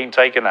policies being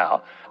taken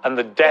out and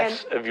the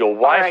deaths of your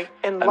wife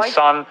and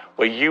son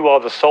where you are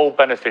the sole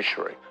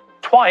beneficiary.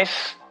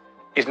 Twice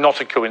is not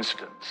a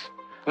coincidence.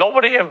 Not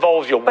when it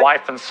involves your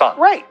wife and son.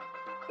 Right.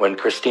 When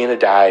Christina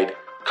died,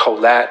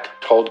 Colette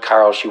told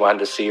Carl she wanted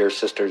to see her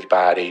sister's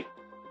body.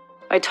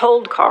 I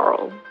told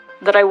Carl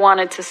that I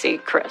wanted to see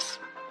Chris.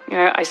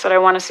 I said, I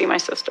want to see my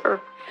sister.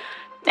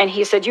 And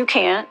he said, you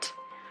can't.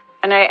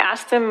 And I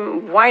asked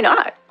him, why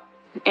not?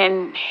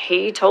 And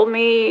he told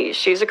me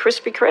she's a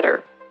crispy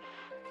critter.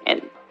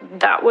 And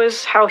that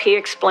was how he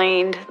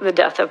explained the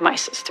death of my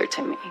sister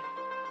to me.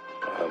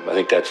 I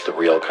think that's the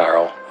real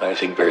Carl. I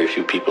think very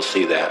few people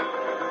see that.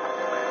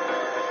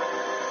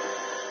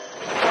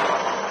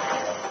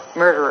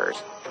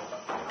 Murderers.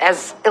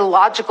 As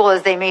illogical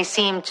as they may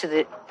seem to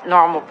the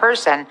normal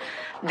person,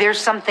 there's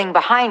something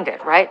behind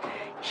it, right?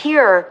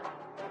 Here,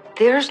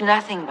 there's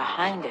nothing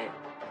behind it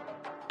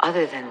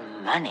other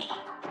than money.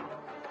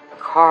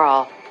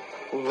 Carl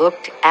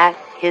looked at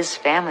his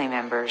family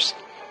members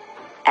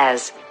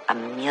as a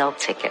meal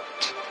ticket.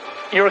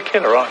 You're a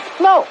killer, aren't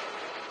you? No.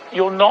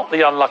 You're not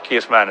the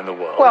unluckiest man in the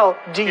world. Well,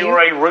 do you...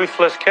 You're a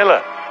ruthless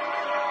killer.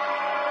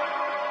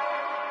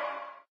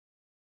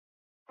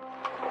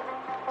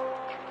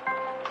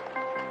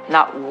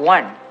 Not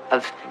one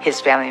of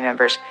his family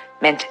members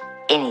meant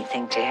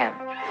anything to him.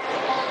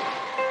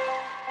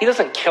 He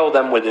doesn't kill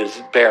them with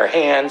his bare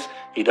hands.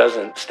 He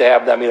doesn't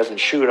stab them. He doesn't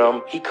shoot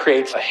them. He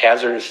creates a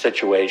hazardous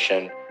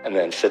situation and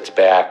then sits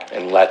back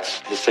and lets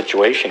the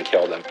situation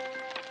kill them.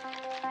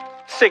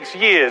 6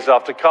 years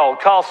after Carl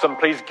Carlson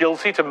pleads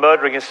guilty to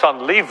murdering his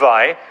son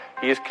Levi,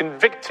 he is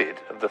convicted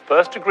of the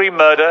first-degree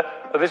murder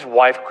of his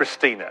wife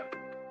Christina.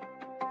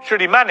 Should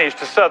he manage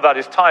to serve out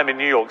his time in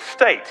New York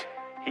State,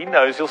 he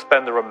knows he'll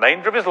spend the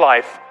remainder of his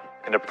life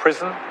in a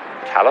prison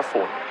in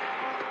California.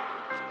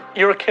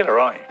 You're a killer,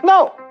 aren't you?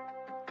 No.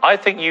 I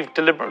think you've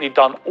deliberately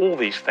done all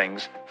these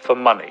things for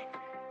money.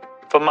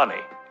 For money.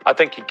 I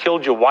think you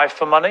killed your wife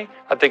for money.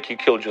 I think you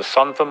killed your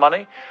son for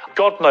money.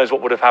 God knows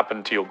what would have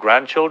happened to your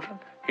grandchildren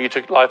who you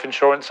took life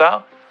insurance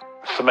out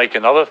to make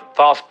another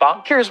fast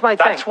buck. Here's my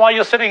thing. That's why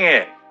you're sitting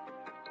here.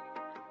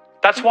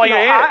 That's why you're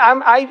here.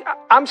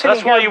 I'm sitting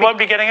That's why you won't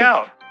be getting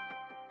out.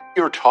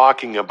 You're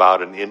talking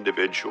about an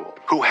individual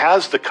who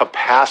has the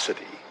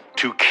capacity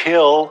to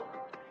kill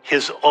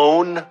his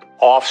own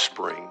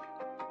offspring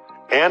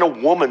and a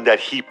woman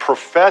that he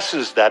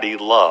professes that he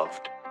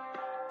loved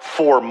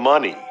for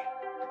money.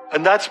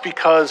 And that's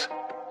because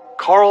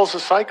Carl's a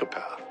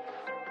psychopath.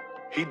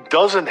 He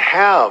doesn't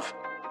have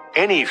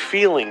any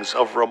feelings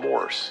of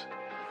remorse.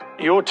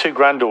 Your two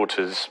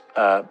granddaughters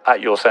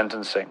at your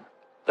sentencing,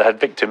 they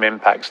had victim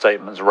impact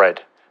statements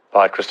read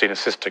by Christina's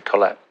sister,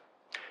 Colette.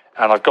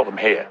 And I've got them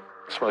here.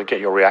 Just want to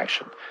get your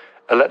reaction.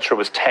 Electra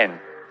was 10,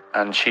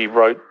 and she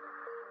wrote,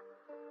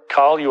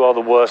 Carl, you are the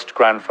worst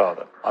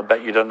grandfather. I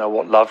bet you don't know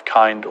what love,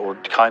 kind, or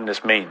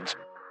kindness means.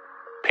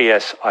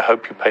 P.S. I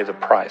hope you pay the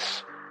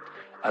price.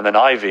 And then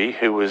Ivy,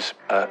 who was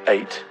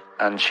 8,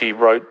 and she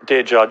wrote,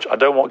 Dear Judge, I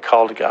don't want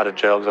Carl to get out of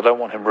jail because I don't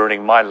want him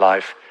ruining my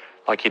life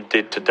like he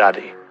did to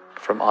Daddy.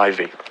 From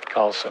Ivy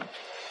Carlson.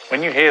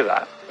 When you hear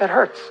that... That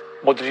hurts.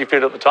 What did you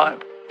feel at the time?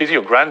 These are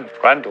your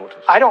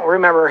granddaughters. I don't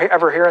remember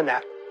ever hearing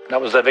that.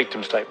 That was their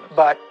victim statement.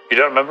 But... You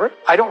don't remember it?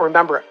 I don't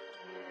remember it.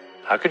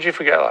 How could you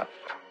forget that?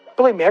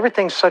 Believe me,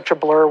 everything's such a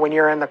blur when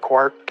you're in the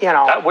court, you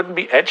know. That wouldn't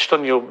be etched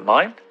on your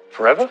mind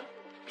forever?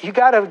 You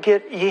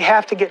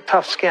have to get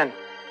tough skin.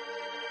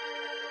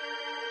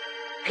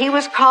 He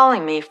was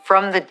calling me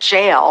from the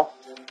jail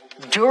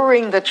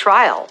during the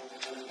trial.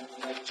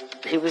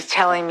 He was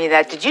telling me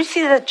that, did you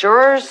see the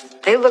jurors?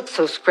 They look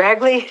so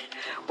scraggly.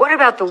 What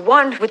about the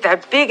one with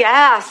that big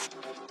ass?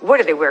 What,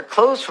 do they wear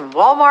clothes from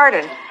Walmart?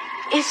 And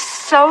it's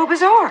so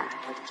bizarre.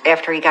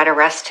 After he got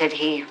arrested,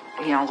 he,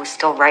 was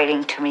still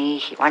writing to me.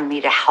 He wanted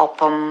me to help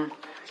him,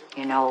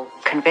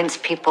 convince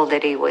people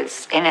that he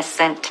was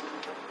innocent.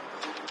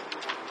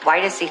 Why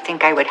does he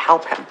think I would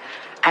help him?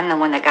 I'm the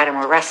one that got him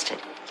arrested.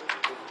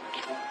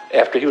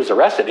 After he was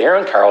arrested,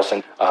 Aaron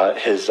Carlson,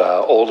 his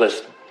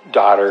oldest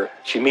daughter,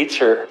 she meets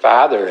her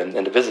father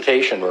in the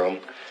visitation room,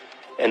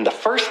 and the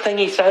first thing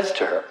he says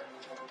to her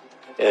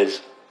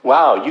is,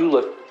 "Wow, you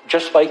look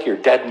just like your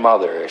dead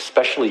mother,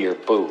 especially your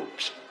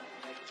boobs."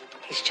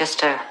 He's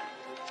just a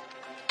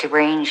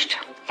deranged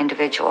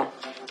individual.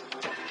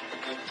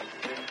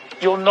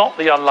 You're not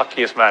the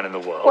unluckiest man in the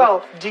world.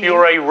 Well,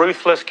 You're a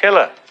ruthless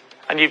killer,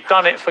 and you've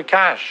done it for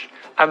cash.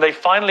 And they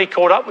finally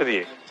caught up with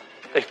you.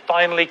 They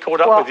finally caught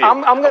up with you.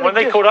 And when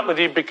they caught up with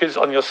you because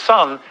on your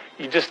son,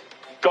 you just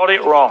got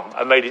it wrong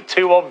and made it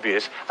too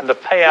obvious, and the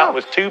payout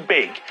was too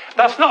big.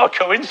 That's not a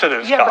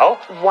coincidence, Carl.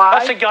 Why?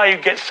 That's a guy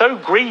who gets so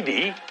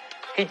greedy,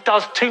 he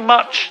does too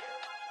much.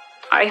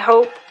 I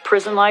hope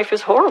prison life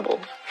is horrible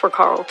for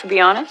Carl, to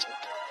be honest.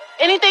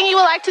 Anything you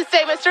would like to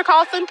say, Mr.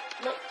 Carlson?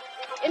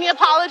 Any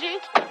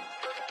apologies?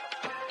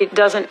 It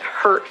doesn't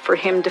hurt for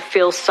him to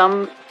feel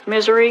some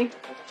misery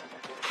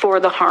for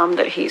the harm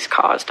that he's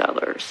caused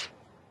others.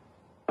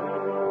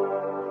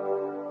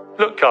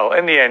 Look, Carl,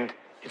 in the end,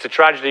 it's a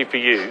tragedy for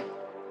you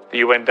that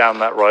you went down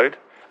that road,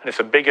 and it's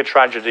a bigger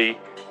tragedy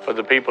for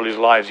the people whose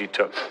lives you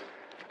took.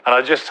 And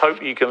I just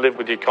hope you can live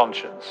with your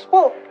conscience.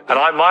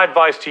 And my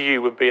advice to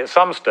you would be, at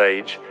some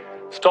stage,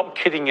 stop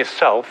kidding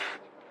yourself,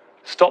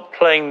 stop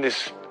playing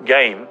this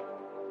game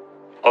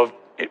of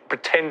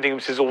pretending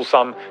this is all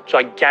some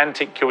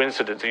gigantic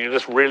coincidence and you're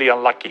just really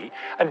unlucky,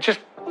 and just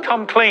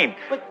come clean.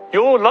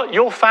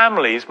 Your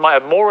families might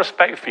have more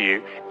respect for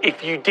you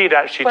if you did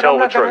actually tell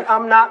the truth.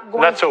 I'm not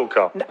going. That's all,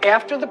 Carl.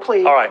 After the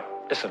plea. All right,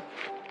 listen,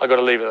 I've got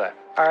to leave it there.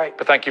 All right.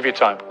 But thank you for your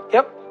time.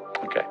 Yep.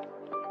 Okay.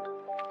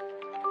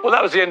 Well,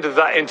 that was the end of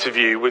that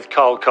interview with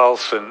Carl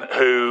Carlson,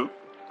 who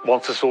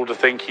wants us all to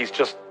think he's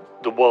just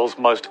the world's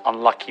most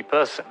unlucky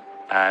person.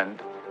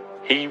 And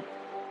he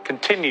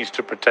continues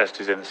to protest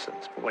his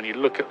innocence. But when you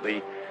look at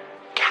the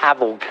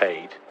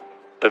cavalcade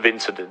of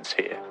incidents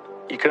here,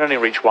 you can only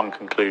reach one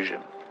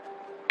conclusion.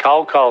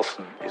 Carl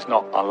Carlson is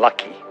not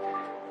unlucky,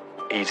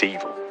 he's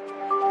evil.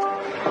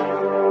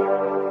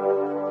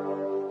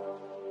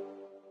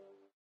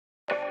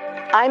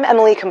 I'm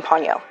Emily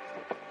Campagno.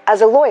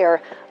 As a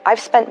lawyer, I've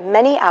spent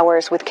many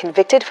hours with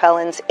convicted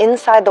felons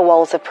inside the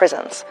walls of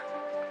prisons.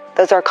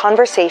 Those are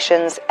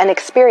conversations and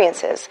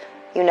experiences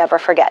you never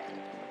forget.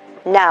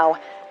 Now,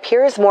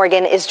 Piers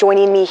Morgan is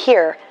joining me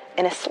here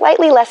in a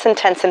slightly less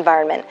intense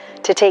environment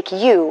to take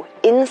you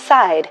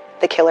inside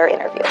the killer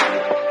interview.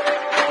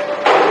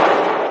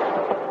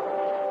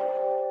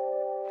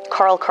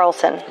 Carl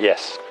Carlson.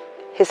 Yes.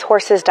 His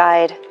horses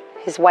died,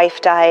 his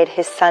wife died,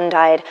 his son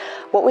died.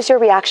 What was your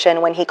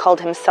reaction when he called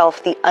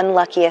himself the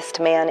unluckiest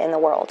man in the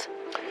world?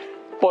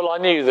 Well, I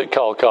knew that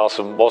Carl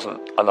Carlson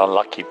wasn't an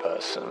unlucky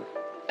person.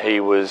 He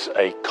was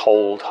a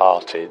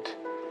cold-hearted,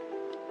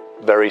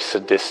 very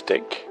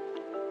sadistic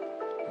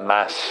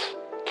mass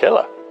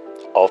killer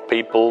of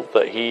people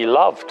that he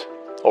loved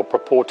or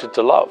purported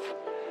to love.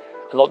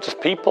 And not just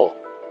people,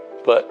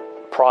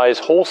 but prize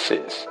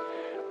horses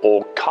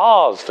or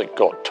cars that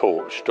got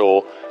torched,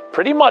 or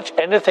pretty much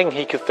anything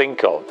he could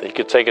think of that he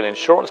could take an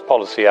insurance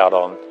policy out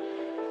on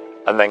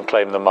and then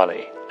claim the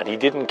money. And he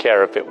didn't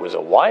care if it was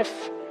a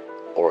wife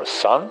or a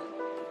son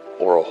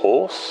or a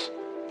horse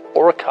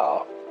or a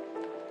car.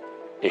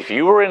 If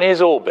you were in his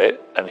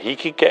orbit and he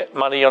could get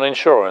money on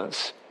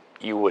insurance,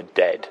 you were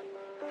dead.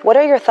 What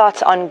are your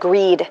thoughts on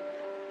greed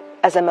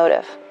as a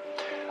motive?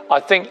 I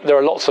think there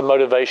are lots of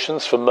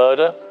motivations for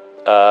murder.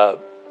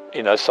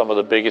 Some of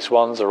the biggest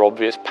ones are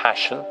obvious.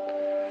 Passion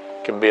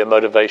can be a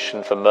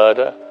motivation for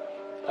murder.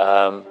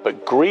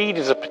 But greed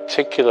is a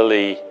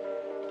particularly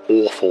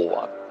awful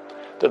one.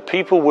 That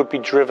people would be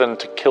driven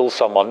to kill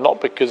someone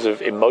not because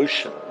of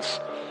emotions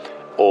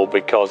or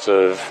because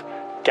of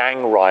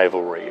gang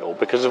rivalry or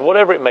because of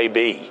whatever it may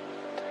be,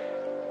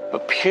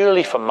 but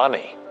purely for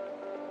money.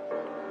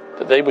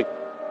 That they would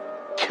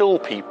kill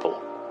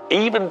people,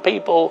 even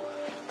people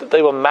that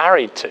they were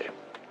married to,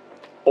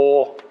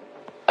 or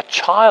a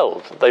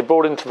child that they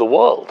brought into the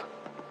world,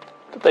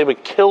 that they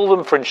would kill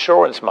them for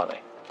insurance money.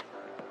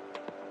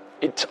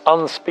 It's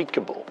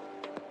unspeakable.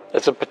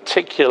 There's a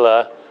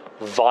particular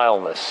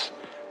vileness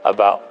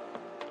about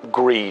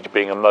greed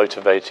being a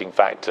motivating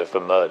factor for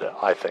murder,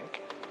 I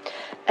think.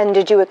 And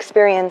did you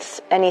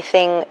experience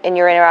anything in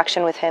your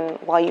interaction with him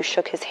while you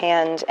shook his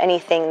hand,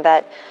 anything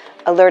that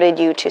alerted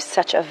you to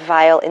such a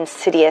vile,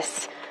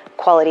 insidious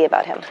quality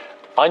about him?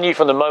 I knew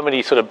from the moment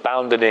he sort of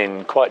bounded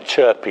in, quite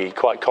chirpy,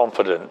 quite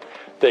confident,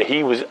 that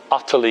he was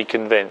utterly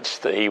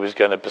convinced that he was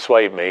going to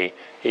persuade me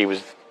he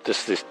was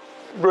just this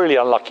really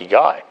unlucky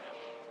guy.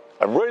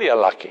 And really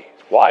unlucky.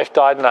 His wife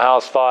died in a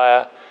house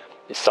fire.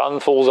 His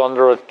son falls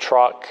under a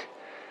truck.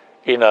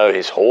 You know,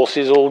 his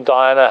horses all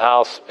die in a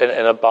house, in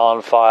a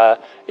barn fire.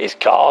 His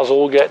cars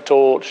all get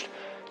torched.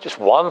 Just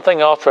one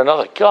thing after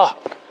another. God,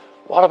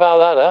 what about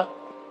that, huh?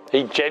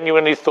 He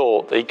genuinely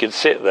thought that he could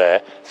sit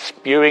there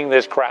spewing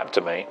this crap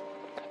to me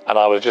and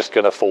I was just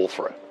going to fall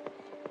for it.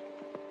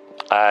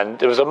 And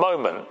there was a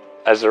moment,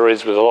 as there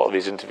is with a lot of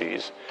these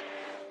interviews,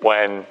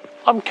 when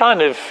I'm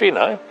kind of, you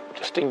know,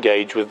 just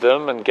engage with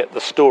them and get the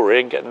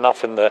story and get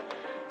enough in the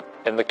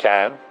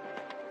can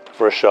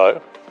for a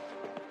show.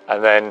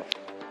 And then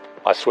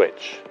I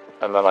switch.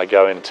 And then I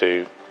go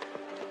into,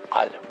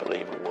 I don't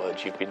believe a word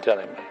you've been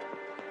telling me.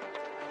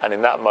 And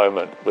in that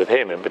moment, with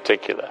him in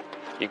particular,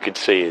 you could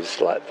see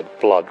his, like, the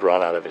blood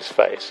run out of his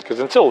face. Because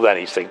until then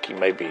he's thinking,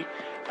 maybe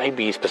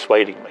he's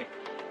persuading me.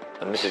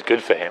 And this is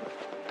good for him.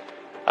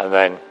 And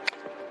then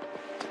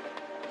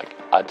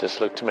I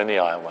just looked him in the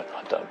eye and went,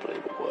 I don't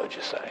believe a word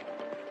you're saying.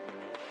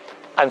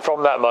 And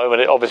from that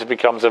moment, it obviously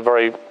becomes a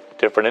very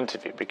different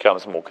interview. It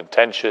becomes more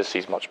contentious.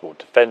 He's much more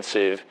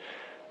defensive.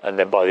 And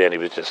then by the end, he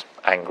was just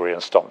angry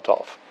and stomped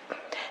off.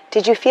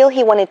 Did you feel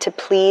he wanted to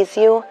please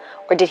you,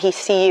 or did he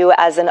see you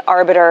as an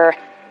arbiter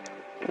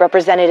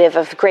representative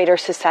of greater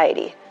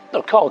society?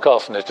 No, Carl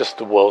Carlson is just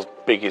the world's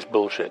biggest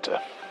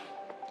bullshitter.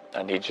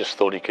 And he just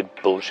thought he could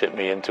bullshit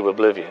me into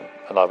oblivion,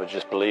 and I would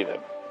just believe him.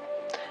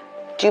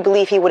 Do you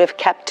believe he would have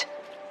kept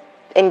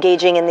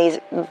engaging in these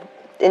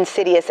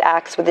insidious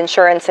acts with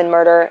insurance and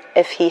murder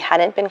if he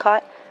hadn't been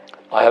caught?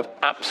 I have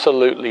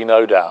absolutely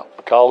no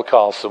doubt Carl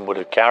Carlson would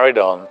have carried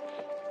on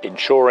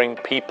insuring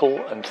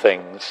people and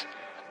things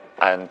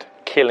and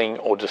killing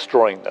or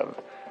destroying them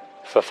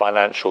for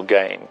financial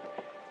gain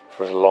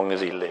for as long as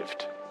he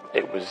lived.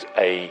 It was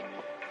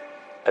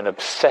an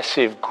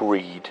obsessive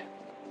greed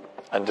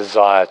and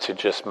desire to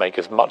just make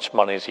as much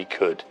money as he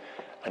could,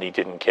 and he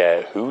didn't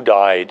care who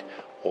died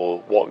or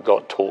what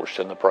got torched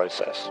in the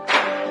process.